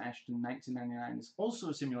tells Ashton 1999 is also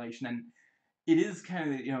a simulation, and it is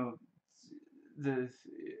kind of the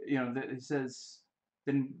it says,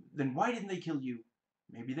 then why didn't they kill you?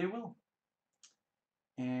 Maybe they will.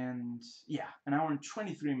 And yeah, an hour and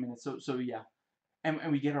 23 minutes. So yeah,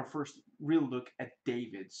 and we get our first real look at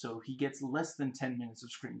David. So he gets less than 10 minutes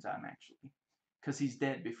of screen time actually, because he's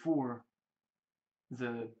dead before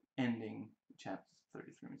the ending, chapter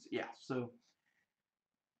 33 minutes. Yeah, so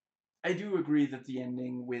I do agree that the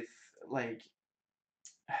ending with like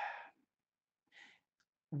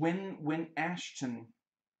when Ashton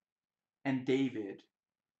and David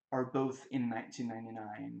are both in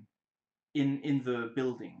 1999 in the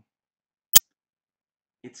building,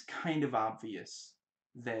 it's kind of obvious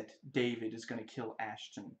that David is going to kill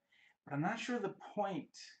Ashton. But I'm not sure the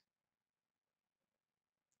point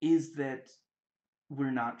is that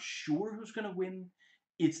we're not sure who's going to win.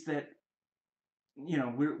 It's that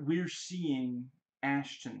we're seeing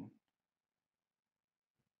Ashton.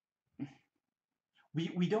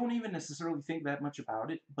 We don't even necessarily think that much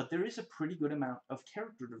about it, but there is a pretty good amount of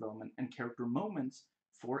character development and character moments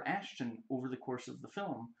for Ashton over the course of the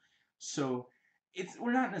film. So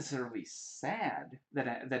we're not necessarily sad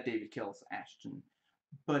that David kills Ashton,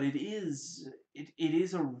 but it is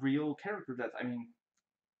a real character death. I mean,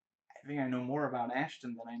 I think I know more about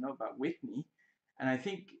Ashton than I know about Whitney, and I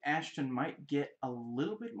think Ashton might get a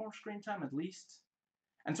little bit more screen time at least.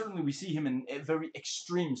 And certainly we see him in very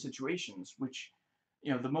extreme situations, which,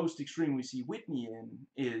 the most extreme we see Whitney in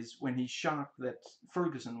is when he's shocked that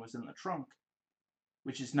Ferguson was in the trunk,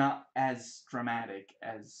 which is not as dramatic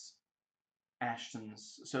as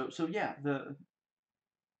Ashton's. So yeah,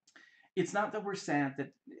 it's not that we're sad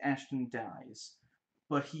that Ashton dies,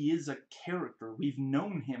 but he is a character. We've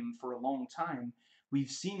known him for a long time. We've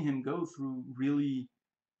seen him go through really,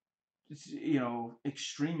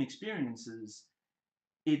 extreme experiences.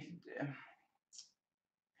 It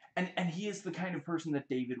and he is the kind of person that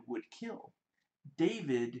David would kill.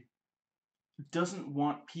 David doesn't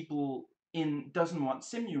want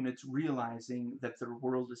sim units realizing that their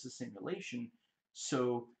world is a simulation.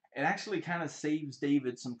 So it actually kind of saves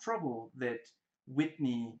David some trouble that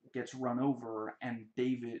Whitney gets run over and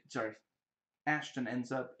Ashton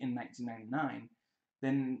ends up in 1999.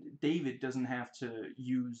 Then David doesn't have to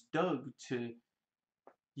use Doug to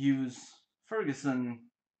use Ferguson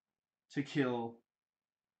to kill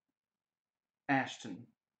Ashton.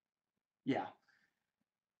 Yeah,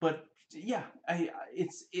 but yeah, I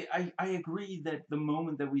agree that the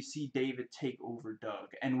moment that we see David take over Doug,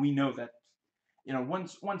 and we know that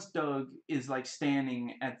once Doug is like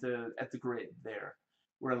standing at the grid there,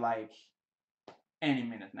 we're like, any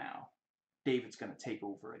minute now, David's gonna take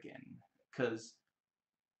over again, because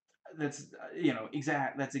that's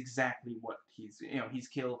exactly what he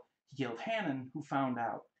killed Hannon, who found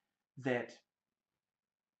out that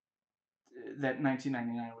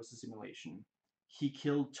 1999 was a simulation. He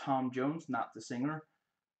killed Tom Jones, not the singer,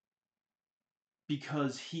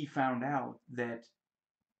 because he found out that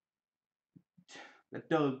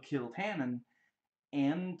Doug killed Hannon,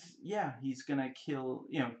 and yeah, he's gonna kill,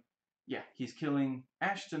 yeah, he's killing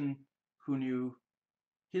Ashton, who knew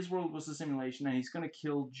his world was a simulation, and he's gonna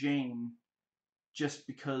kill Jane just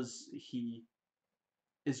because he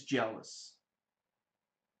is jealous.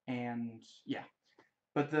 And yeah,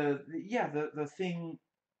 but the thing,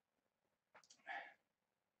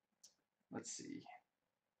 let's see.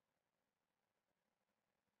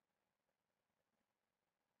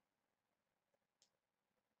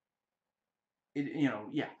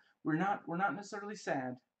 Yeah, we're not necessarily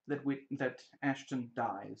sad that Ashton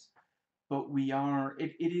dies, but we are.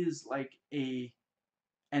 It is like he's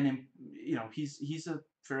a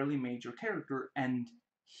fairly major character, and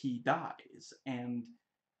he dies, and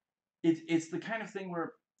it's the kind of thing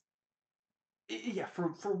where, yeah,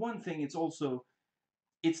 for one thing, it's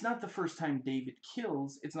not the first time David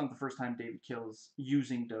kills. It's not the first time David kills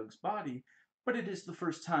using Doug's body, but it is the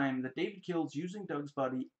first time that David kills using Doug's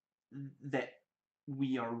body that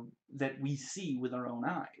we are that we see with our own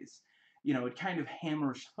eyes. It kind of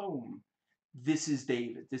hammers home, this is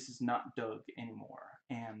David. This is not Doug anymore.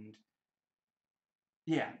 And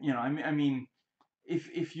yeah, I mean, if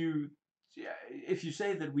if you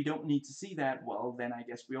say that we don't need to see that, well, then I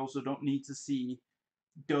guess we also don't need to see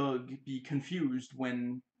Doug be confused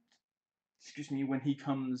when, excuse me, when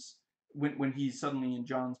he's suddenly in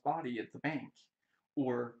John's body at the bank,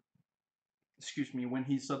 or excuse me, when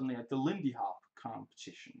he's suddenly at the Lindy Hop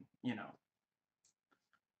competition.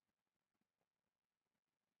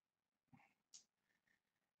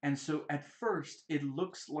 And so at first, it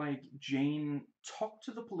looks like Jane talked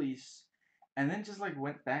to the police and then just like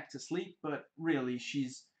went back to sleep, but really, you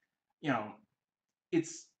know,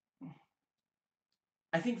 it's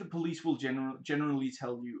I think the police will generally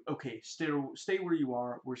tell you, okay, stay where you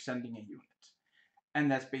are. We're sending a unit,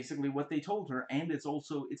 and that's basically what they told her. And it's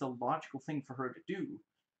a logical thing for her to do.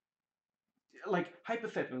 Like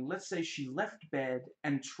hypothetically, let's say she left bed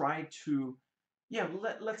and tried to, yeah,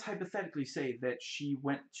 let's hypothetically say that she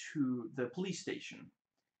went to the police station.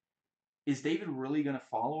 Is David really going to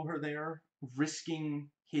follow her there, risking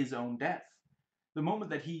his own death? The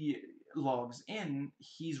moment that he logs in,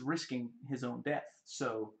 he's risking his own death.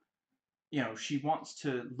 So, she wants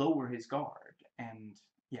to lower his guard. And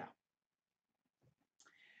yeah.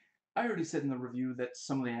 I already said in the review that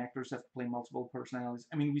some of the actors have to play multiple personalities.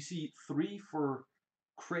 I mean, we see three for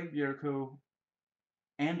Craig Bierko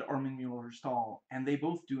and Armin Mueller-Stahl, and they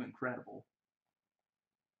both do incredible.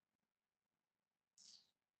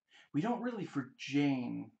 We don't really for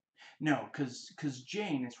Jane. No, because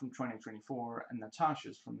Jane is from 2024 and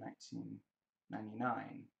Natasha's from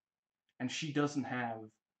 1999. And she doesn't have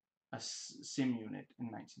a sim unit in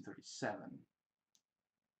 1937.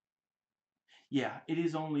 Yeah, it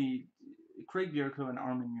is only Craig Bierko and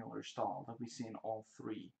Armin Mueller-Stahl that we see in all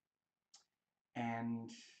three. And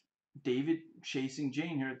David chasing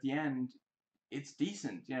Jane here at the end, it's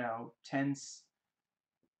decent, tense.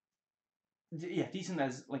 Yeah, decent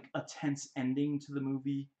as like a tense ending to the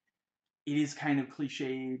movie. It is kind of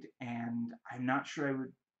cliched, and I'm not sure I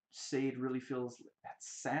would say it really feels that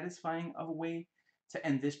satisfying of a way to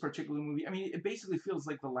end this particular movie. I mean, it basically feels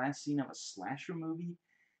like the last scene of a slasher movie,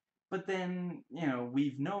 but then,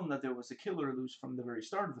 we've known that there was a killer loose from the very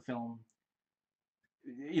start of the film.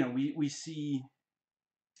 We see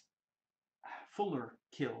Fuller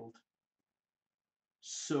killed.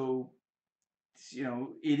 So,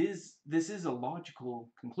 this is a logical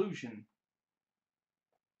conclusion.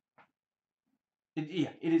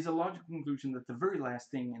 It is a logical conclusion that the very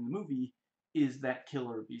last thing in the movie is that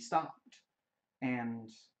killer be stopped. And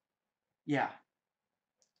yeah,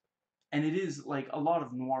 and it is like a lot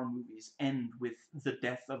of noir movies end with the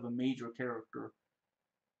death of a major character.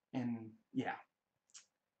 And yeah,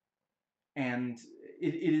 and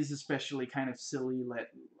it is especially kind of silly that,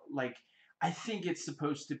 like, I think it's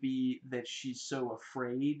supposed to be that she's so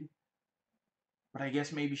afraid, but I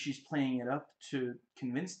guess maybe she's playing it up to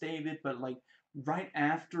convince David. But like right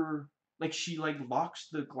after, like, she like locks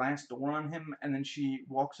the glass door on him, and then she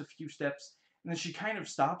walks a few steps, and then she kind of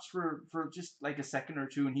stops for just like a second or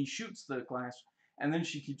two, and he shoots the glass, and then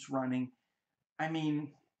she keeps running. I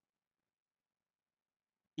mean,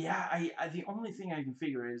 yeah, the only thing I can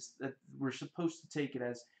figure is that we're supposed to take it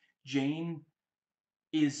as Jane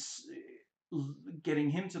is getting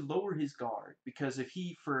him to lower his guard, because if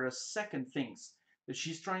he for a second thinks that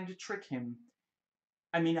she's trying to trick him,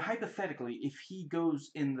 I mean, hypothetically, if he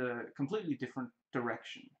goes in the completely different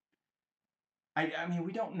direction, I mean,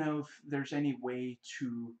 we don't know if there's any way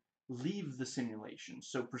to leave the simulation.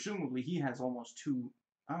 So presumably he has almost 2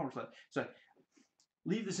 hours left. So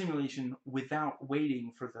leave the simulation without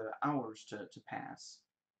waiting for the hours to pass.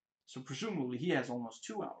 So presumably he has almost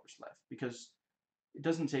 2 hours left, because it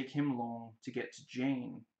doesn't take him long to get to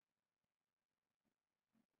Jane.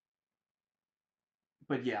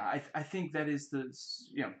 But yeah, I think that is the,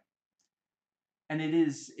 and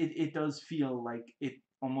it does feel like it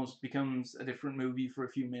almost becomes a different movie for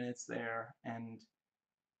a few minutes there. And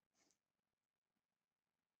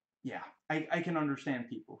yeah, I can understand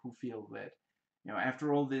people who feel that,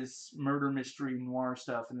 after all this murder mystery noir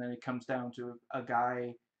stuff, and then it comes down to a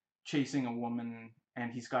guy chasing a woman,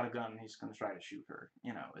 and he's got a gun, and he's going to try to shoot her.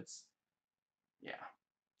 It's, yeah.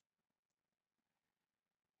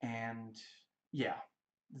 And yeah,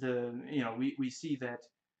 we see that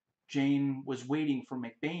Jane was waiting for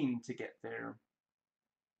McBain to get there.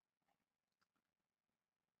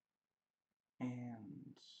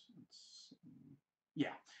 And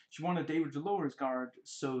yeah, she wanted David to lower his guard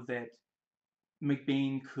so that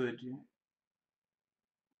McBain could,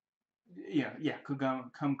 could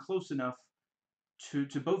come close enough to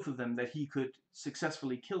both of them that he could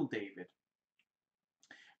successfully kill David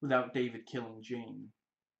without David killing Jane.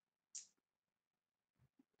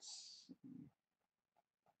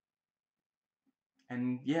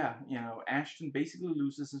 And yeah, Ashton basically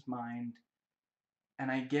loses his mind. And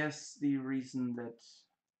I guess the reason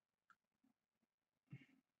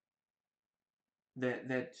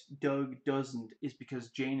that Doug doesn't is because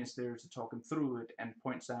Jane is there to talk him through it and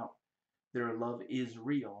points out their love is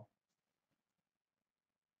real.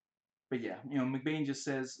 But yeah, McBain just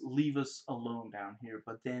says, leave us alone down here.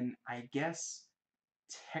 But then I guess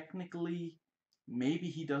technically, maybe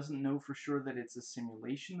he doesn't know for sure that it's a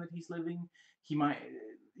simulation that he's living. He might,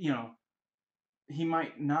 you know, he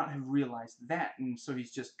might not have realized that, and so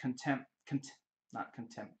he's just not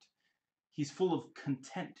contempt. He's full of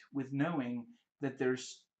content with knowing that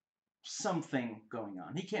there's something going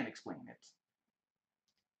on. He can't explain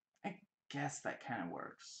it. I guess that kind of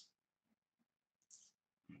works.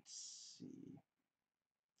 Let's see.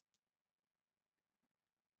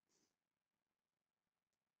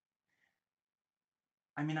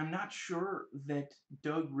 I mean, I'm not sure that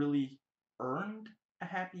Doug really earned a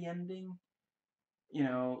happy ending. You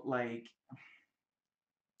know, like,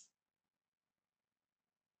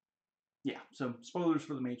 yeah, so spoilers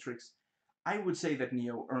for The Matrix. I would say that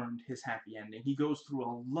Neo earned his happy ending. He goes through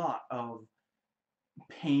a lot of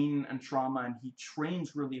pain and trauma, and he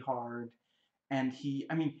trains really hard. And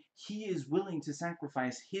I mean, he is willing to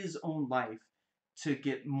sacrifice his own life to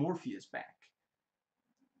get Morpheus back.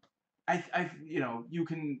 You know, you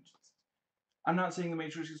can. I'm not saying The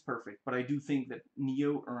Matrix is perfect, but I do think that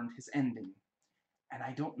Neo earned his ending. And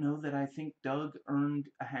I don't know that I think Doug earned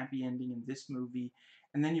a happy ending in this movie.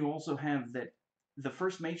 And then you also have that the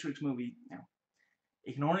first Matrix movie, you know,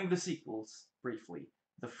 ignoring the sequels briefly,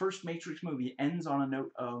 the first Matrix movie ends on a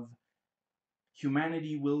note of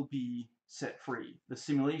humanity will be set free, the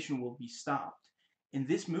simulation will be stopped. In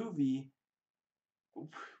this movie,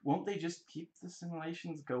 won't they just keep the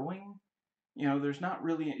simulations going? You know, there's not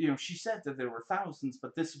really, you know, she said that there were thousands,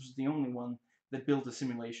 but this was the only one that built a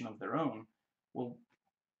simulation of their own. Well,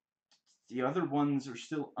 the other ones are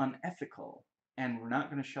still unethical, and we're not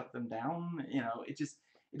going to shut them down. You know, it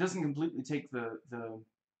doesn't completely take it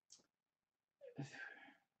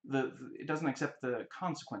doesn't accept the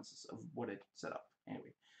consequences of what it set up.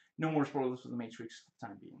 Anyway, no more spoilers for The Matrix for the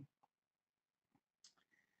time being.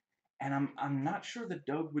 And I'm not sure that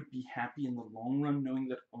Doug would be happy in the long run knowing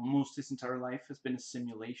that almost his entire life has been a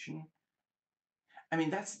simulation. I mean,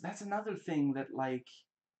 that's another thing that, like,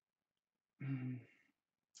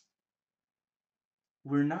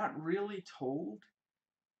 we're not really told.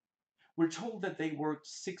 We're told that they worked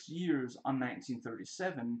 6 years on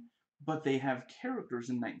 1937, but they have characters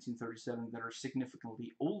in 1937 that are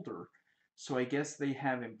significantly older. So I guess they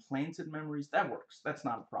have implanted memories. That works. That's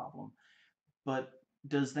not a problem. But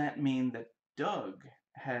does that mean that Doug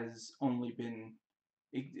has only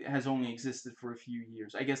existed for a few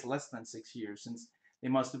years? I guess less than 6 years, since they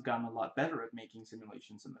must have gotten a lot better at making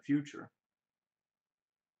simulations in the future.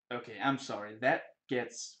 Okay, I'm sorry. That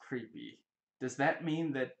gets creepy. Does that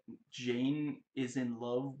mean that Jane is in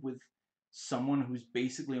love with someone who's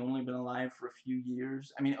basically only been alive for a few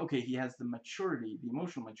years? I mean, okay, he has the maturity, the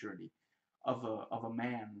emotional maturity of a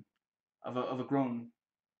man, of a grown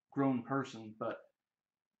person, but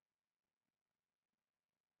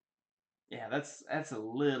yeah, that's a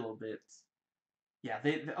little bit. Yeah,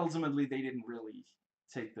 they ultimately they didn't really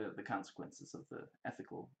take the consequences of the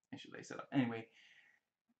ethical issue they set up. Anyway,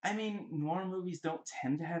 I mean, noir movies don't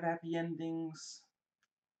tend to have happy endings.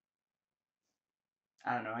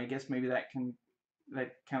 I don't know. I guess maybe that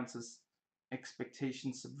counts as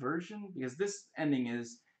expectation subversion, because this ending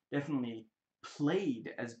is definitely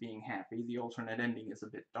played as being happy. The alternate ending is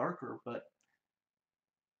a bit darker, but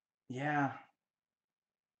yeah,